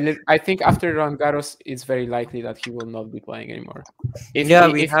 Okay. I think after Roland Garros, it's very likely that he will not be playing anymore. We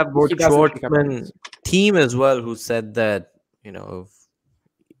have both Schwartzman team as well, who said that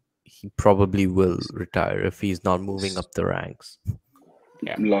he probably will retire if he's not moving up the ranks.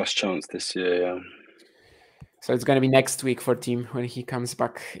 Yeah, last chance this year. Yeah. So it's going to be next week for Team when he comes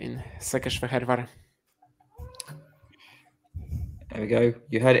back in Szekesfehérvár. There we go.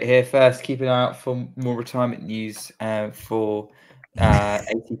 You heard it here first. Keep an eye out for more retirement news for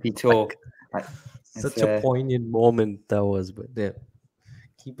ATP Tour. Such a poignant moment that was, but yeah.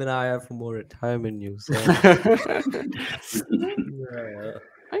 Keep an eye out for more retirement news.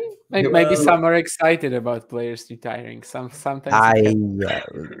 Maybe some are excited about players retiring. Sometimes.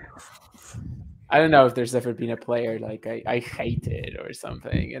 I don't know if there's ever been a player like I hated or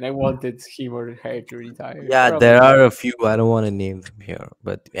something, and I wanted him or her to retire. Yeah, Probably there not. are a few. I don't want to name them here,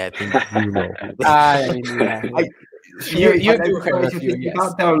 but I think you know. I mean, yeah. You do have a few,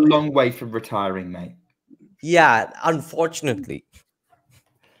 yes. They're a long way from retiring, mate. Yeah, unfortunately.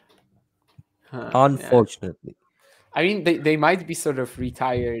 Unfortunately. I mean, they might be sort of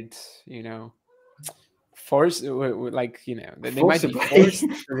retired, forced, like, they might be forced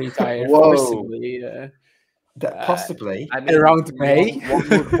to retire forcibly. Possibly. I mean, around May. One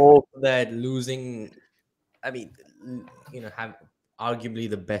would hope that losing, have arguably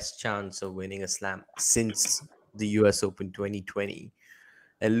the best chance of winning a slam since the US Open 2020,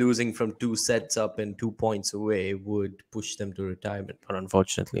 and losing from 2 sets up and 2 points away would push them to retirement, but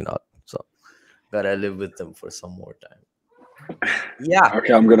unfortunately not. So gotta live with them for some more time. Yeah.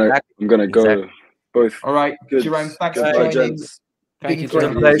 Okay, I'm gonna go. Both. All right, good, Jerome. Thanks for joining. Thank you. It's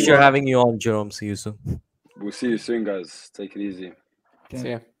a pleasure having you on, Jerome. See you soon. We'll see you soon, guys. Take it easy.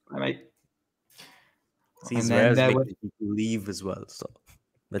 See ya. Bye, mate. These rares make people leave as well. So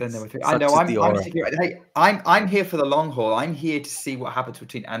I know. I'm here for the long haul. I'm here to see what happens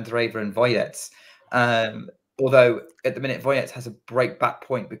between Andreeva and Volynets. Although at the minute Volynets has a break back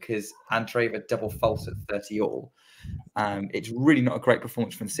point because Andreeva double faults at 30 all. It's really not a great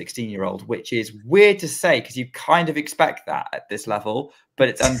performance from the 16-year-old, which is weird to say because you kind of expect that at this level. But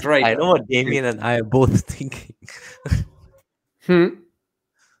it's Andreeva. I know what Damien and I are both thinking.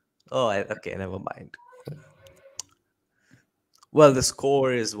 Okay, never mind. Well, the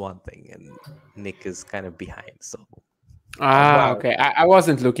score is one thing, and Nick is kind of behind. So, okay. I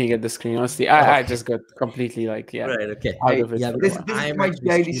wasn't looking at the screen, honestly. I just got completely Right. Okay. Out of it. This is my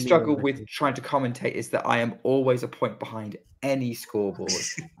daily struggle with trying to commentate is that I am always a point behind any scoreboard.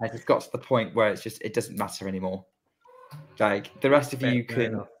 I just got to the point where it doesn't matter anymore. Like the rest of you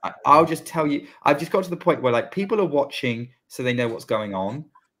can, I'll just tell you. I've just got to the point where like people are watching, so they know what's going on.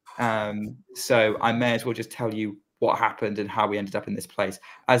 So I may as well just tell you what happened and how we ended up in this place,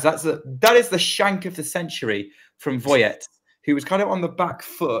 as that is the shank of the century from Volynets, who was kind of on the back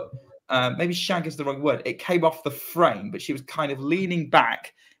foot. Maybe shank is the wrong word. It came off the frame, but she was kind of leaning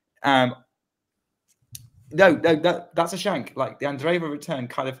back. No, that's a shank. Like the Andreeva return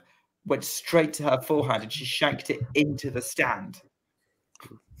kind of went straight to her forehand and she shanked it into the stand.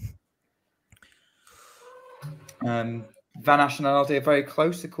 Van Asch and Aldi are very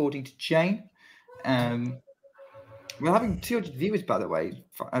close, according to Jane. We're having 200 viewers, by the way,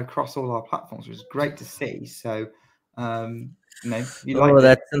 across all our platforms, which is great to see. So, that's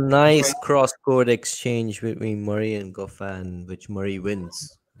a nice cross-court exchange between Murray and Goffin, which Murray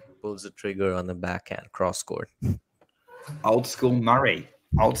wins. Pulls the trigger on the backhand cross-court. Old school Murray.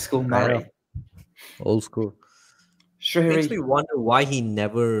 Old school. Sure. Makes me wonder why he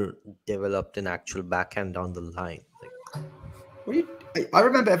never developed an actual backhand down the line. I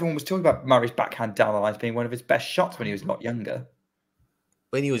remember everyone was talking about Murray's backhand down the line as being one of his best shots when he was a lot younger.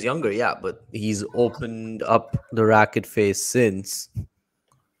 When he was younger, yeah, but he's opened up the racket face since.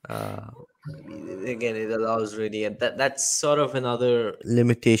 Again, it allows really, and that's sort of another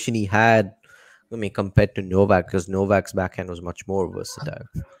limitation he had. Compared to Novak, because Novak's backhand was much more versatile.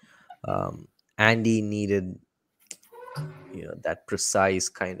 Andy needed, that precise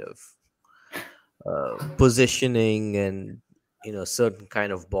kind of positioning and certain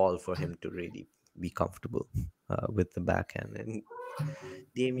kind of ball for him to really be comfortable with the backhand. And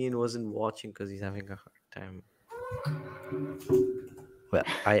Damien wasn't watching because he's having a hard time. Well,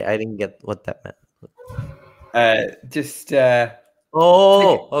 I didn't get what that meant.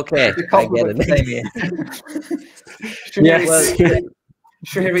 Okay. I get it. Yes.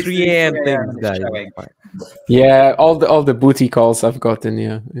 3 a.m. things, guys. Yeah, all the booty calls I've gotten.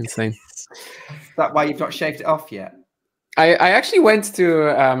 Yeah, insane. Is that why you've not shaved it off yet? I actually went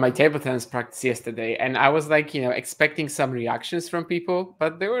to my table tennis practice yesterday, and I was like, expecting some reactions from people,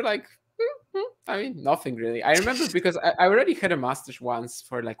 but they were like, nothing really. I remember because I already had a Masters once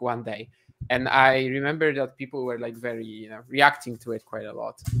for like one day, and I remember that people were like very, reacting to it quite a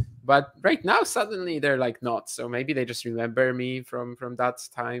lot. But right now, suddenly they're like not. So maybe they just remember me from that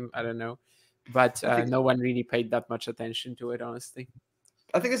time. I don't know. But no one really paid that much attention to it, honestly.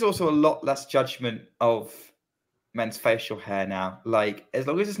 I think there's also a lot less judgment of men's facial hair now. Like, as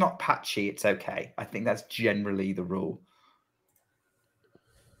long as it's not patchy, it's okay. I think that's generally the rule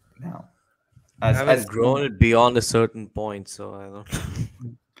now. I haven't grown it beyond a certain point, so I don't.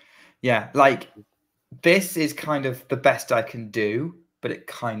 Yeah, like this is kind of the best I can do, but it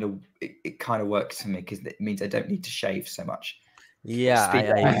kind of works for me because it means I don't need to shave so much. Yeah,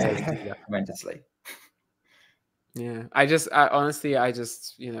 tremendously. Yeah, I honestly,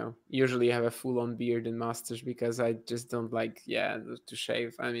 usually have a full-on beard in Masters because I just don't like, to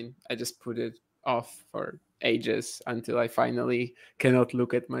shave. I mean, I just put it off for ages until I finally cannot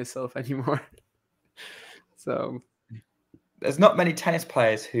look at myself anymore. So there's not many tennis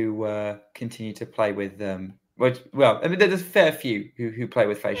players who continue to play with well, I mean, there's a fair few who play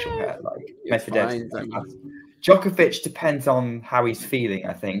with facial hair, like Medvedev. Djokovic depends on how he's feeling,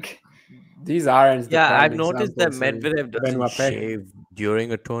 I think. These aren't the prime I've noticed that examples. Medvedev doesn't shave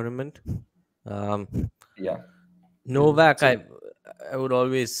during a tournament. Novak, I would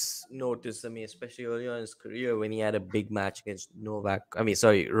always notice, I mean, especially early on in his career when he had a big match against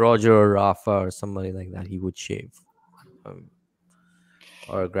Roger or Rafa or somebody like that, he would shave.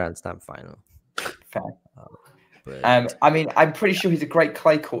 Or a Grand Slam final. Fair. But I mean, I'm pretty sure he's a great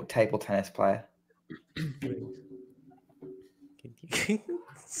clay court table tennis player.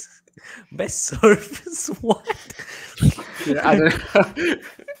 Best surface? What? I don't know.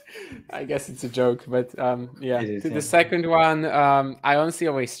 I guess it's a joke, but the second one, I honestly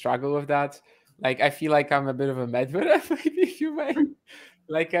always struggle with that. Like, I feel like I'm a bit of a Medvedev, maybe, if you may.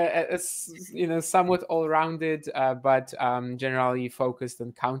 Like a somewhat all-rounded, but generally focused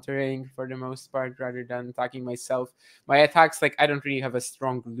on countering for the most part rather than attacking myself. My attacks, like, I don't really have a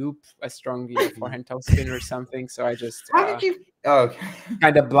strong loop, a strong forehand topspin or something. So I just kind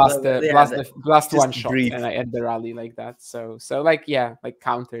of blast one shot and I end the rally like that. So like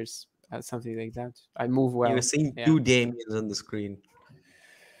counters, something like that. I move well. You were seeing two Damians on the screen.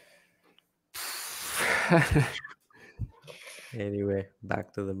 Anyway,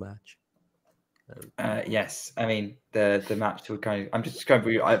 back to the match. Yes, I mean the match. I'm just going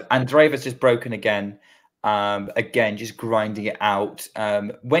through. Andreeva's just broken again. Again, just grinding it out.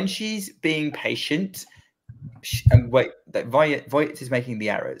 When she's being patient, Volynets is making the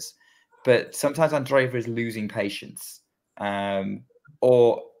errors, but sometimes Andreeva is losing patience,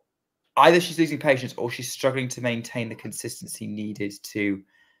 or either she's losing patience or she's struggling to maintain the consistency needed to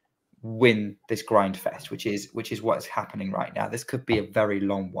win this grind fest, which is what's happening right now. This could be a very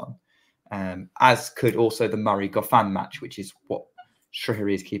long one, as could also the Murray-Goffin match, which is what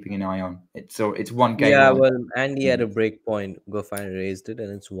Shrihari is keeping an eye on. It's one game. Yeah, well, Andy had a break point. Goffin raised it,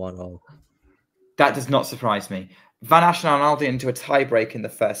 and it's 1-1. That does not surprise me. Van Aschen and Aldi into a tie break in the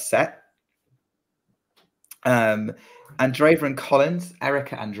first set. Andreeva and Collins,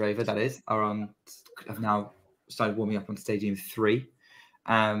 Erica Andreeva, that is, have now started warming up on Stadium 3.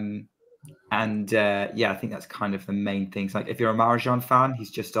 I think that's kind of the main things. Like, if you're a Marajan fan,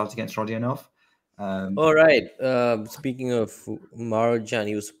 he's just started against Rodionov. All right. Speaking of Marajan,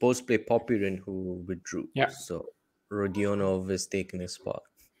 he was supposed to play Popyrin, who withdrew. Yeah. So Rodionov is taking his spot.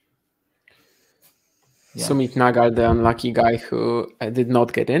 Yeah. Sumit Nagar, the unlucky guy who did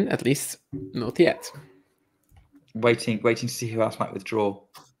not get in, at least not yet. Waiting to see who else might withdraw.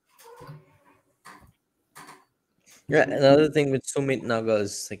 Yeah, another thing with Sumit Nagar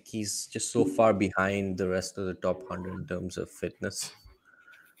is like he's just so far behind the rest of the top 100 in terms of fitness.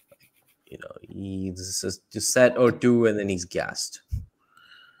 He's just a set or two and then he's gassed.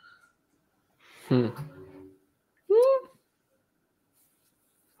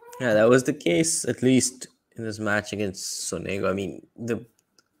 Yeah, that was the case, at least in this match against Sonego. I mean, the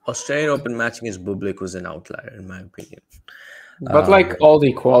Australian Open match against Bublik was an outlier, in my opinion. But like all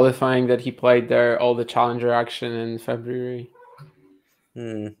the qualifying that he played there, all the challenger action in February.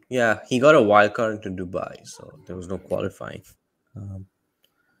 Yeah, he got a wild card into Dubai, so there was no qualifying.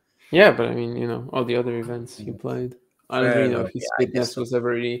 Yeah, but I mean, all the other events he played. I don't really know if his fitness was ever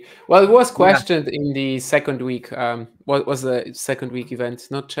really... Well, it was questioned in the second week. What was the second week event?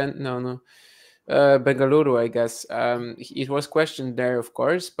 Not Bengaluru, I guess. It was questioned there, of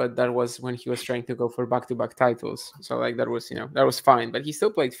course, but that was when he was trying to go for back-to-back titles. So like that was fine. But he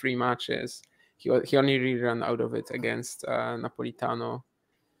still played 3 matches. He only really ran out of it against Napolitano.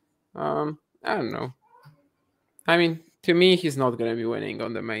 I don't know. I mean, to me, he's not going to be winning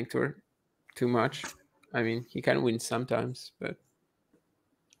on the main tour too much. I mean, he can win sometimes, but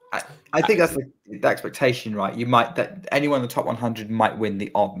I think that's the expectation, right? That anyone in the top 100 might win the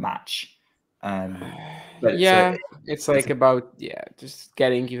odd match. But it's just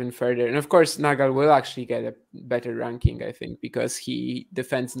getting even further. And of course, Nagal will actually get a better ranking, I think, because he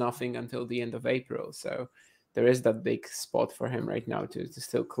defends nothing until the end of April. So there is that big spot for him right now to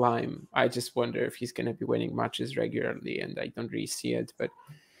still climb. I just wonder if he's going to be winning matches regularly, and I don't really see it. But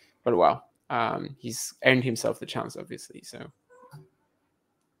wow, he's earned himself the chance, obviously. So.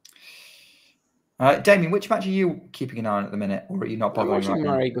 Damien, which match are you keeping an eye on at the minute, or are you not bothering? I'm watching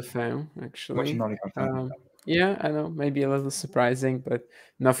Murray-Goffin, actually. Watching Murray-Goffin. Yeah, I know, maybe a little surprising, but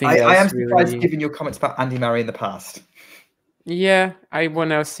nothing I else am surprised really. given your comments about Andy Murray in the past. Yeah, I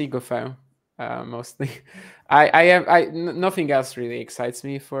want to see Goffin, mostly. Nothing else really excites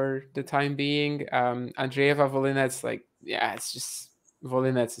me for the time being. Andreeva, Volynets, like, yeah, it's just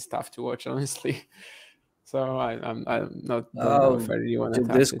Volynets is tough to watch, honestly. So I'm not don't know if I really want To to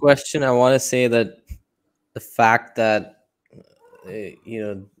this touch it. question, I want to say that the fact that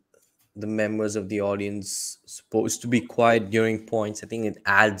the members of the audience supposed to be quiet during points, I think it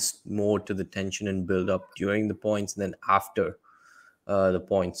adds more to the tension and build up during the points than after the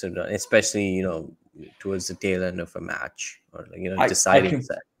points are done, especially towards the tail end of a match or deciding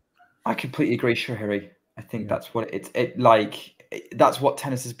set. I completely agree, Shahiri. I think Yeah. that's what that's what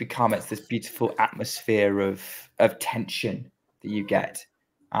tennis has become. It's this beautiful atmosphere of tension that you get,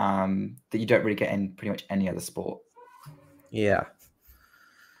 that you don't really get in pretty much any other sport. Yeah.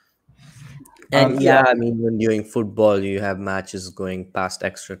 And I mean, when during football, you have matches going past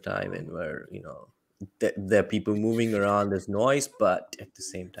extra time, and where there are people moving around, there's noise, but at the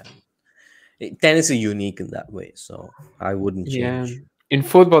same time, tennis is unique in that way. So I wouldn't change. In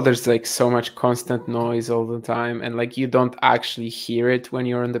football, there's like so much constant noise all the time, and like you don't actually hear it when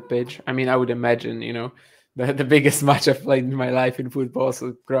you're on the pitch. I mean, I would imagine, the biggest match I've played in my life in football,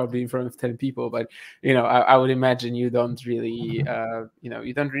 so probably in front of 10 people. But I would imagine you don't really,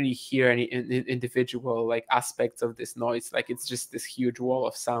 you don't really hear any individual like aspects of this noise. Like it's just this huge wall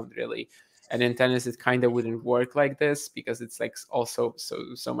of sound, really. And in tennis, it kind of wouldn't work like this because it's like also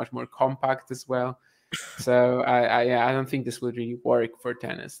so much more compact as well. So I don't think this would really work for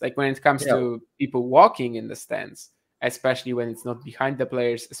tennis. Like when it comes to people walking in the stands, especially when it's not behind the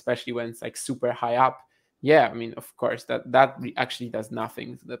players, especially when it's like super high up. Yeah, I mean, of course, that actually does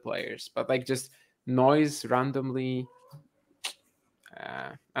nothing to the players. But like just noise randomly,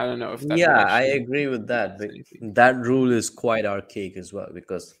 I don't know if that. Yeah, I agree with that. But that rule is quite archaic as well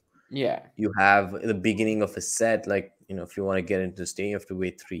because you have the beginning of a set, like if you want to get into the stadium, you have to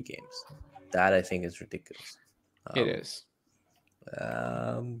wait 3 games. That I think is ridiculous. It is.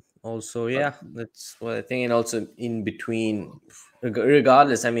 Also, that's what I think. And also in between,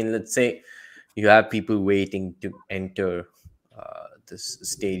 regardless, I mean, let's say you have people waiting to enter this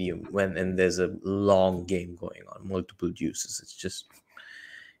stadium and there's a long game going on, multiple juices. It's just,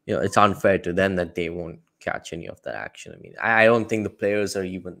 it's unfair to them that they won't catch any of that action. I mean, I don't think the players are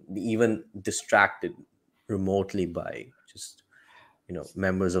even distracted remotely by just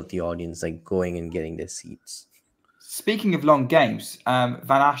members of the audience like going and getting their seats. Speaking of long games, Van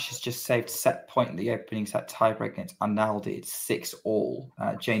Asch has just saved set point in the opening set tiebreak against Arnaldi. It's 6-all.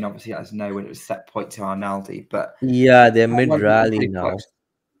 Jane obviously let us know when it was set point to Arnaldi, but they're mid rally now. Close.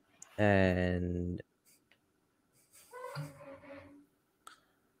 And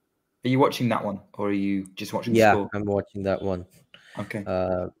are you watching that one, or are you just watching the score? I'm watching that one. Okay.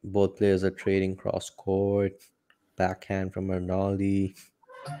 Both players are trading cross court. Backhand from Arnaldi.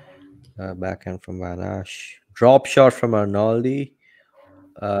 Backhand from Van Asch. Drop shot from Arnaldi.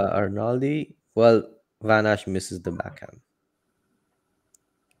 Well, Van Asch misses the backhand.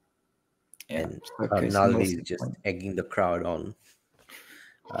 Yeah, and Arnaldi is just egging the crowd on.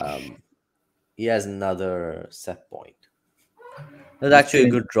 He has another set point. That's actually a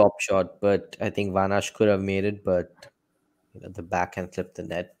good drop shot, but I think Van Asch could have made it, but the backhand clipped the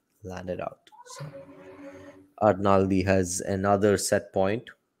net, landed out. So Arnaldi has another set point,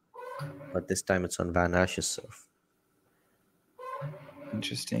 but this time it's on Van Asch's serve.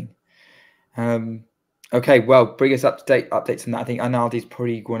 Interesting. Okay, well, bring us updates on that. I think Arnaldi's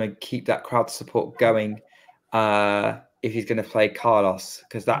probably going to keep that crowd support going if he's going to play Carlos,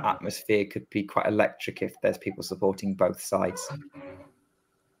 because that atmosphere could be quite electric if there's people supporting both sides.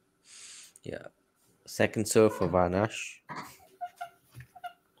 Yeah. Second serve for Van Asch.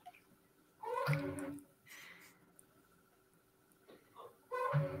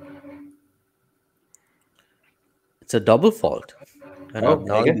 It's a double fault. And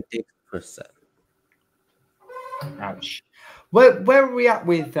Arnaldi takes the first set. Ouch. Where are we at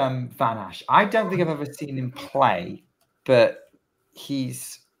with Van Asch? I don't think I've ever seen him play, but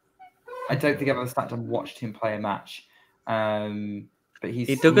I don't think I've ever sat down and watched him play a match. But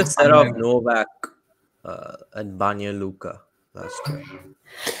he took a set off Novak and Banja Luka last year.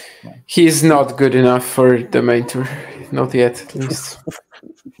 He's not good enough for the main tour. Not yet, at least.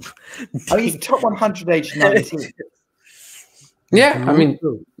 He's top 100 age 19. Yeah, I mean,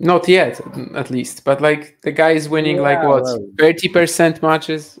 not yet, at least. But like the guy is winning 30%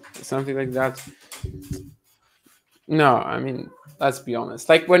 matches, something like that. No, I mean, let's be honest.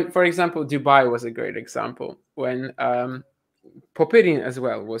 Like when, for example, Dubai was a great example. When Popyrin as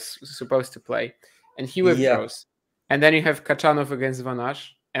well was supposed to play, and he withdraws. And then you have Kachanov against Van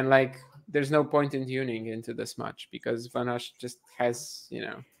Asch, and like there's no point in tuning into this match because Van Asch just has,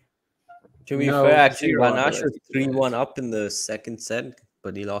 To be fair, actually, Van Asch was 3-1 up in the second set,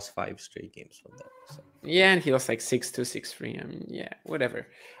 but he lost 5 straight games from that. So. Yeah, and he lost like 6-2, 6-3. I mean, yeah, whatever.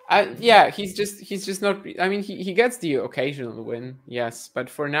 He's just not. I mean, he gets the occasional win, yes, but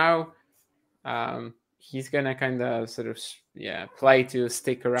for now, he's gonna kind of sort of play to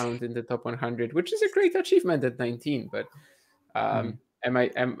stick around in the top 100, which is a great achievement at 19. But am I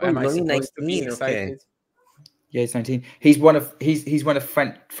supposed to be excited? Okay. Yeah, he's 19. He's one of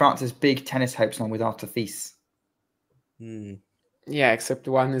France's big tennis hopes, along with Arthur-Thies. Yeah, except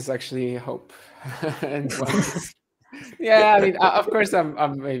one is actually hope, and one is... Yeah, I mean, of course,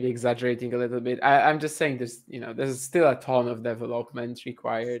 I'm maybe exaggerating a little bit. I'm just saying there's still a ton of development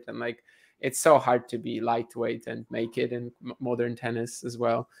required, and like it's so hard to be lightweight and make it in modern tennis as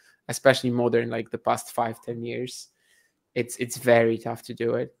well, especially modern, like the past 5-10 years. It's very tough to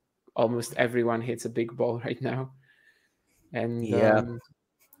do it. Almost everyone hits a big ball right now, and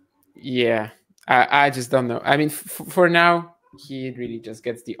I just don't know. I mean, for now, he really just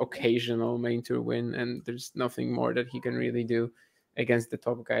gets the occasional main tour win, and there's nothing more that he can really do against the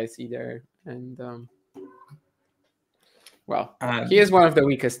top guys either. And he is one of the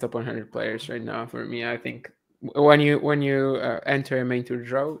weakest top 100 players right now for me. I think when you enter a main tour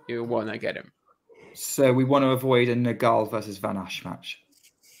draw, you wanna get him. So we want to avoid a Nagal versus Van Asch match.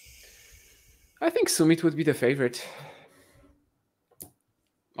 I think Sumit would be the favorite.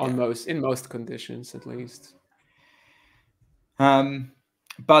 In most conditions, at least.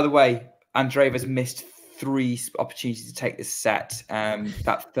 By the way, Andreeva's missed 3 opportunities to take this set.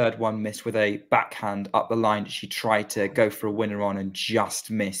 That third one missed with a backhand up the line that she tried to go for a winner on and just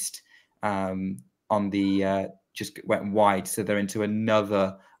missed on the just went wide. So they're into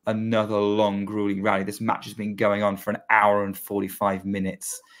another long, grueling rally. This match has been going on for an hour and 45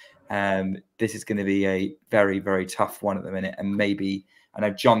 minutes. This is going to be a very, very tough one at the minute. And maybe, I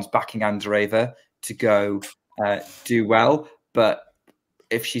know John's backing Andreeva to go do well, but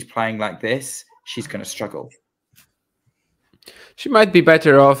if she's playing like this, she's going to struggle. She might be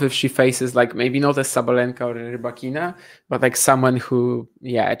better off if she faces like maybe not a Sabalenka or a Rybakina, but like someone who,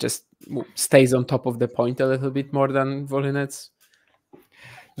 just stays on top of the point a little bit more than Volynets.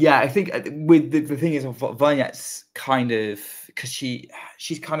 Yeah, I think with the thing is, Volynets kind of, because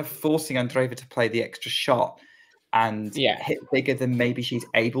she's kind of forcing Andreeva to play the extra shot and hit bigger than maybe she's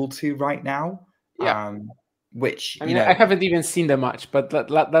able to right now. Yeah. Which I mean, I haven't even seen the match, but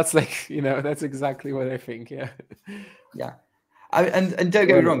that's like, that's exactly what I think. Yeah. Yeah. And don't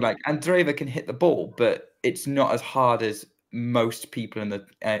get me wrong, like Andreeva can hit the ball, but it's not as hard as most people in the,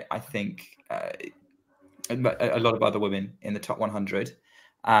 I think, a lot of other women in the top 100.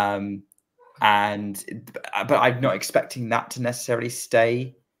 But I'm not expecting that to necessarily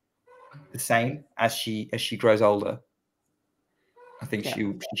stay the same as she grows older. I think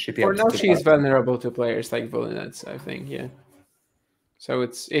she should be able to. For now, she's vulnerable to players like Volynets, I think. Yeah. So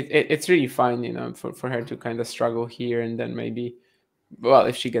it's really fine, for her to kind of struggle here and then maybe,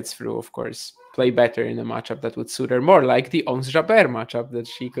 if she gets through, of course, play better in a matchup that would suit her more, like the Ons Jabeur matchup that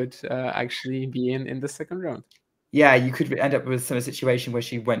she could actually be in the second round. Yeah, you could end up with a situation where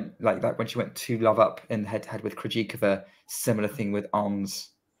she went like that when she went 2 love up in head-to-head with Krejcikova. Similar thing with Ons.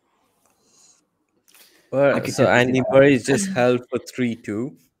 Well, so Andy Murray is just held for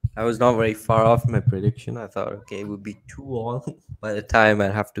 3-2. I was not very far off my prediction. I thought, okay, it would be 2-all by the time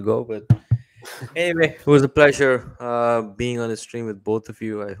I'd have to go. But anyway, it was a pleasure being on the stream with both of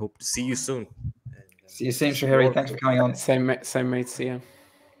you. I hope to see you soon. See you soon, Shahiri. Thanks for coming on. Same mate, see ya.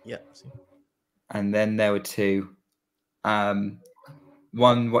 Yeah. And then there were 2. One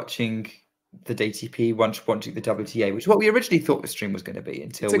watching the DTP, one watching the WTA, which is what we originally thought the stream was going to be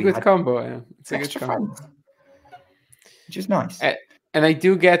until it's a good combo. Yeah, it's a good combo, which is nice. And I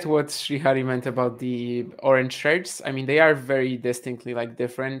do get what Srihari meant about the orange shirts. I mean, they are very distinctly like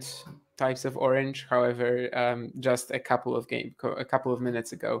different types of orange. However, just a couple of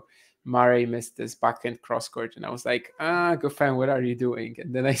minutes ago, Murray missed this backhand cross court, and I was like, Goffin, what are you doing?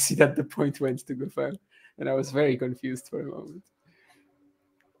 And then I see that the point went to Goffin, and I was very confused for a moment.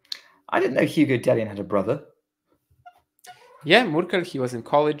 I didn't know Hugo Dellien had a brother. Yeah, Murkel, he was in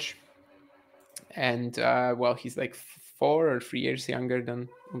college. And, he's like 4 or 3 years younger than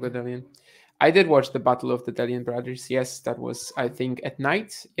Hugo Dellien. I did watch the Battle of the Dellien Brothers. Yes, that was, I think, at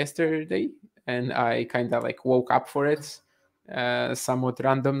night yesterday. And I kind of like woke up for it somewhat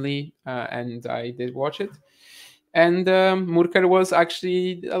randomly. And I did watch it. And Murker was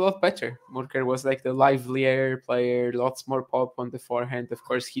actually a lot better. Murker was like the livelier player, lots more pop on the forehand. Of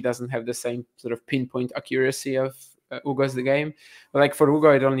course, he doesn't have the same sort of pinpoint accuracy of Ugo's the game. But like for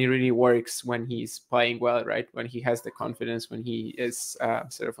Ugo, it only really works when he's playing well, right? When he has the confidence, when he is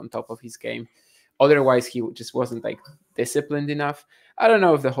sort of on top of his game. Otherwise, he just wasn't like disciplined enough. I don't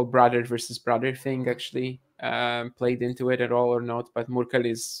know if the whole brother versus brother thing actually played into it at all or not. But Murkel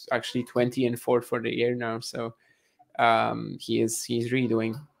is actually 20-4 for the year now, so he's really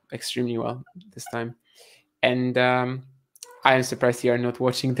doing extremely well this time. And I am surprised you are not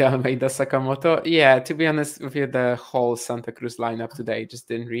watching the Almeida Sakamoto. Yeah, to be honest with you, the whole Santa Cruz lineup today just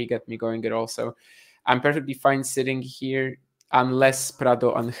didn't really get me going at all. So I'm perfectly fine sitting here unless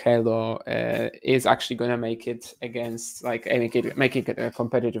Prado Angelo is actually going to make it against, like, making it a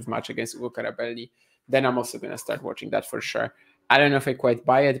competitive match against Ugo Carabelli. Then I'm also going to start watching that for sure. I don't know if I quite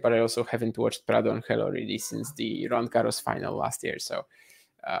buy it, but I also haven't watched Prado Angelo really since the Roland Garros final last year. So,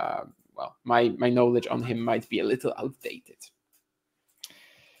 well, my knowledge on him might be a little outdated.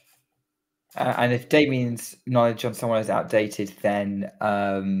 And if Damien's knowledge on someone is outdated, then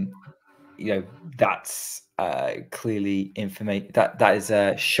that's clearly information that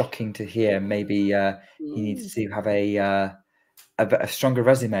is shocking to hear. Maybe he needs to have a stronger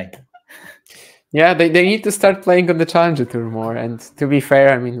resume. Yeah, they need to start playing on the Challenger Tour more. And to be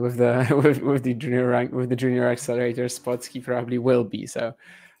fair, I mean, with the with the junior accelerator spots, he probably will be. So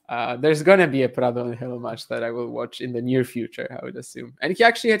there's gonna be a Prado and Hill match that I will watch in the near future, I would assume. And he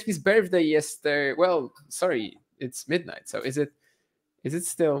actually had his birthday yesterday. Well, sorry, it's midnight. So is it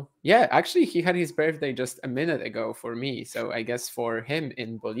still? Yeah, actually, he had his birthday just a minute ago for me. So I guess for him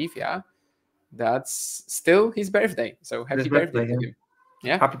in Bolivia, that's still his birthday. So happy birthday to him.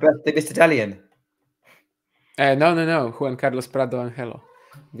 Yeah, happy birthday, Mr. Delian. No. Juan Carlos Prado Angelo.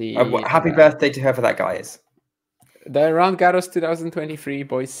 Happy birthday to whoever that guy is. The Roland Garros 2023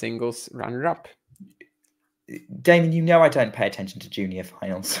 boys singles runner-up. Damien, you know I don't pay attention to junior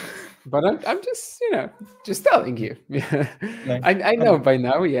finals. But I'm just telling you. No, I know by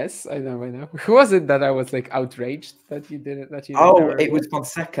now. Yes, I know by now. Who was it that I was like outraged that you didn't? It was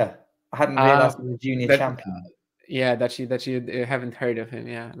Fonseca. I hadn't realized he was a junior champion. Yeah, that you haven't heard of him.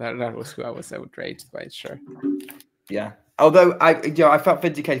 Yeah, that was who I was outraged by. Sure. Yeah. Although I felt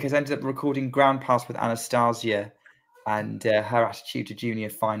vindicated because I ended up recording Ground Pass with Anastasia, and her attitude to junior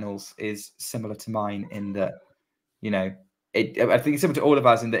finals is similar to mine in that, I think it's similar to all of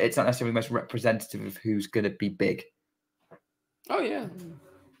us in that it's not necessarily the most representative of who's going to be big. Oh yeah.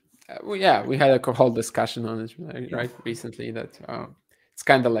 Well, yeah, we had a whole discussion on it right recently that it's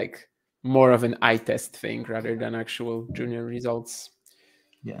kind of like more of an eye test thing rather than actual junior results.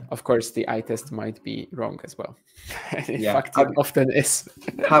 Yeah. Of course, the eye test might be wrong as well. In fact, it often is.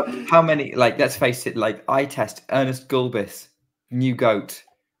 How many? Like, let's face it. Like, eye test. Ernest Gulbis, new goat.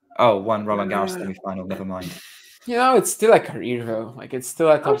 Oh, one Roland Garros semi-final. Never mind. It's still a career though. Like, it's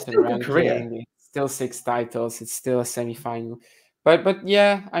still a top 10 ranking. It's still 6 titles. It's still a semi-final. But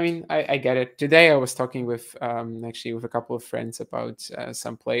yeah, I mean, I get it. Today I was talking with actually with a couple of friends about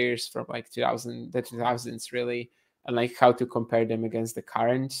some players from like the 2000s really, and like how to compare them against the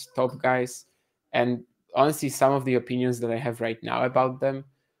current top guys. And honestly, some of the opinions that I have right now about them,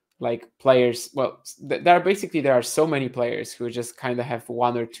 like players, well, there are so many players who just kind of have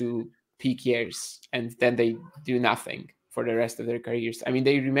 1 or 2 peak years and then they do nothing for the rest of their careers. I mean,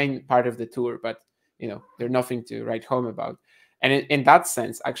 they remain part of the tour, but they're nothing to write home about. And in that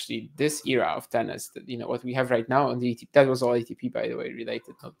sense, actually, this era of tennis, what we have right now on the ATP, that was all ATP, by the way,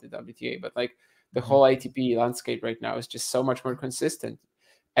 related, not the WTA, but like the whole ATP landscape right now is just so much more consistent.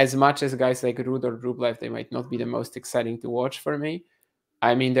 As much as guys like Ruud or Rublev, they might not be the most exciting to watch for me.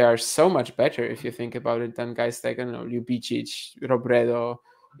 I mean, they are so much better if you think about it than guys like, I don't know, Ljubicic, Robredo,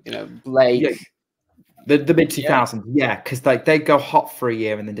 Blake. Yeah. The mid 2000s, because like they go hot for a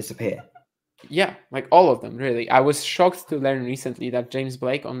year and then disappear. Yeah, like all of them, really. I was shocked to learn recently that James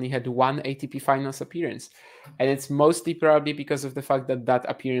Blake only had 1 ATP Finals appearance. And it's mostly probably because of the fact that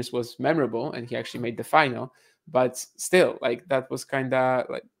appearance was memorable and he actually made the final. But still, like, that was kind of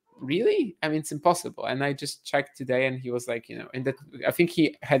like, really? I mean, it's impossible. And I just checked today and he was like, I think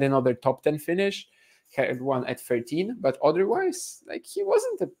he had another top 10 finish, had one at 13. But otherwise, like, he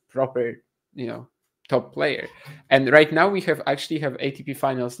wasn't a proper, top player. And right now we have ATP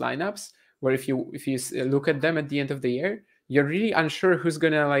Finals lineups where if you look at them at the end of the year, you're really unsure who's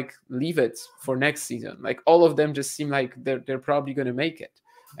gonna like leave it for next season. Like all of them just seem like they're probably gonna make it,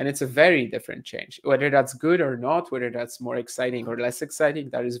 and it's a very different change. Whether that's good or not, whether that's more exciting or less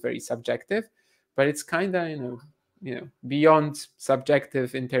exciting, that is very subjective. But it's kind of beyond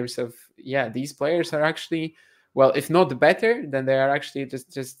subjective in terms of these players are actually well, if not better, then they are actually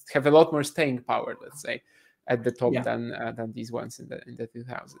just have a lot more staying power, let's say, at the top than these ones in the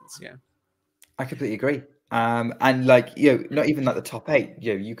 2000s. Yeah, I completely agree. And like, you know, not even like the top 8.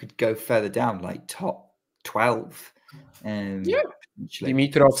 You know, you could go further down, like top 12.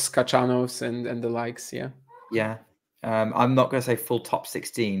 Dimitrovs, Kachanovs, and the likes. Yeah. I'm not going to say full top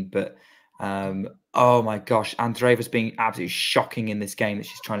 16, but oh my gosh, Andreeva's being absolutely shocking in this game that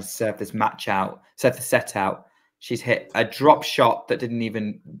she's trying to serve this match out, serve the set out. She's hit a drop shot that didn't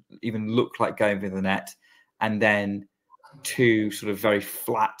even look like going over the net, and then 2 sort of very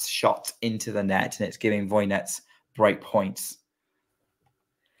flat shots into the net, and it's giving Volynets break points.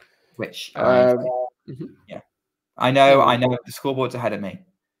 Which I know the scoreboard's ahead of me.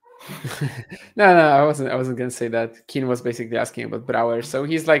 No, I wasn't gonna say that. Keen was basically asking about Brouwer. So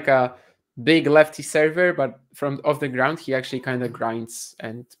he's like a big lefty server, but from off the ground he actually kind of grinds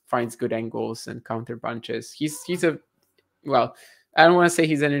and finds good angles and counter punches. He's a, well, I don't want to say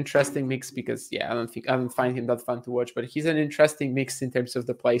he's an interesting mix because I don't find him that fun to watch, but he's an interesting mix in terms of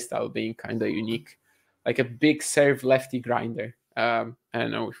the playstyle being kind of unique, like a big serve lefty grinder. I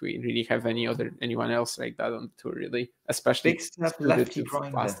don't know if we really have anyone else like that on the tour, really, especially lefty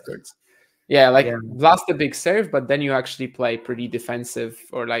grinder. Blast a big serve, but then you actually play pretty defensive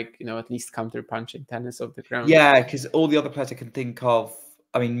or like, you know, at least counter punching tennis off the ground. Yeah, because all the other players I can think of,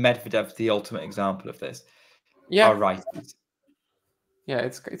 I mean, Medvedev's the ultimate example of this. Are righties. Yeah,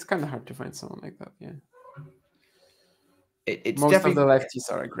 it's kind of hard to find someone like that. Yeah. It's most of the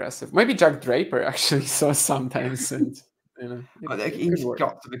lefties are aggressive. Maybe Jack Draper actually saw sometimes, and you know, he's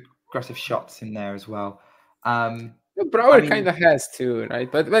got some aggressive shots in there as well. Brouwer kind of has too,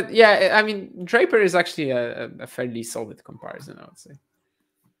 right? But yeah, I mean, Draper is actually a fairly solid comparison, I would say.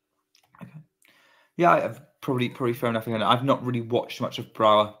 Okay. Yeah, I've probably fair enough. I've not really watched much of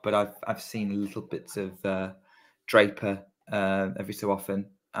Brouwer, but I've seen little bits of Draper every so often.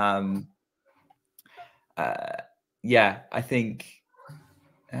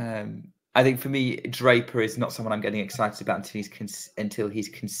 I think for me, Draper is not someone I'm getting excited about until he's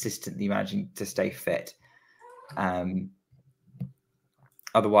consistently managing to stay fit.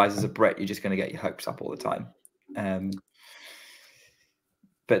 Otherwise, as a Brit, you're just going to get your hopes up all the time.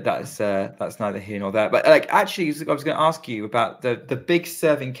 But that's neither here nor there. But like, actually, I was going to ask you about the big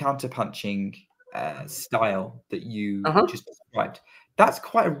serving counter punching style that you just described. That's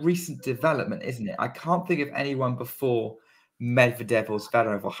quite a recent development, isn't it? I can't think of anyone before Medvedev or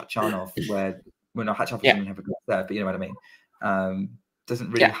Zverev or Khachanov Khachanov doesn't have a good serve, but you know what I mean.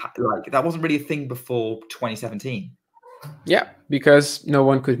 Doesn't really that wasn't really a thing before 2017. Yeah, because no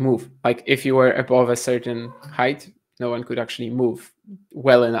one could move. Like if you were above a certain height, no one could actually move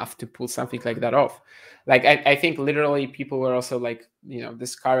well enough to pull something like that off. Like I think literally people were also like, you know,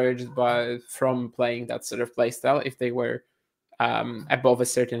 discouraged from playing that sort of play style if they were above a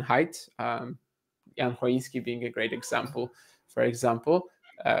certain height. Jan Choinski being a great example, for example.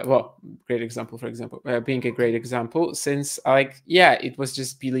 Being a great example, since it was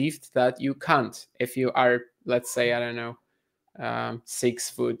just believed that you can't, if you are, let's say, I don't know,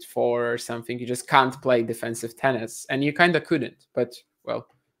 6'4" or something, you just can't play defensive tennis, and you kind of couldn't. But well,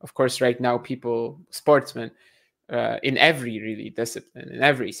 of course, right now sportsmen in every really discipline, in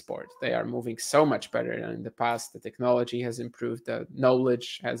every sport, they are moving so much better than in the past. The technology has improved, the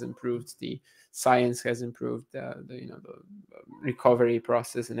knowledge has improved, the science has improved, the recovery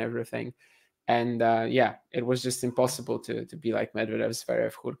process and everything. And it was just impossible to be like Medvedev,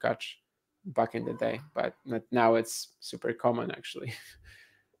 Zverev, Hurkacz back in the day. But now it's super common, actually.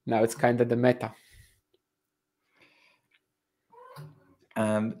 Now it's kind of the meta.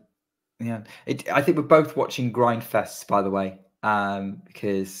 I think we're both watching grind fests, by the way,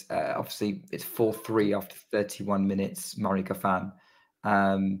 because obviously it's 4-3 after 31 minutes. Murray Goffin.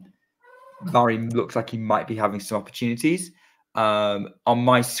 Murray looks like he might be having some opportunities. On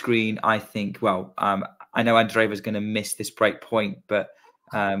my screen, I think, I know Andreeva is going to miss this break point, but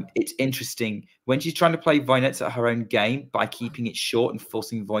it's interesting when she's trying to play Volynets at her own game by keeping it short and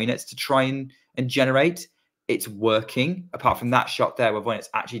forcing Volynets to try and generate. It's working, apart from that shot there where Volynets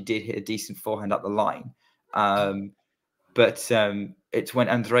actually did hit a decent forehand up the line. But it's when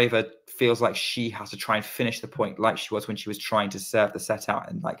Andreeva feels like she has to try and finish the point like she was when she was trying to serve the set out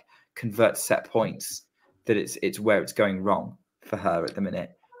and like convert set points, that it's where it's going wrong for her at the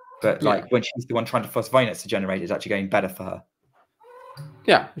minute. But when she's the one trying to force Volynets to generate, it's actually going better for her.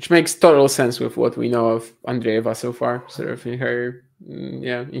 Yeah, which makes total sense with what we know of Andreeva so far, sort of in her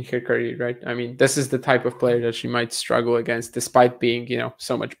career, right? I mean, this is the type of player that she might struggle against, despite being,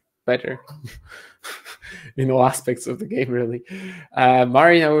 so much better in all aspects of the game, really.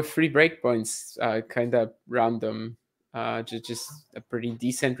 Murray now with 3 breakpoints, kind of random, just a pretty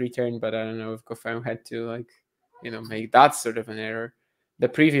decent return, but I don't know if Goffin had to make that sort of an error. The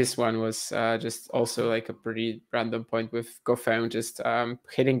previous one was just also like a pretty random point with Goffin just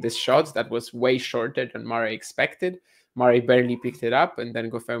hitting this shot that was way shorter than Murray expected. Murray barely picked it up, and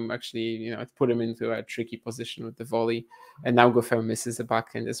then Goffin actually, it put him into a tricky position with the volley, and now Goffin misses the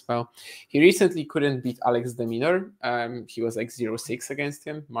backhand as well. He recently couldn't beat Alex de Minaur. He was like 0-6 against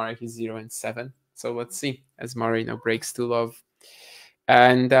him. Murray is 0-7. So let's see as Murray now breaks to love.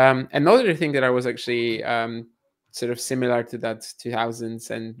 And another thing that I was actually sort of similar to that 2000s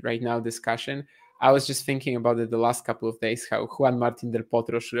and right now discussion, I was just thinking about it the last couple of days, how Juan Martín del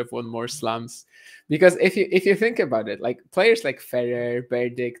Potro should have won more slams. Because if you think about it, like players like Ferrer,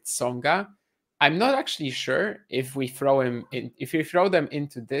 Verdict, Tsonga, I'm not actually sure if we throw them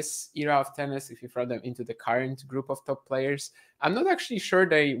into this era of tennis, if you throw them into the current group of top players, I'm not actually sure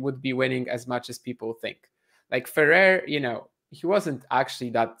they would be winning as much as people think. Like Ferrer, he wasn't actually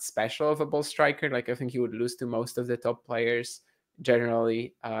that special of a ball striker. Like I think he would lose to most of the top players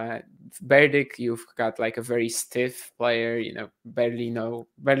generally. Verdict, you've got like a very stiff player,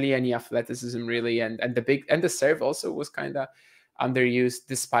 barely any athleticism really, and the serve also was kind of underused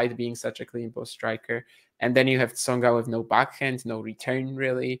despite being such a clean ball striker. And then you have Tsonga with no backhand, no return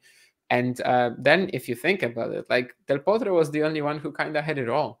really. And then if you think about it, like Del Potro was the only one who kind of had it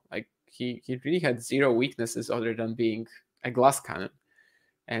all. Like he really had 0 weaknesses other than being a glass cannon.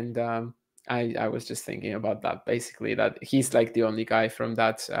 And I was just thinking about that, basically, that he's like the only guy from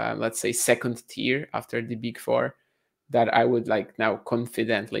that, let's say, second tier after the big four that I would like now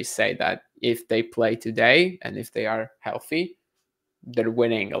confidently say that if they play today and if they are healthy, they're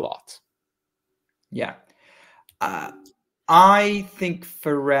winning a lot. Yeah. I think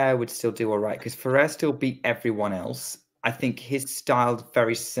Ferrer would still do all right because Ferrer still beat everyone else. I think his style is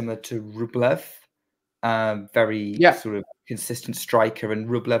very similar to Rublev, very sort of consistent striker, and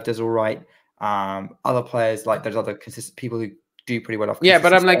Rublev does all right. Other players, like there's other consistent people who do pretty well off. Yeah,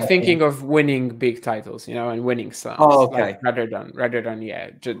 but I'm like thinking of winning big titles, and winning slams. Oh, okay. Like, rather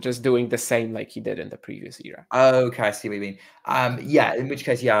than just doing the same like he did in the previous era. Okay, I see what you mean. Yeah, in which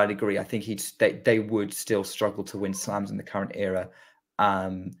case, I'd agree. I think they would still struggle to win slams in the current era.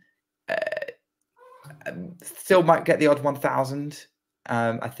 Still might get the odd 1,000.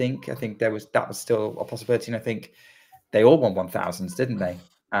 I think that was still a possibility, and I think they all won 1,000s, didn't they?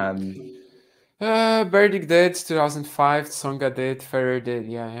 Verdict did, 2005. Tsonga did. Ferrer did.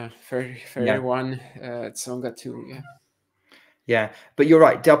 Yeah. Ferrer won. Tsonga too. Yeah. Yeah, but you're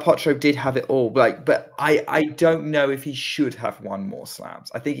right. Del Potro did have it all. But I don't know if he should have won more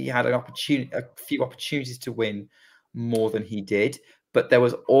slams. I think he had a few opportunities to win more than he did. But there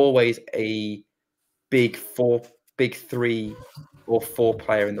was always a big 3 or 4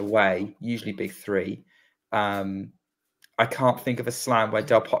 player in the way. Usually big 3. I can't think of a slam where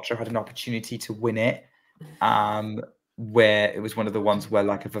Del Potro had an opportunity to win it, where it was one of the ones where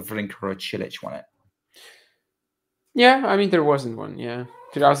like a Wawrinka or a Cilic won it. Yeah, I mean, there wasn't one,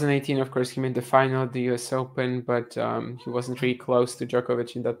 2018, of course, he made the final of the US Open, but he wasn't really close to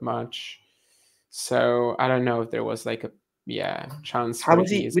Djokovic in that match. So I don't know if there was like a chance. How did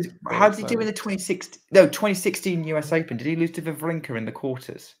he do in the 2016 US Open? Did he lose to Wawrinka in the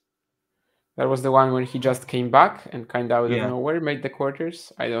quarters? That was the one when he just came back and kind of out of nowhere made the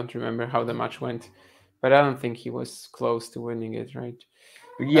quarters. I don't remember how the match went, but I don't think he was close to winning it, right?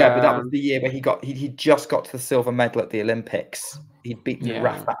 Yeah, but that was the year where he just got to the silver medal at the Olympics. He'd beaten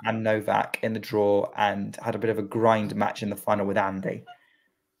Rafa and Novak in the draw and had a bit of a grind match in the final with Andy.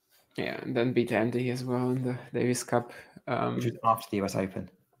 Yeah, and then beat Andy as well in the Davis Cup. Which was after the US Open.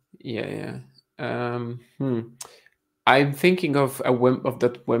 Yeah. I'm thinking of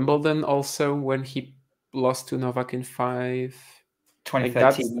that Wimbledon also when he lost to Novak in 5.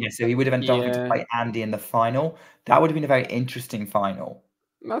 2013, so he would have ended up having to play Andy in the final. That would have been a very interesting final.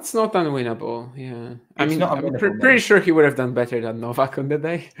 That's not unwinnable, I'm pretty sure he would have done better than Novak on the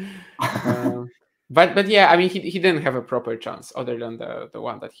day. But yeah, I mean, he didn't have a proper chance other than the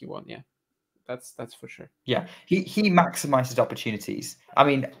one that he won, That's for sure. Yeah, he maximized his opportunities. I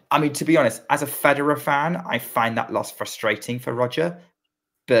mean, to be honest, as a Federer fan, I find that loss frustrating for Roger,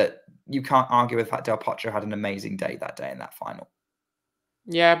 but you can't argue with the fact Del Potro had an amazing day that day in that final.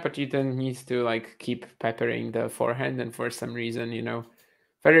 Yeah, but you don't need to like keep peppering the forehand, and for some reason,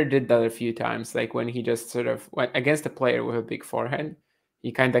 Federer did that a few times. Like when he just sort of went against a player with a big forehand,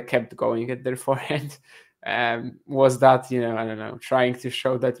 he kind of kept going at their forehand. Was that, I don't know, trying to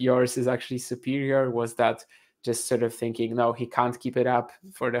show that yours is actually superior? Was that just sort of thinking, no, he can't keep it up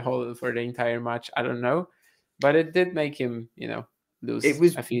for the entire match. I don't know, but it did make him, lose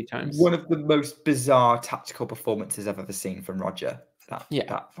a few times. One of the most bizarre tactical performances I've ever seen from Roger. That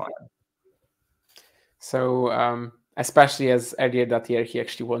fight. So especially as earlier that year he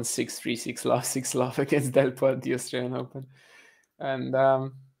actually won 6-3, 6-love against Del Potro at the Australian Open, and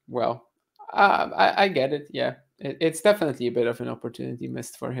I get it. Yeah, it's definitely a bit of an opportunity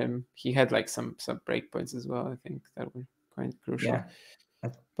missed for him. He had like some break points as well, I think, that were quite crucial.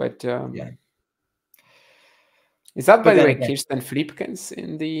 Yeah. But yeah. Is that, by the way, Kirsten Flipkens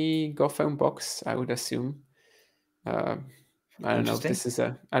in the GoFoam box? I would assume. I don't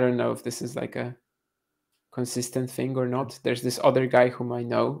know if this is like a consistent thing or not. There's this other guy whom I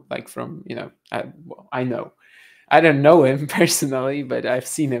know, like from, I know. I don't know him personally, but I've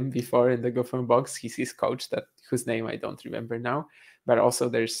seen him before in the GoFoam box. He's his coach, whose name I don't remember now. But also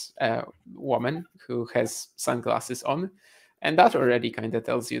there's a woman who has sunglasses on. And that already kind of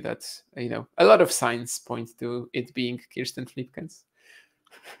tells you that, a lot of signs point to it being Kirsten Flipkens.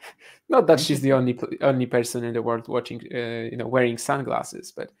 Not that she's the only person in the world watching, wearing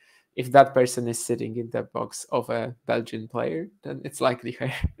sunglasses, but if that person is sitting in the box of a Belgian player, then it's likely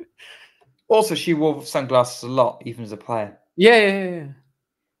her. Also, she wore sunglasses a lot, even as a player. Yeah.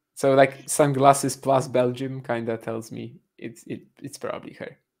 So like sunglasses plus Belgium kind of tells me it's probably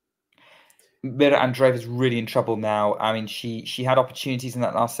her. Mirra Andreeva is really in trouble now. I mean, she had opportunities in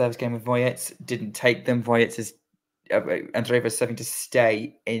that last service game with Volynets, didn't take them. Volynets is Andreeva is having to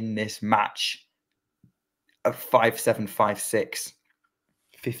stay in this match at 5-7, 5-6,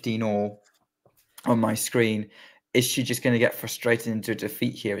 15 all on my screen. Is she just going to get frustrated into a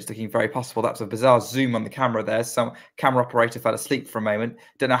defeat here? It's looking very possible. That's a bizarre zoom on the camera there. Some camera operator fell asleep for a moment.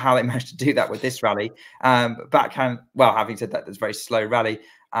 Don't know how they managed to do that with this rally. Backhand, well, having said that, there's a very slow rally.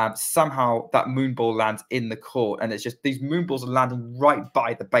 Somehow that moonball lands in the court, and it's just these moonballs are landing right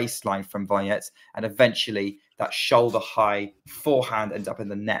by the baseline from Volynets, and eventually that shoulder high forehand ends up in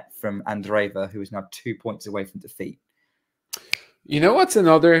the net from Andreeva, who is now 2 points away from defeat. You know what's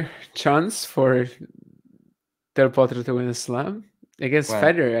another chance for Del Potro to win a slam? Against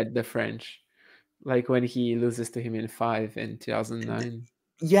Federer at the French, like when he loses to him in 5 in 2009.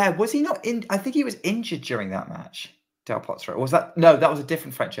 Yeah, was he not in? I think he was injured during that match. Del Potro, was that? No, that was a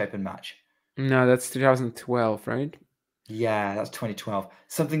different French Open match. No, that's 2012, right? Yeah, that's 2012.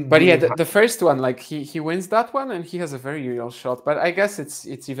 Something. But yeah, the first one, like he wins that one, and he has a very real shot. But I guess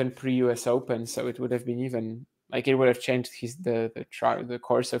it's even pre-US Open, so it would have been even like it would have changed the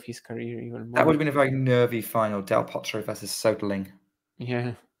course of his career even more. That would have been a very nervy final, Del Potro versus Soderling.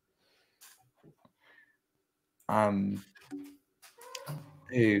 Yeah.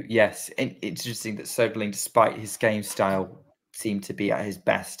 Yes, interesting that Soderling, despite his game style, seemed to be at his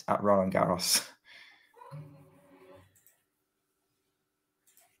best at Roland Garros.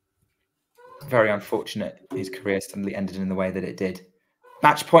 Very unfortunate his career suddenly ended in the way that it did.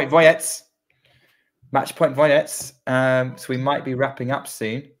 Match point Volynets. So we might be wrapping up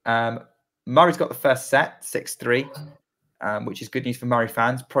soon. Murray's got the first set, 6-3, which is good news for Murray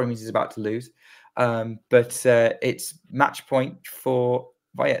fans. Probably means he's about to lose. But it's match point for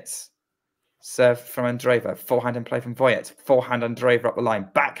Volynets. Serve from Andreeva. Forehand and play from Volynets. Forehand Andreeva up the line.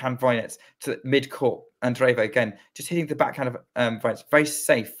 Backhand Volynets to mid-court. Andreeva again, just hitting the backhand of Volynets. Very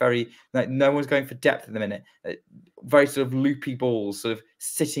safe. Very no one's going for depth at the minute. Very sort of loopy balls, sort of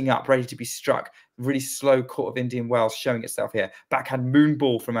sitting up, ready to be struck. Really slow court of Indian Wells showing itself here. Backhand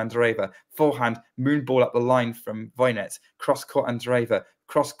moonball from Andreeva. Forehand moonball up the line from Volynets. Cross court Andreeva.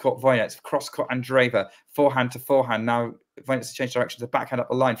 Cross court Volynets. Cross court Andreeva. Forehand to forehand. Now Volynets has changed direction to backhand up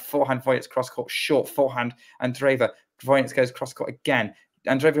the line. Forehand Volynets cross court short. Forehand Andreeva. Volynets goes cross court again.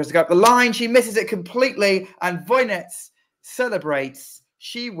 Andreeva has to go up the line. She misses it completely, and Volynets celebrates.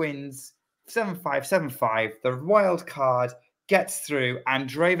 She wins 7-5, 7-5. The wild card gets through.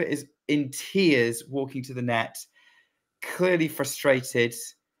 Andreeva is in tears walking to the net, clearly frustrated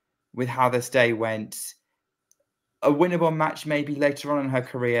with how this day went. A winnable match maybe later on in her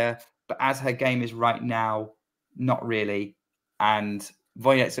career, but as her game is right now, not really. And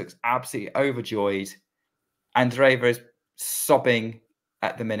Volynets looks absolutely overjoyed. Andreeva is sobbing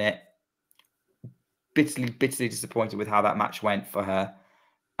at the minute, bitterly disappointed with how that match went for her.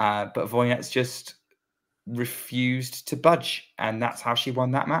 But Volynets just refused to budge, and that's how she won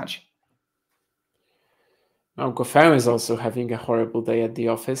that match. GoFam is also having a horrible day at the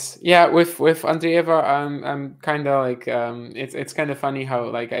office. Yeah, with Andreeva, I'm kind of like it's kind of funny how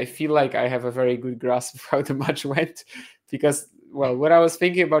like I feel like I have a very good grasp of how the match went, because when I was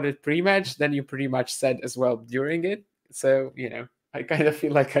thinking about it pre-match, then you pretty much said as well during it. So I kind of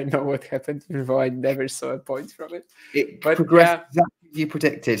feel like I know what happened, even though I never saw a point from it. It But progressed exactly as you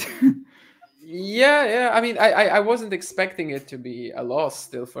predicted. Yeah. I mean, I wasn't expecting it to be a loss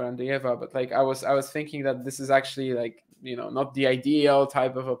still for Andreeva, but like I was thinking that this is actually like, not the ideal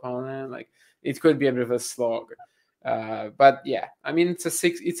type of opponent. Like it could be a bit of a slog. But yeah, I mean,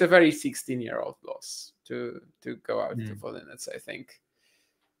 it's a very 16-year-old loss to go out to Volynets, I think.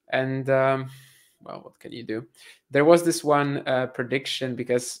 And well, what can you do? There was this one prediction,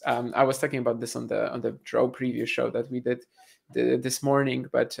 because I was talking about this on the draw preview show that we did this morning,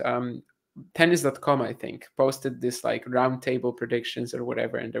 but tennis.com, I think, posted this like roundtable predictions or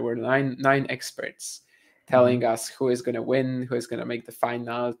whatever, and there were nine experts telling us who is going to win, who is going to make the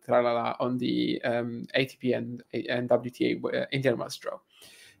final, on the ATP and WTA Indian Wells draw.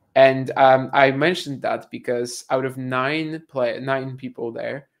 And I mentioned that because out of nine people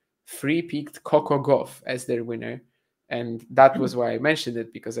there, 3 picked Coco Gauff as their winner. And that was why I mentioned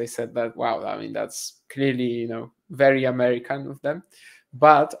it, because I said that, wow, I mean, that's clearly, very American of them.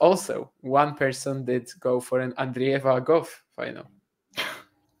 But also, one person did go for an Andreeva Gauff final.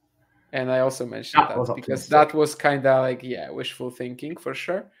 And I also mentioned that because that was kind of like, wishful thinking for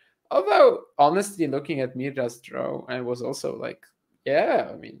sure. Although, honestly, looking at Mirra's draw, I was also like,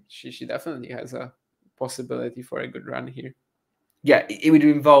 I mean, she definitely has a possibility for a good run here. Yeah, it would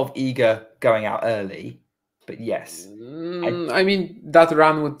involve Iga going out early, but yes. I mean, that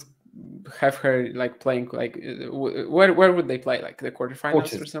run would have her like playing like where would they play, like the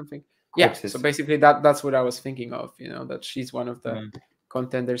quarterfinals or something? Yeah, so basically that's what I was thinking of, that she's one of the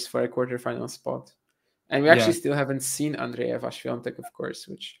contenders for a quarterfinal spot. And we actually still haven't seen Andreeva Świątek, of course,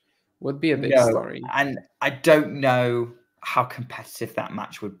 which would be a big story. And I don't know how competitive that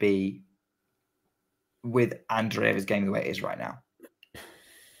match would be with Andreeva's game the way it is right now.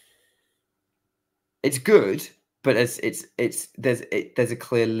 It's good, but there's a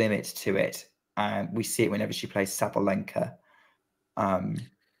clear limit to it. We see it whenever she plays Sabalenka.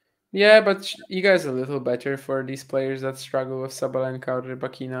 Yeah, but Iga is a little better for these players that struggle with Sabalenka or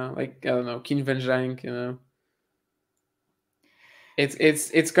Rybakina. Like, I don't know, Qin Zheng,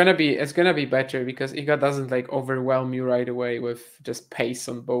 It's gonna be better because Iga doesn't like overwhelm you right away with just pace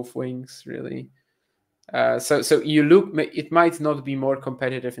on both wings, really. So you look, it might not be more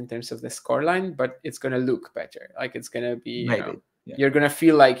competitive in terms of the scoreline, but it's gonna look better. Like it's gonna be, you're gonna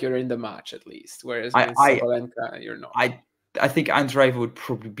feel like you're in the match at least. Whereas with Sabalenka, you're not. I think Andreeva would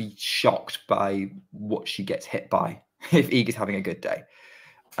probably be shocked by what she gets hit by if Iga's having a good day.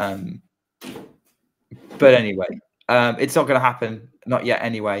 But anyway, it's not going to happen. Not yet,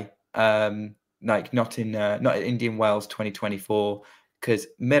 anyway. Like not in Indian Wells 2024, because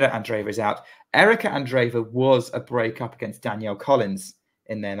Mirra Andreeva is out. Erica Andreeva was a breakup against Danielle Collins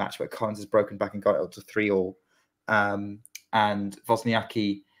in their match, where Collins has broken back and got it up to 3-all. And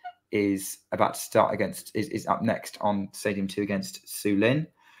Wozniacki is about to start is up next on Stadium 2 against Su Lin.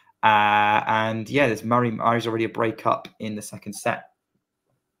 And there's Murray's already a breakup in the second set.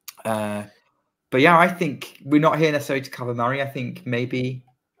 But yeah, I think we're not here necessarily to cover Murray. I think maybe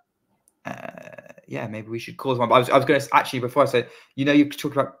maybe we should cause one. But I was going to actually, before I said, you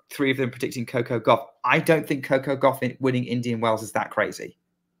talked about 3 of them predicting Coco Gauff. I don't think Coco Gauff winning Indian Wells is that crazy.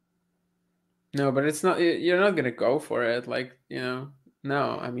 No, but it's not. You're not going to go for it, like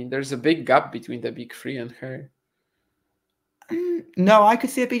No, I mean, there's a big gap between the big 3 and her. No, I could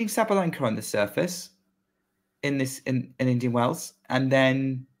see her beating Sabalenka on the surface in Indian Wells, and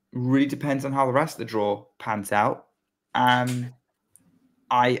then really depends on how the rest of the draw pans out. She's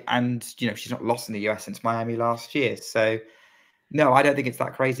not lost in the US since Miami last year, so no, I don't think it's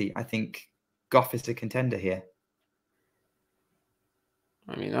that crazy. I think Gauff is a contender here.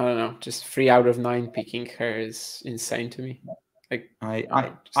 I mean, I don't know. Just 3 out of 9 picking her is insane to me. Like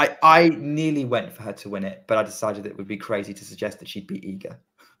I nearly went for her to win it, but I decided it would be crazy to suggest that she'd beat Iga.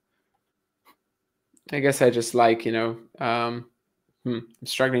 I guess I just like, I'm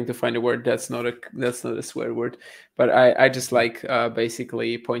struggling to find a word that's not a swear word, but I just like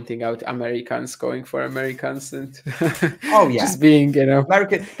basically pointing out Americans going for Americans and just being,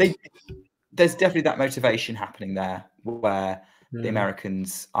 American. There's definitely that motivation happening there where the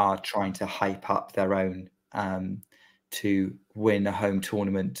Americans are trying to hype up their own to win a home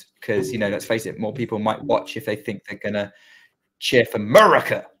tournament, because let's face it, more people might watch if they think they're gonna cheer for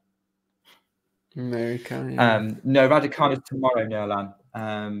America. America. No, Raducanu tomorrow, Nerlan.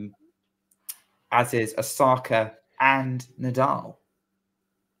 As is Osaka and Nadal.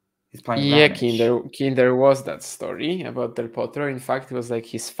 He's playing Kinder was that story about Del Potro. In fact, it was like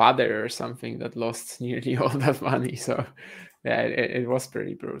his father or something that lost nearly all that money. So yeah, it was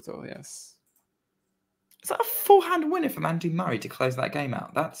pretty brutal. Yes. Is that a forehand winner from Andy Murray to close that game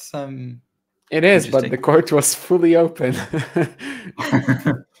out? That's It is, but the court was fully open.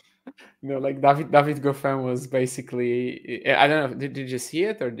 Like David Goffin was basically. I don't know. Did you see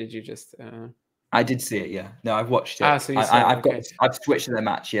it or did you just? I did see it. Yeah. No, I've watched it. So you saw it. I've switched to the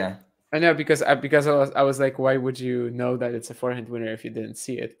match. Yeah. I know because I was like, why would you know that it's a forehand winner if you didn't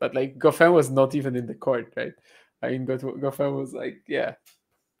see it? But like Goffin was not even in the court, right? I mean, Goffin was like, yeah.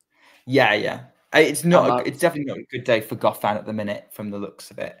 It's not. It's definitely not a good day for Goffin at the minute, from the looks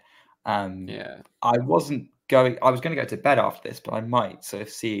of it. I was going to go to bed after this, but I might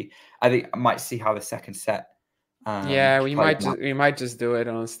see. I think I might see how the second set. We might just do it,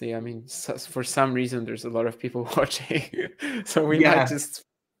 honestly. I mean, for some reason, there's a lot of people watching, so we might just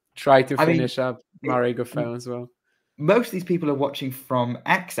try to finish up Murray Goffin as well. Most of these people are watching from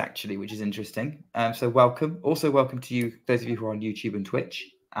X, actually, which is interesting. So welcome. Also, welcome to you, those of you who are on YouTube and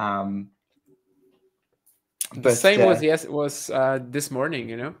Twitch. The same was this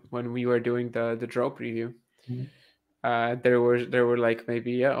morning, when we were doing the draw preview. Mm-hmm. There were like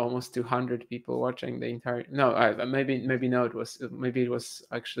maybe almost 200 people watching the entire. No, it was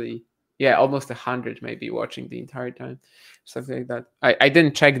actually almost 100 maybe watching the entire time, something like that. I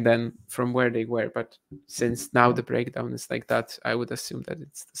didn't check then from where they were, but since now the breakdown is like that, I would assume that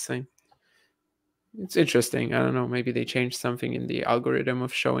it's the same. It's interesting. I don't know. Maybe they changed something in the algorithm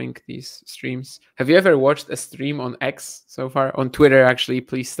of showing these streams. Have you ever watched a stream on X so far? On Twitter, actually.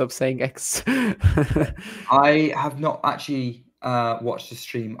 Please stop saying X. I have not actually watched a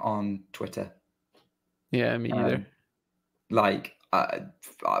stream on Twitter. Yeah, me either. Why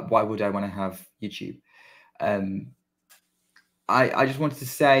would I want to have YouTube? I just wanted to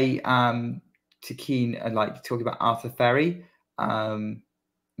say to Keen, talking about Arthur Ferry,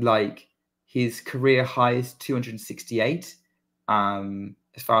 his career high is 268,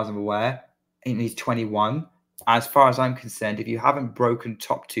 as far as I'm aware, and he's 21. As far as I'm concerned, if you haven't broken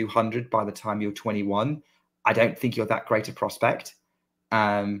top 200 by the time you're 21, I don't think you're that great a prospect.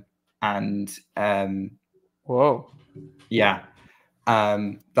 Whoa. Yeah.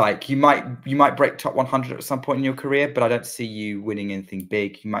 You might break top 100 at some point in your career, but I don't see you winning anything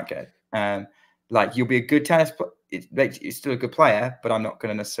big. You might get you'll be a good tennis, but you're still a good player, but I'm not going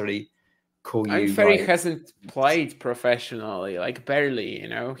to necessarily call you. Ferry hasn't played professionally, barely.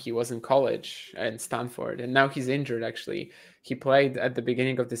 He was in college at Stanford, and now he's injured. Actually, he played at the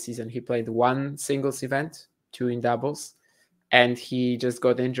beginning of the season. He played 1 singles event, 2 in doubles, and he just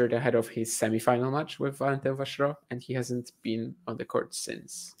got injured ahead of his semifinal match with Valentin Vachereau, and he hasn't been on the court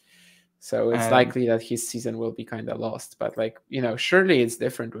since. So it's likely that his season will be kind of lost. But surely it's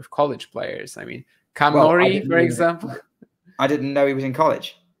different with college players. I mean, Cam Norrie, for example. I didn't know he was in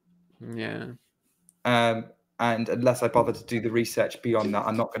college. Yeah. And unless I bother to do the research beyond that,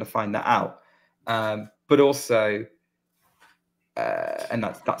 I'm not going to find that out. But also, and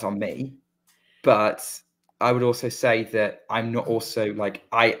that's on me. But I would also say that I'm not also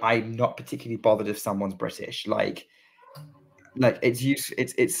I'm not particularly bothered if someone's British.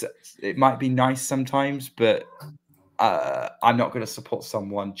 It might be nice sometimes, but I'm not going to support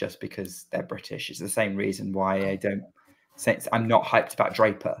someone just because they're British. It's the same reason why I don't. I'm not hyped about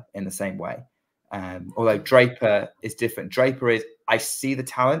Draper in the same way. Although Draper is different. Draper is, I see the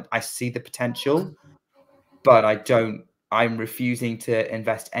talent, I see the potential, but I'm refusing to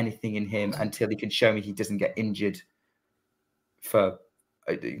invest anything in him until he can show me he doesn't get injured he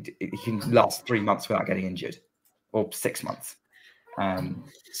can last 3 months without getting injured, or 6 months.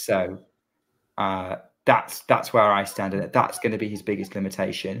 That's where I stand in it. That's going to be his biggest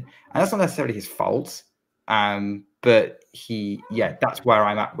limitation. And that's not necessarily his fault. But that's where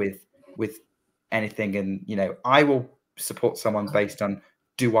I'm at with anything. And, I will support someone based on,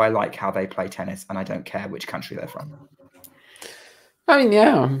 do I like how they play tennis? And I don't care which country they're from. I mean,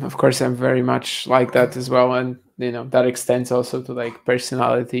 of course, I'm very much like that as well. And, that extends also to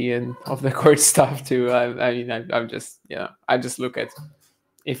personality and off the court stuff too. I'm just, I just look at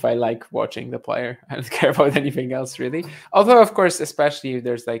if I like watching the player. I don't care about anything else really. Although, of course, especially if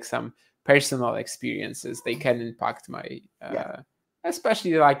there's some personal experiences, they can impact my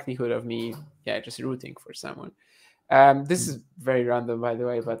especially the likelihood of me just rooting for someone. This is very random, by the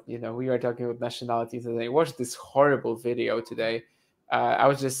way, but we were talking about nationalities today. I watched this horrible video today. I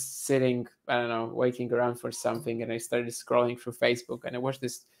was just sitting, I don't know, waiting around for something, and I started scrolling through Facebook, and I watched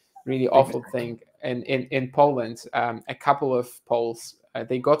this really awful thing. And in Poland, a couple of Poles,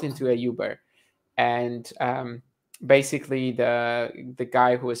 they got into a Uber, and basically the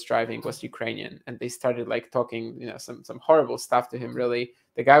guy who was driving was Ukrainian, and they started talking some horrible stuff to him. Really,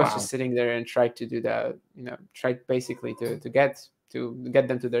 the guy was just sitting there and tried to do tried basically to get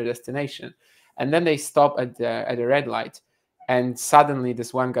them to their destination. And then they stop at a red light. And suddenly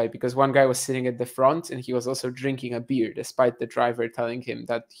this one guy, because one guy was sitting at the front and he was also drinking a beer, despite the driver telling him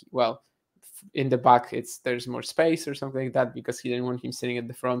that, in the back there's more space or something like that, because he didn't want him sitting at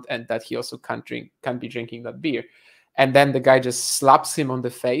the front, and that he also can't be drinking that beer. And then the guy just slaps him on the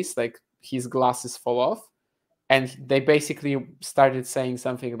face, like his glasses fall off. And they basically started saying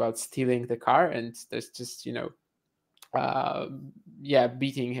something about stealing the car, and there's just,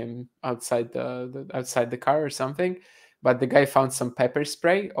 beating him outside the car or something. But the guy found some pepper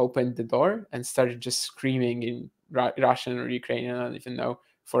spray, opened the door, and started just screaming in Russian or Ukrainian, I don't even know,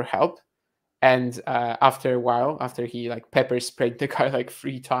 for help. And after a while, after he like pepper sprayed the guy like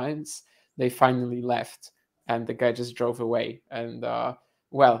 3 times, they finally left, and the guy just drove away. And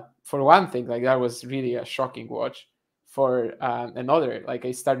for one thing, like that was really a shocking watch. For another, like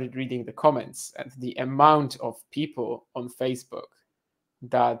I started reading the comments, and the amount of people on Facebook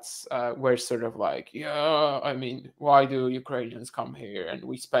that were sort of like, yeah, I mean, why do Ukrainians come here and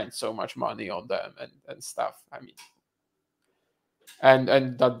we spend so much money on them and stuff. I mean,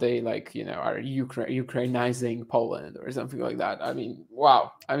 and that they like, are Ukrainizing Poland or something like that. I mean,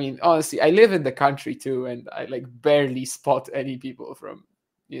 wow. I mean, honestly, I live in the country too, and I like barely spot any people from,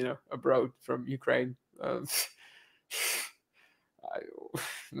 abroad from Ukraine.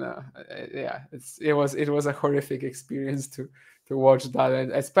 It was a horrific experience to watch that,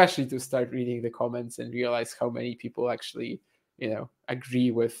 and especially to start reading the comments and realize how many people actually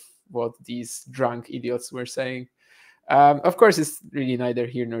agree with what these drunk idiots were saying. Of course, it's really neither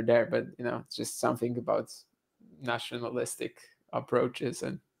here nor there, but it's just something about nationalistic approaches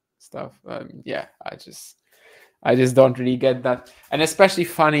and stuff. I just don't really get that. And especially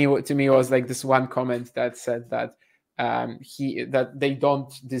funny to me was like this one comment that said that that they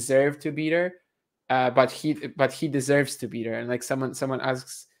don't deserve to be there, but he deserves to be there. And like someone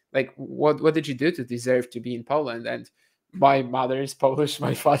asks, like, what did you do to deserve to be in Poland? And my mother is Polish,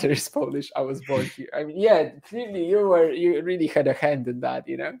 my father is Polish, I was born here. I mean, yeah, clearly you really had a hand in that,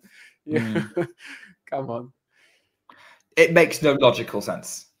 Come on. It makes no logical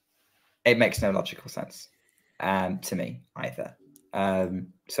sense. It makes no logical sense to me either.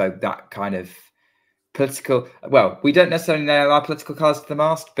 So that kind of political, well, we don't necessarily nail our political colours to the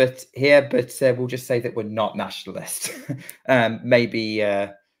mast, but we'll just say that we're not nationalist. Maybe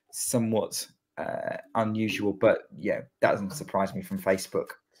somewhat unusual, but yeah, that doesn't surprise me from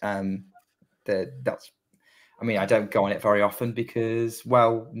Facebook. I mean, I don't go on it very often because,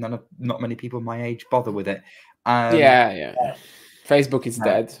 well, not many people my age bother with it. Facebook is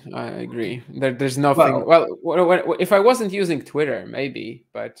dead. I agree. There's nothing. Well, if I wasn't using Twitter, maybe,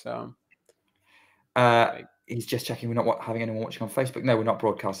 but he's just checking we're not having anyone watching on Facebook. No, we're not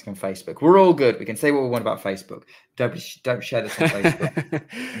broadcasting on Facebook. We're all good. We can say what we want about Facebook. Don't share this on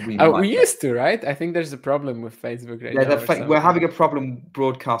Facebook. We used to, right? I think there's a problem with Facebook right now. We're having a problem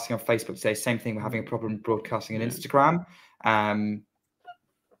broadcasting on Facebook today. Same thing. We're having a problem broadcasting on Instagram.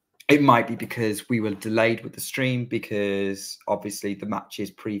 It might be because we were delayed with the stream because obviously the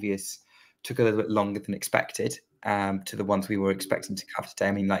matches previous took a little bit longer than expected to the ones we were expecting to cover today.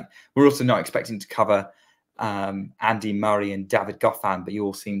 I mean, like, we're also not expecting to cover Andy Murray and David Goffin, but you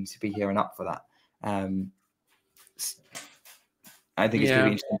all seem to be hearing up for that. I think it's going to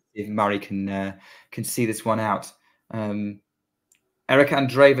be interesting to see if Murray can see this one out. Erica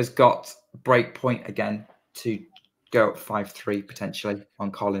Andreeva's got break point again to go up 5-3 potentially on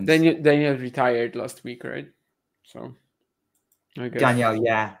Collins. Daniel retired last week, right? So I guess. Danielle,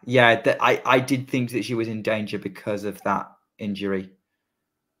 I did think that she was in danger because of that injury.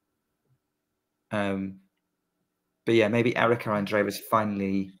 But yeah, maybe Erica Andreeva's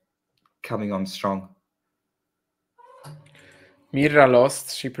finally coming on strong. Mirra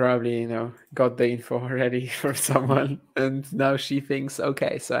lost. She probably, got the info already for someone, and now she thinks,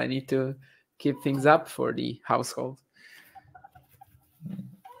 okay, so I need to keep things up for the household.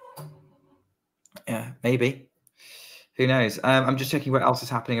 Yeah, maybe. Who knows? I'm just checking what else is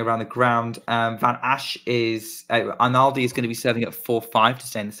happening around the ground. Van Asch Arnaldi is going to be serving at 4-5 to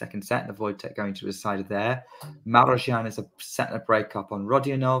stay in the second set and avoid going to the side of there. Marozsan is a set and a break up on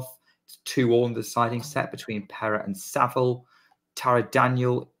Rodionov. It's 2-all in the deciding set between Pera and Saville. Tara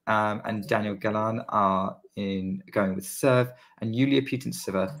Daniel and Daniel Galan are going with serve, and Yulia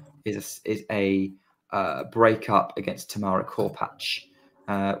Putintseva is a break up against Tamara Korpach.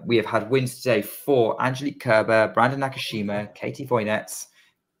 We have had wins today for Angelique Kerber, Brandon Nakashima, Katie Volynets,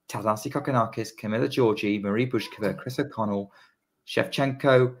 Tadasi Kokonakis, Camilla Georgi, Marie Bushkova, Chris O'Connell,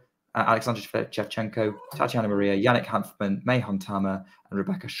 Shevchenko, Alexandra Shevchenko, Tatiana Maria, Yannick Hanfman, May Hontama, and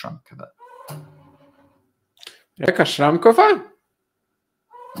Rebecca Shramkova. Rebecca Shramkova?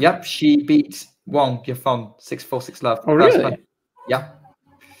 Yep, she beat Wong Yafon 6-4, 6-love. Oh, really? Yeah.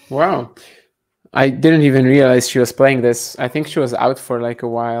 Wow. I didn't even realize she was playing this. I think she was out for like a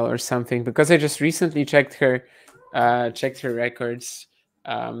while or something, because I just recently checked her records.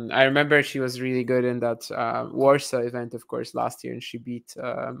 I remember she was really good in that Warsaw event, of course, last year, and she beat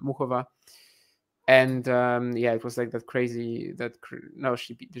Muchova. And yeah, it was like that crazy. No,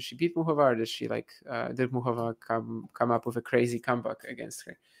 did she beat Muchova, or did she did Muchova come up with a crazy comeback against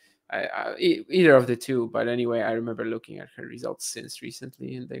her? Either of the two, but anyway, I remember looking at her results since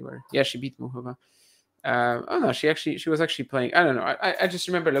recently, and they were, yeah, she beat Muchova. Oh no, she was actually playing. I don't know. I just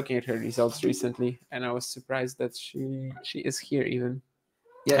remember looking at her results recently, and I was surprised that she is here even.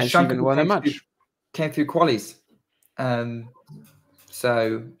 Yeah, and she even won a match. Came through qualies.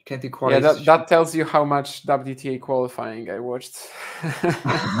 So came through qualies. Yeah, that tells you how much WTA qualifying I watched.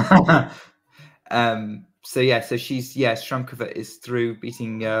 So she's Shramkova is through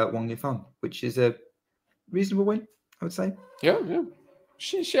beating Wang Yifan, which is a reasonable win, I would say. Yeah.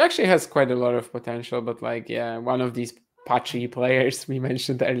 She actually has quite a lot of potential, but one of these patchy players we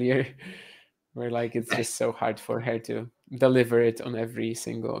mentioned earlier, where it's just so hard for her to deliver it on every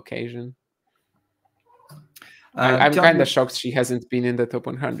single occasion. I'm kind of shocked she hasn't been in the top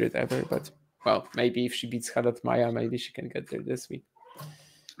 100 ever, but well, maybe if she beats Khadat Maya, maybe she can get there this week.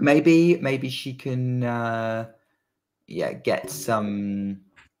 Maybe she can get some,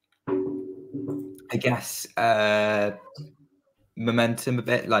 I guess, momentum a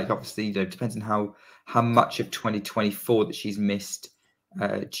bit. Obviously, it depends on how much of 2024 that she's missed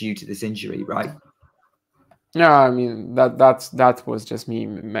due to this injury, right? No, I mean that was just me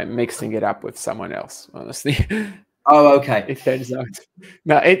mixing it up with someone else, honestly. Oh, okay. It turns out,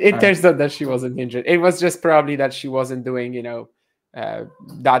 turns out that she wasn't injured. It was just probably that she wasn't doing,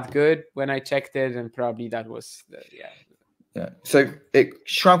 that good when I checked it, and probably that was Yeah. So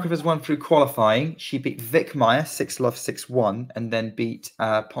Shramkova's won through qualifying. She beat Vic Meyer 6-love 6-1, and then beat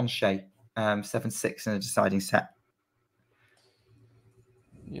Ponche 7-6 in a deciding set.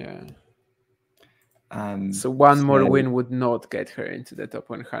 Yeah. So one more win would not get her into the top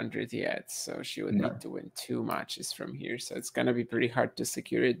 100 yet. So she would need to win 2 matches from here. So it's going to be pretty hard to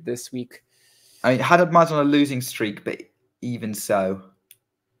secure it this week. I mean, Haddad Mai's on a losing streak, but even so.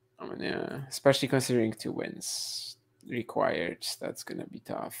 I mean, yeah, especially considering 2 wins required. That's going to be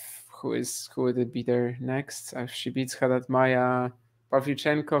tough. Who would it be there next? If she beats Haddad Maia,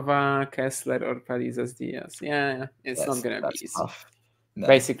 Pavlyuchenkova, Kessler, or Palizas Diaz. Yeah, it's not going to be easy. Tough. No.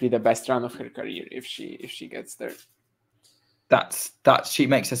 Basically the best run of her career if she gets there. She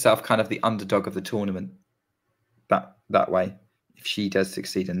makes herself kind of the underdog of the tournament that way, if she does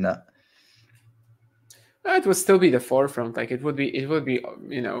succeed in that. It would still be the forefront. It would be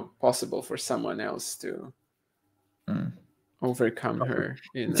possible for someone else to overcome her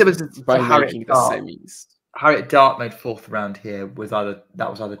by making the semis. Harriet Dart made 4th round here was either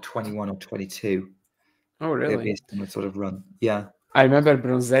 21 or 22. Oh really? Sort of run. Yeah. I remember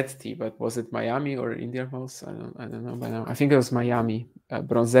Bronzetti, but was it Miami or Indian Wells? I don't know by now. I think it was Miami.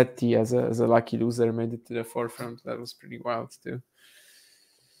 Bronzetti as a lucky loser made it to the forefront. That was pretty wild too.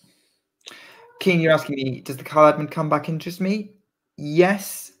 Keen, you're asking me, does the Kyle Edmund comeback interest me?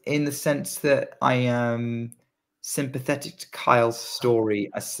 Yes, in the sense that I am sympathetic to Kyle's story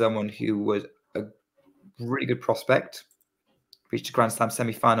as someone who was a really good prospect, reached a Grand Slam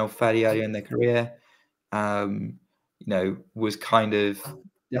semi-final fairly early in their career. Was kind of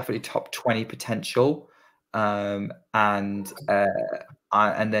definitely top 20 potential, and then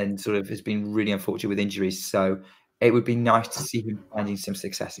sort of has been really unfortunate with injuries. So it would be nice to see him finding some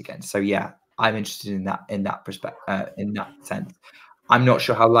success again. So yeah, I'm interested in that perspective, in that sense. I'm not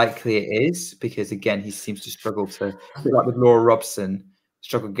sure how likely it is because again, he seems to struggle to, like with Laura Robson,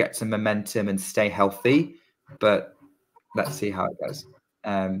 struggle to get some momentum and stay healthy. But let's see how it goes.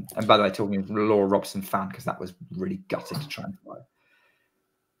 And by the way, talking to Laura Robson fan because that was really gutting to try and follow.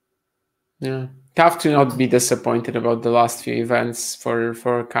 Yeah, tough to not be disappointed about the last few events for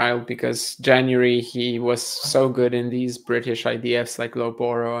Kyle because January he was so good in these British IDFs like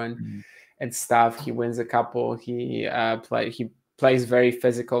Loughborough and stuff. He wins a couple. He plays very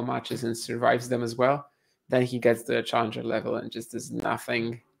physical matches and survives them as well. Then he gets to the challenger level and just does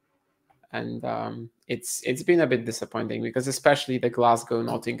nothing. And it's been a bit disappointing because especially the Glasgow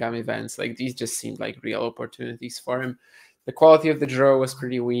Nottingham events, these just seemed like real opportunities for him. The quality of the draw was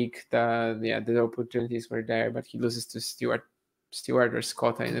pretty weak. The opportunities were there, but he loses to Stewart or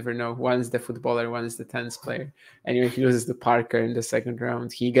Scott. I never know. One's the footballer, one's the tennis player. Anyway, he loses to Parker in the second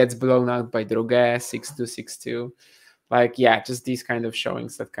round. He gets blown out by Droguet 6-2, 6-2. Like, yeah, just these kind of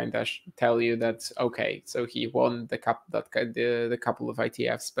showings that kind of tell you that, okay, so he won the couple of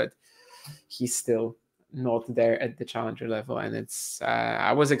ITFs, but he's still not there at the challenger level. And it's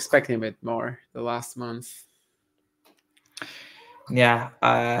I was expecting a bit more the last month. Yeah,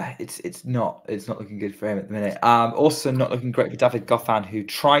 it's not looking good for him at the minute. Also not looking great for David Goffin, who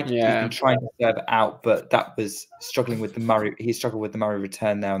he's been trying to serve it out, but that was struggling with the Murray. He struggled with the Murray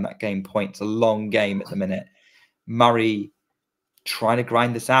return there on that game point. It's a long game at the minute. Murray trying to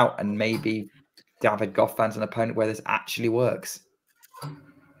grind this out, and maybe David Goffin's an opponent where this actually works.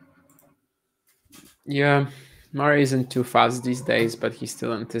 Yeah, Murray isn't too fast these days, but he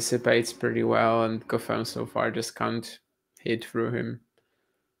still anticipates pretty well, and Goffin so far just can't hit through him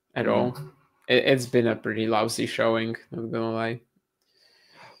at all. It's been a pretty lousy showing, not gonna lie.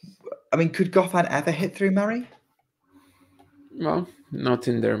 I mean, could Goffin ever hit through Murray? Well, not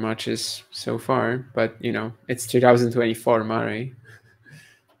in their matches so far, but it's 2024 Murray.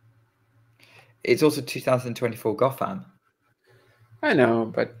 It's also 2024 Goffin. I know,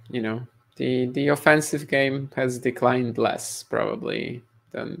 but the offensive game has declined less probably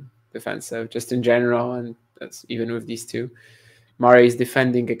than defensive, just in general, and that's even with these two. Murray is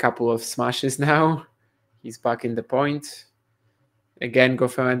defending a couple of smashes now. He's back in the point. Again,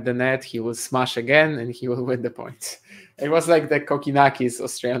 Goffin at the net. He will smash again, and he will win the point. It was like the Kokinakis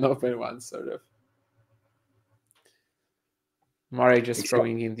Australian Open one, sort of. Murray just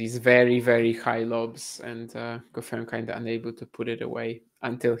throwing in these very, very high lobs, and Goffin kind of unable to put it away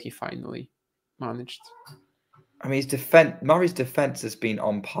until he finally managed. I mean, Murray's defense has been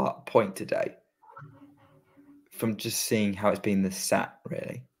on point today. From just seeing how it's been this set,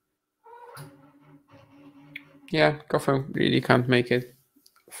 really. Yeah, Goffin really can't make it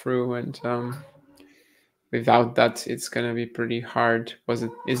through, and without that, it's gonna be pretty hard.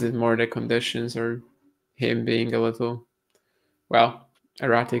 Is it more the conditions or him being a little,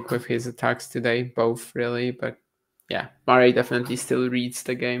 erratic with his attacks today? Both, really, but yeah, Murray definitely still reads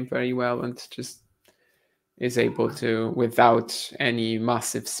the game very well and just is able to, without any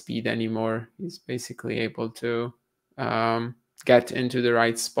massive speed anymore, he's basically able to get into the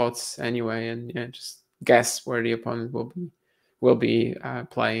right spots anyway, and just guess where the opponent will be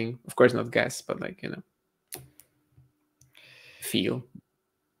playing. Of course, not guess, but feel.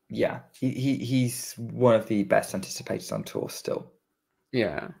 Yeah, he's one of the best anticipators on tour still.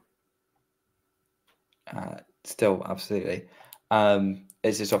 Yeah. Still, absolutely.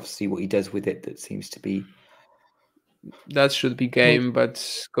 It's just obviously what he does with it that seems to be. That should be game, but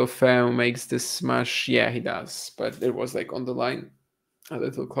Goffin makes this smash. Yeah, he does, but it was on the line, a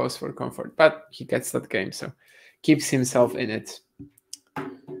little close for comfort. But he gets that game, so keeps himself in it.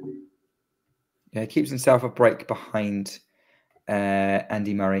 Yeah, he keeps himself a break behind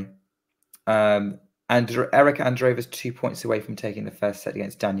Andy Murray. And Eric Andreeva's 2 points away from taking the first set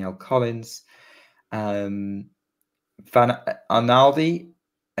against Danielle Collins. Van Arnaldi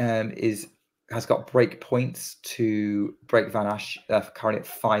has got break points to break Van Asch, currently at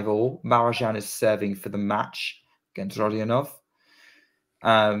 5-all. Marajan is serving for the match against Rodionov.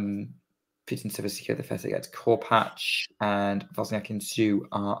 Putin Silva secured the first against Korpatch, and Wozniak and Zhu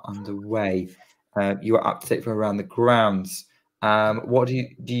are underway. You are up to date from around the grounds. What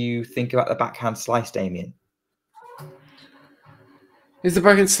do you think about the backhand slice, Damien? Is the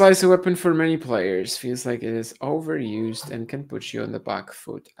backhand slice a weapon for many players? Feels like it is overused and can put you on the back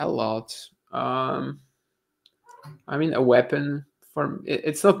foot a lot. I mean, a weapon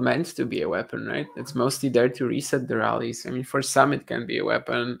it's not meant to be a weapon, right? It's mostly there to reset the rallies. I mean, for some it can be a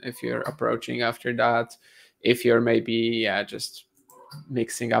weapon if you're approaching after that, if you're maybe just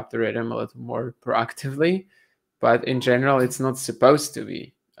mixing up the rhythm a little more proactively. But in general, it's not supposed to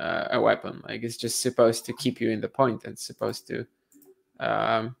be a weapon. It's just supposed to keep you in the point and supposed to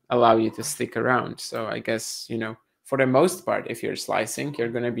allow you to stick around. So I guess, for the most part, if you're slicing, you're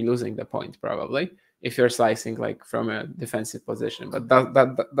going to be losing the point probably if you're slicing from a defensive position. But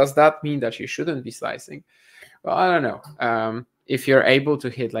does that mean that you shouldn't be slicing? Well, I don't know. If you're able to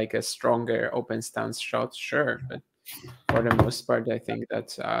hit a stronger open stance shot, sure. But for the most part, I think that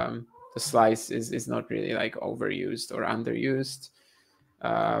the slice is not really overused or underused.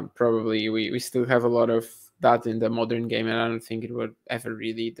 Probably we still have a lot of that in the modern game, and I don't think it would ever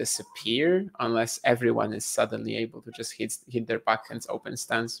really disappear unless everyone is suddenly able to just hit their backhands open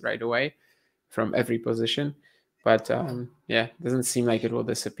stance right away from every position. But it doesn't seem like it will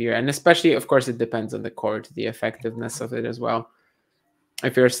disappear. And especially, of course, it depends on the court, the effectiveness of it as well.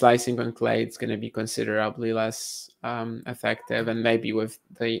 If you're slicing on clay, it's going to be considerably less effective. And maybe with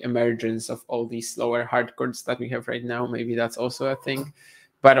the emergence of all these slower hard courts that we have right now, maybe that's also a thing.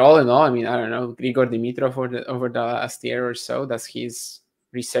 But all in all, I mean, I don't know, Grigor Dimitrov over the last year or so, does his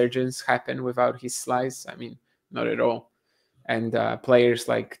resurgence happen without his slice? I mean, not at all. And players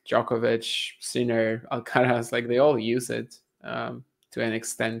like Djokovic, Sinner, Alcaraz, like they all use it to an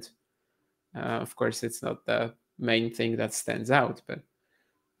extent. Of course, it's not the main thing that stands out, but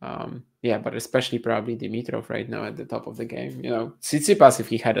yeah, but especially probably Dimitrov right now at the top of the game. You know, Tsitsipas, if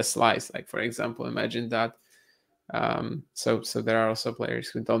he had a slice, like for example, imagine that. So there are also players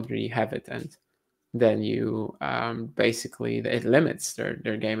who don't really have it, and then you basically it limits their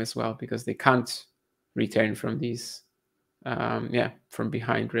game as well because they can't return from these from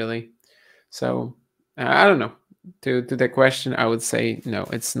behind really. So I don't know. To the question, I would say no,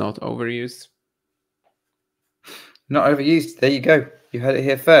 it's not overused. Not overused. There you go. You heard it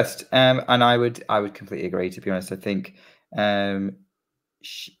here first. And I would completely agree. To be honest, I think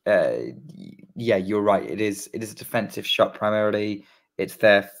yeah, you're right. It is a defensive shot primarily. It's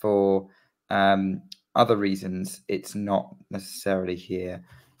there for other reasons. It's not necessarily here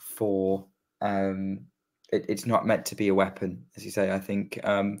for it's not meant to be a weapon, as you say. I think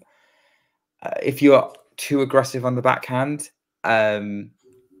if you are too aggressive on the backhand, then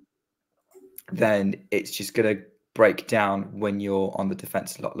it's just going to break down when you're on the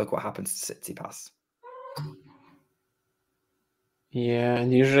defense a lot. Look what happens to Tsitsipas. Yeah,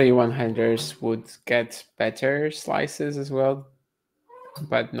 and usually one-handers would get better slices as well,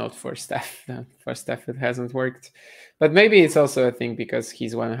 but not for Steph. For Steph, it hasn't worked. But maybe it's also a thing because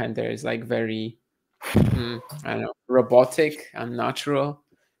his one-hander is like very, I don't know, robotic, unnatural,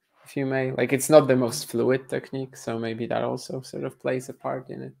 if you may. Like it's not the most fluid technique, so maybe that also sort of plays a part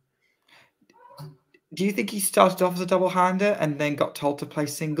in it. Do you think he started off as a double-hander and then got told to play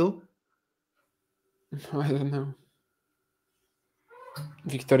single? I don't know.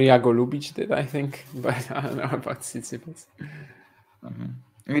 Victoria Golubic did, I think, but I don't know about Tsitsipas.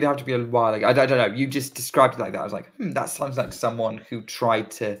 It'd have to be a while ago. I don't know. You just described it like that. I was like, that sounds like someone who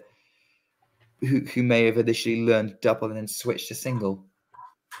tried to, who may have initially learned double and then switched to single.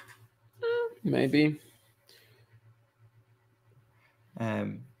 Maybe.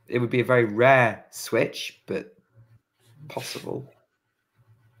 It would be a very rare switch, but possible.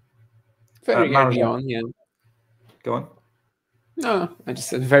 Very early on, yeah. Go on. No, I just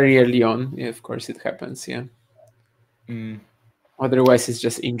said very early on. Yeah, of course it happens, yeah. Otherwise, it's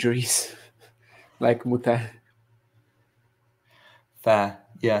just injuries, like Mute. Fair,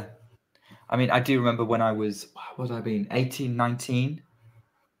 yeah. I mean, I do remember when I was, what would I been, 18, 19,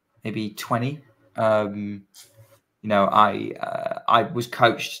 maybe 20. You know, I was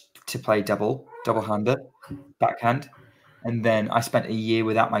coached to play double-hander, backhand. And then I spent a year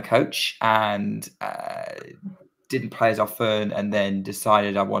without my coach and didn't play as often, and then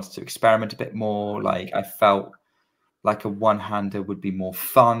decided I wanted to experiment a bit more. Like I felt like a one-hander would be more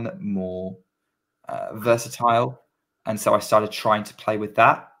fun, more versatile. And so I started trying to play with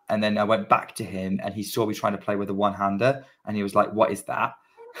that. And then I went back to him and he saw me trying to play with a one-hander and he was like, what is that?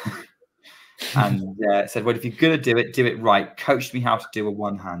 And said, well, if you're going to do it right. Coached me how to do a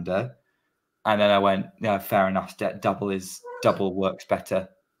one-hander. And then I went, yeah, fair enough. Double works better.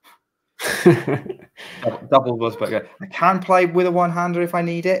 Double was better. I can play with a one-hander if I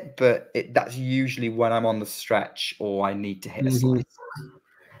need it, but that's usually when I'm on the stretch or I need to hit a slice.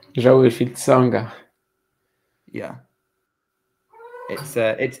 Joey Fitzonga. Yeah,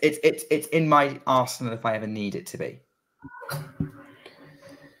 it's in my arsenal if I ever need it to be.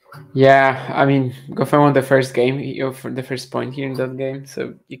 Yeah, I mean, Goffin won the first game, for the first point here in that game,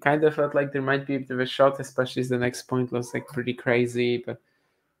 so you kind of felt like there might be a bit of a shot, especially as the next point was like pretty crazy, but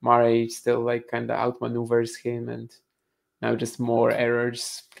Murray still like kind of outmaneuvers him, and now just more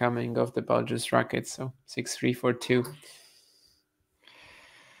errors coming off the Belgian racket, so 6-3, 4-2.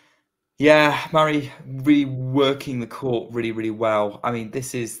 Yeah, Murray reworking the court really, really well. I mean,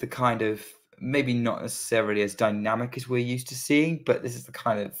 this is the kind of, maybe not necessarily as dynamic as we're used to seeing, but this is the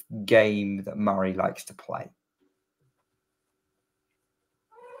kind of game that Murray likes to play.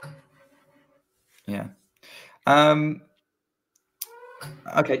 Yeah.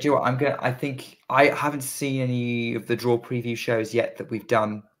 Okay, do you know what? I think I haven't seen any of the draw preview shows yet that we've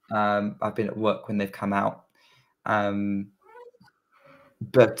done. I've been at work when they've come out.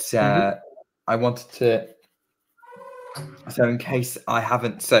 But I wanted to, so in case I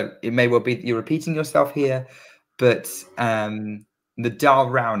haven't, so it may well be that you're repeating yourself here, but the Nadal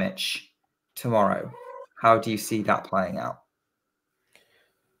Raonic tomorrow, how do you see that playing out?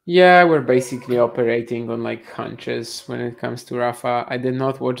 Yeah, we're basically operating on like hunches when it comes to Rafa. I did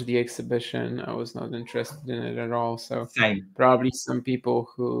not watch the exhibition. I was not interested in it at all. So Same. Probably some people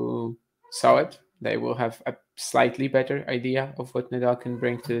who saw it they will have a slightly better idea of what Nadal can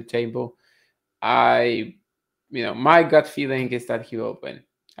bring to the table. My gut feeling is that he will win,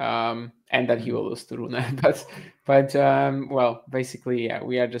 and that he will lose to Rune. But basically, yeah,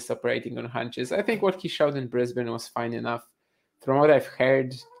 we are just operating on hunches. I think what he showed in Brisbane was fine enough. From what I've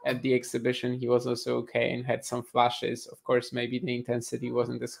heard at the exhibition, he was also okay and had some flashes. Of course, maybe the intensity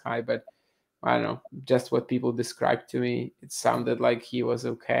wasn't as high, but I don't know, just what people described to me, it sounded like he was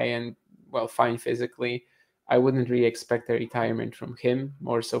okay and, well, fine physically. I wouldn't really expect a retirement from him,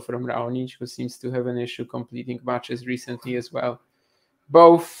 more so from Raonic, who seems to have an issue completing matches recently as well.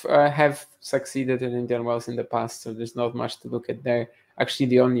 Both have succeeded in Indian Wells in the past, so there's not much to look at there. Actually,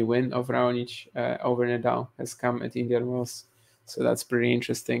 the only win of Raonic over Nadal has come at Indian Wells, so that's pretty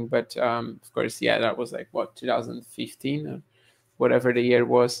interesting. But of course, yeah, that was 2015 or whatever the year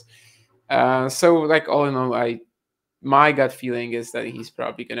was. So all in all, my gut feeling is that he's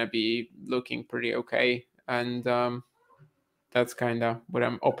probably gonna be looking pretty okay, and that's kind of what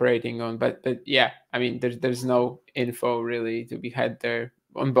I'm operating on. But yeah, I mean, there's no info really to be had there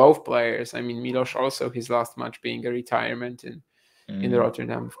on both players. I mean, Milos also, his last match being a retirement in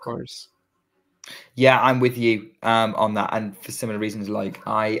Rotterdam, of course. Yeah, I'm with you on that, and for similar reasons.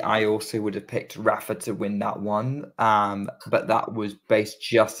 I also would have picked Rafa to win that one, but that was based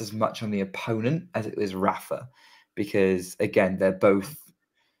just as much on the opponent as it was Rafa, because again, they're both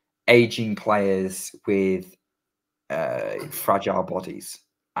aging players with fragile bodies,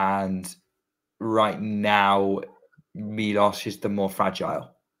 and right now, Milos is the more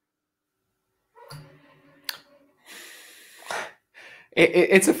fragile.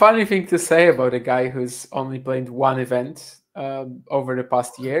 It's a funny thing to say about a guy who's only played one event over the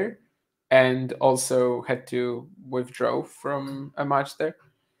past year and also had to withdraw from a match there.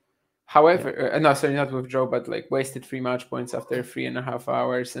 However, no, sorry, not withdraw, but wasted 3 match points after 3.5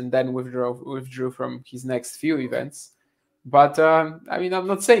 hours and then withdrew from his next few events. But I mean, I'm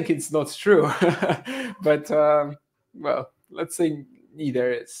not saying it's not true, but well, let's say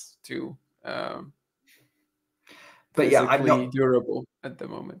neither is too. But yeah, I'm not durable at the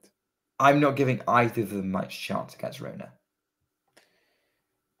moment. I'm not giving either of them much chance against Rona.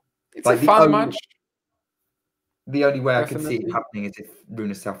 It's a fun match. The only way Definitely. I could see it happening is if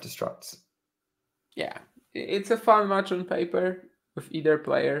Runa self-destructs. Yeah, it's a fun match on paper with either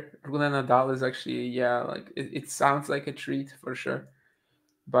player. Runa Nadal is actually, it sounds like a treat for sure.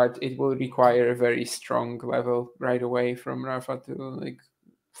 But it will require a very strong level right away from Rafa to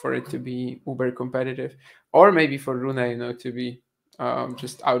for it to be uber competitive, or maybe for Rune, to be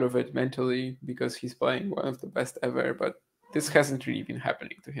just out of it mentally because he's playing one of the best ever. But this hasn't really been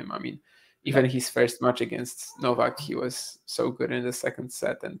happening to him. I mean, even his first match against Novak, he was so good in the second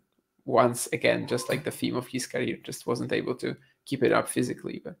set, and once again, just like the theme of his career, just wasn't able to keep it up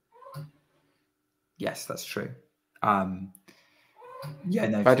physically. But yes, that's true. But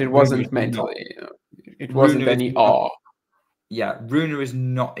it wasn't mentally. It wasn't any awe. Yeah, Runa is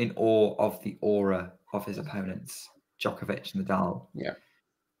not in awe of the aura of his opponents, Djokovic, Nadal,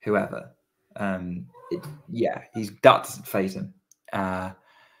 whoever. That doesn't faze him.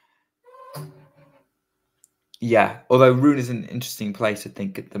 Although Rune is an interesting place, I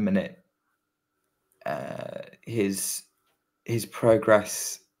think, at the minute. His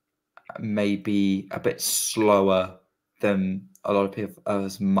progress may be a bit slower than a lot of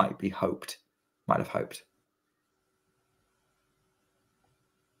others might have hoped.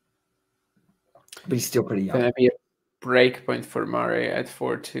 But he's still pretty young. Gonna be a break point for Murray at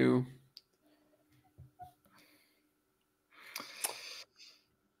 4-2.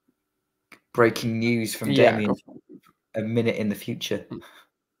 Breaking news from Damien a minute in the future.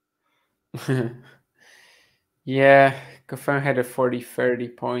 Yeah, Goffin had a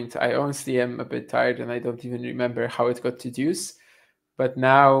 40-30 point. I honestly am a bit tired and I don't even remember how it got to deuce. But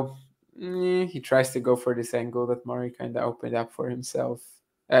now he tries to go for this angle that Murray kind of opened up for himself.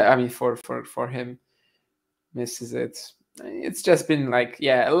 For him. Misses it. It's just been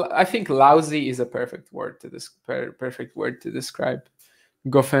I think lousy is a perfect word to describe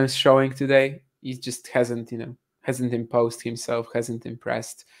Goffin's showing today. He just hasn't imposed himself, hasn't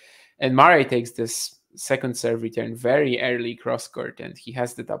impressed. And Murray takes this second serve return very early cross court, and he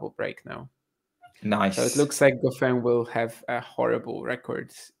has the double break now. Nice. So it looks like Goffin will have a horrible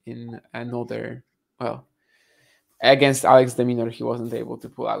record in another. Well, against Alex de Minaur, he wasn't able to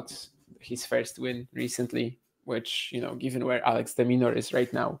pull out his first win recently, which, given where Alex de Minaur is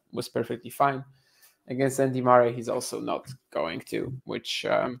right now, was perfectly fine. Against Andy Murray, he's also not going to, which,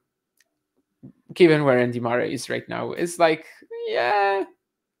 given where Andy Murray is right now, is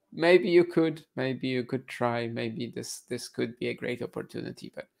maybe you could try, maybe this could be a great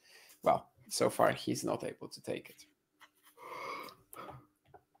opportunity. But, well, so far he's not able to take it.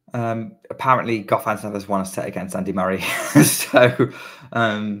 Apparently, Goffman's never won a set against Andy Murray. So,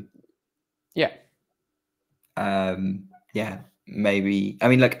 yeah, maybe. I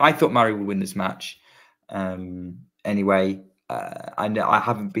mean, like, I thought Murray would win this match. Anyway, I know I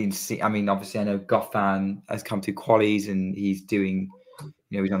haven't been I mean, obviously, I know Goffman has come to qualies and he's doing,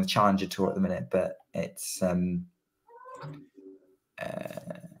 he's on the Challenger Tour at the minute, but it's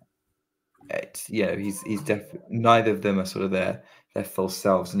he's definitely, neither of them are sort of their full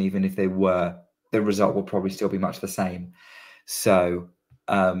selves, and even if they were, the result will probably still be much the same. So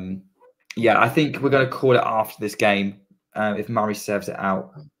yeah, I think we're going to call it after this game. If Murray serves it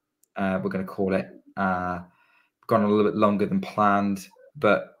out, we're going to call it. Gone a little bit longer than planned,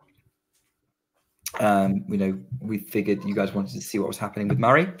 but we figured you guys wanted to see what was happening with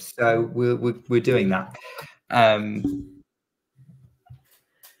Murray, so we're doing that.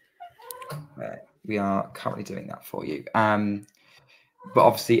 We are currently doing that for you. But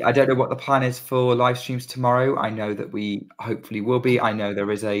obviously, I don't know what the plan is for live streams tomorrow. I know that we hopefully will be. I know there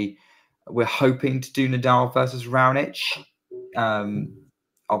is we're hoping to do Nadal versus Raonic.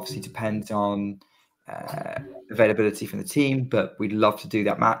 Obviously, depends on availability from the team, but we'd love to do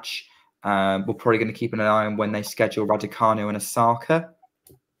that match. We're probably going to keep an eye on when they schedule Raducanu and Osaka.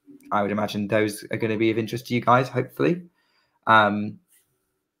 I would imagine those are going to be of interest to you guys, hopefully.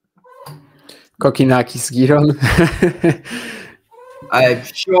 Kokinaki's Giron.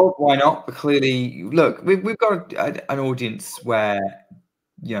 Sure, why not? But clearly, look, we've got an audience where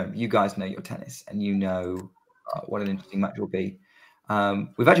you guys know your tennis, and what an interesting match will be.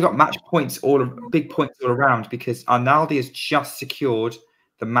 We've actually got match points, big points all around, because Arnaldi has just secured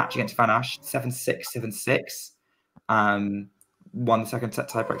the match against Van Asch, 7-6, 7-6. Won the second set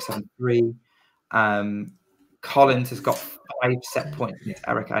tiebreak 7-3. Collins has got 5 set points against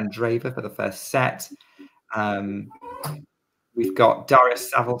Erica Andreeva for the first set. We've got Darius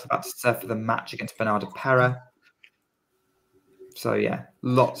Saville about to serve for the match against Bernardo Pera. So yeah,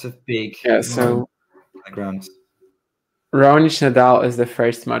 lots of big grounds. Raonic Nadal is the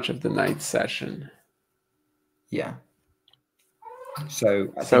first match of the night session. Yeah. So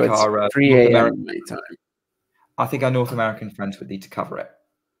I think it's our 3 a.m. my time. I think our North American friends would need to cover it.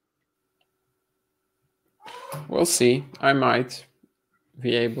 We'll see. I might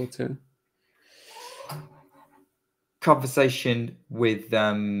be able to. Conversation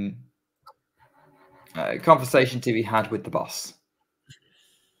to be had with the boss.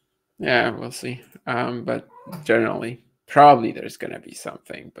 Yeah, we'll see. But generally, probably there's gonna be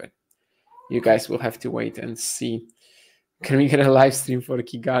something, but you guys will have to wait and see. Can we get a live stream for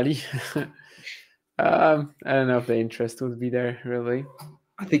Kigali? I don't know if the interest would be there, really.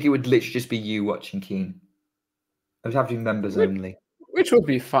 I think it would literally just be you watching Keen. I would have to be members only. Which would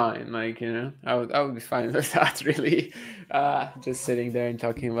be fine, I would be fine with that, really. Just sitting there and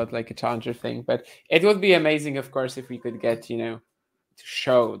talking about like a challenger thing. But it would be amazing, of course, if we could get, to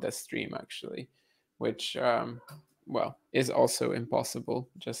show the stream actually, which is also impossible,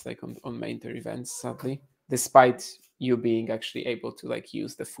 just like on main tour events, sadly, despite you being actually able to like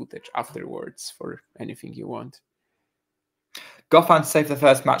use the footage afterwards for anything you want. Goffman saved the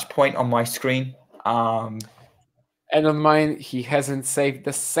first match point on my screen. And on mine, he hasn't saved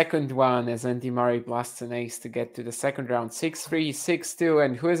the second one, as Andy Murray blasts an ace to get to the second round. 6-3, 6-2.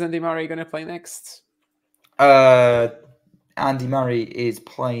 And who is Andy Murray going to play next? Andy Murray is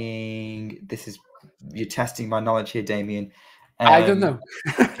playing... You're testing my knowledge here, Damien. I don't know.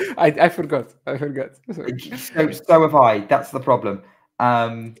 I forgot. So have I. That's the problem.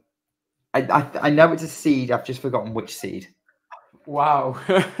 I know it's a seed. I've just forgotten which seed. Wow.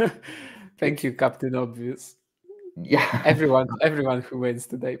 Thank you, Captain Obvious. Yeah. Everyone who wins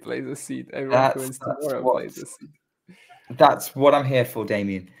today plays a seed. Everyone who wins tomorrow plays a seed. That's what I'm here for,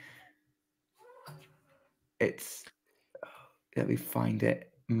 Damien. Let me find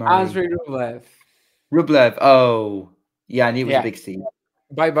it. Andrei Rublev. Rublev. Oh, yeah, I knew it was a big seed.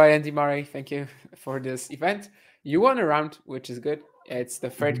 Bye, Andy Murray. Thank you for this event. You won a round, which is good. It's the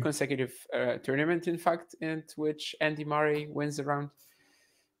third consecutive tournament, in fact, in which Andy Murray wins a round.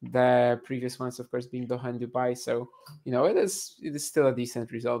 The previous ones, of course, being Doha and Dubai. So, it is still a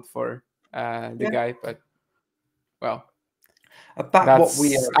decent result for the guy. But, well, what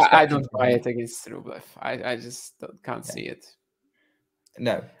we are I don't buy it against Rublev. I just can't see it.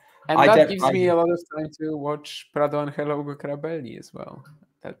 No. And that gives me a lot of time to watch Prado Angelo Ugo Carabelli as well.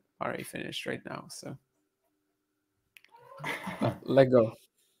 That Murray finished right now. So, let go.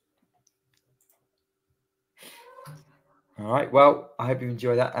 All right. Well, I hope you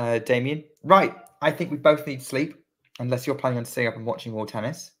enjoy that, Damien. Right. I think we both need sleep, unless you're planning on staying up and watching more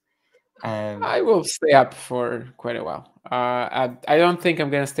tennis. I will stay up for quite a while. I don't think I'm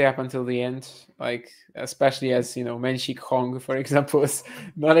gonna stay up until the end. Like, especially as Menchik Hong, for example, is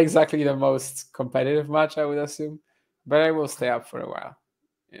not exactly the most competitive match, I would assume. But I will stay up for a while.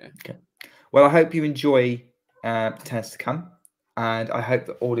 Yeah. Okay. Well, I hope you enjoy tennis to come, and I hope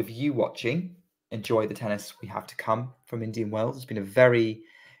that all of you watching enjoy the tennis we have to come from Indian Wells. It's been a very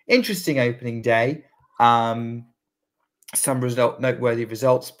interesting opening day. Some noteworthy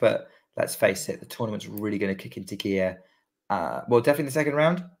results, but let's face it, the tournament's really going to kick into gear. Well, definitely the second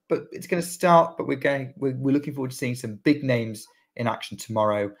round, but it's going to start. But we're looking forward to seeing some big names in action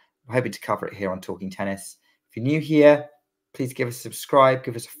tomorrow. We're hoping to cover it here on Talking Tennis. If you're new here, please give us a subscribe,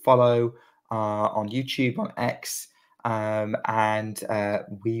 give us a follow on YouTube, on X, and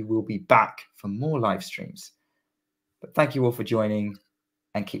we will be back for more live streams. But thank you all for joining,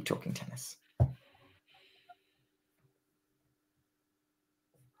 and keep talking tennis.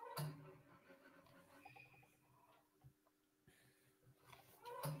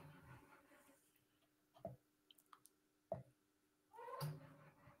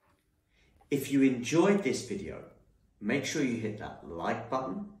 If you enjoyed this video, make sure you hit that like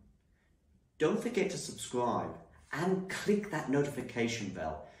button. Don't forget to subscribe and click that notification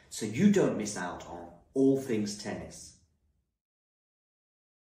bell so you don't miss out on all things tennis.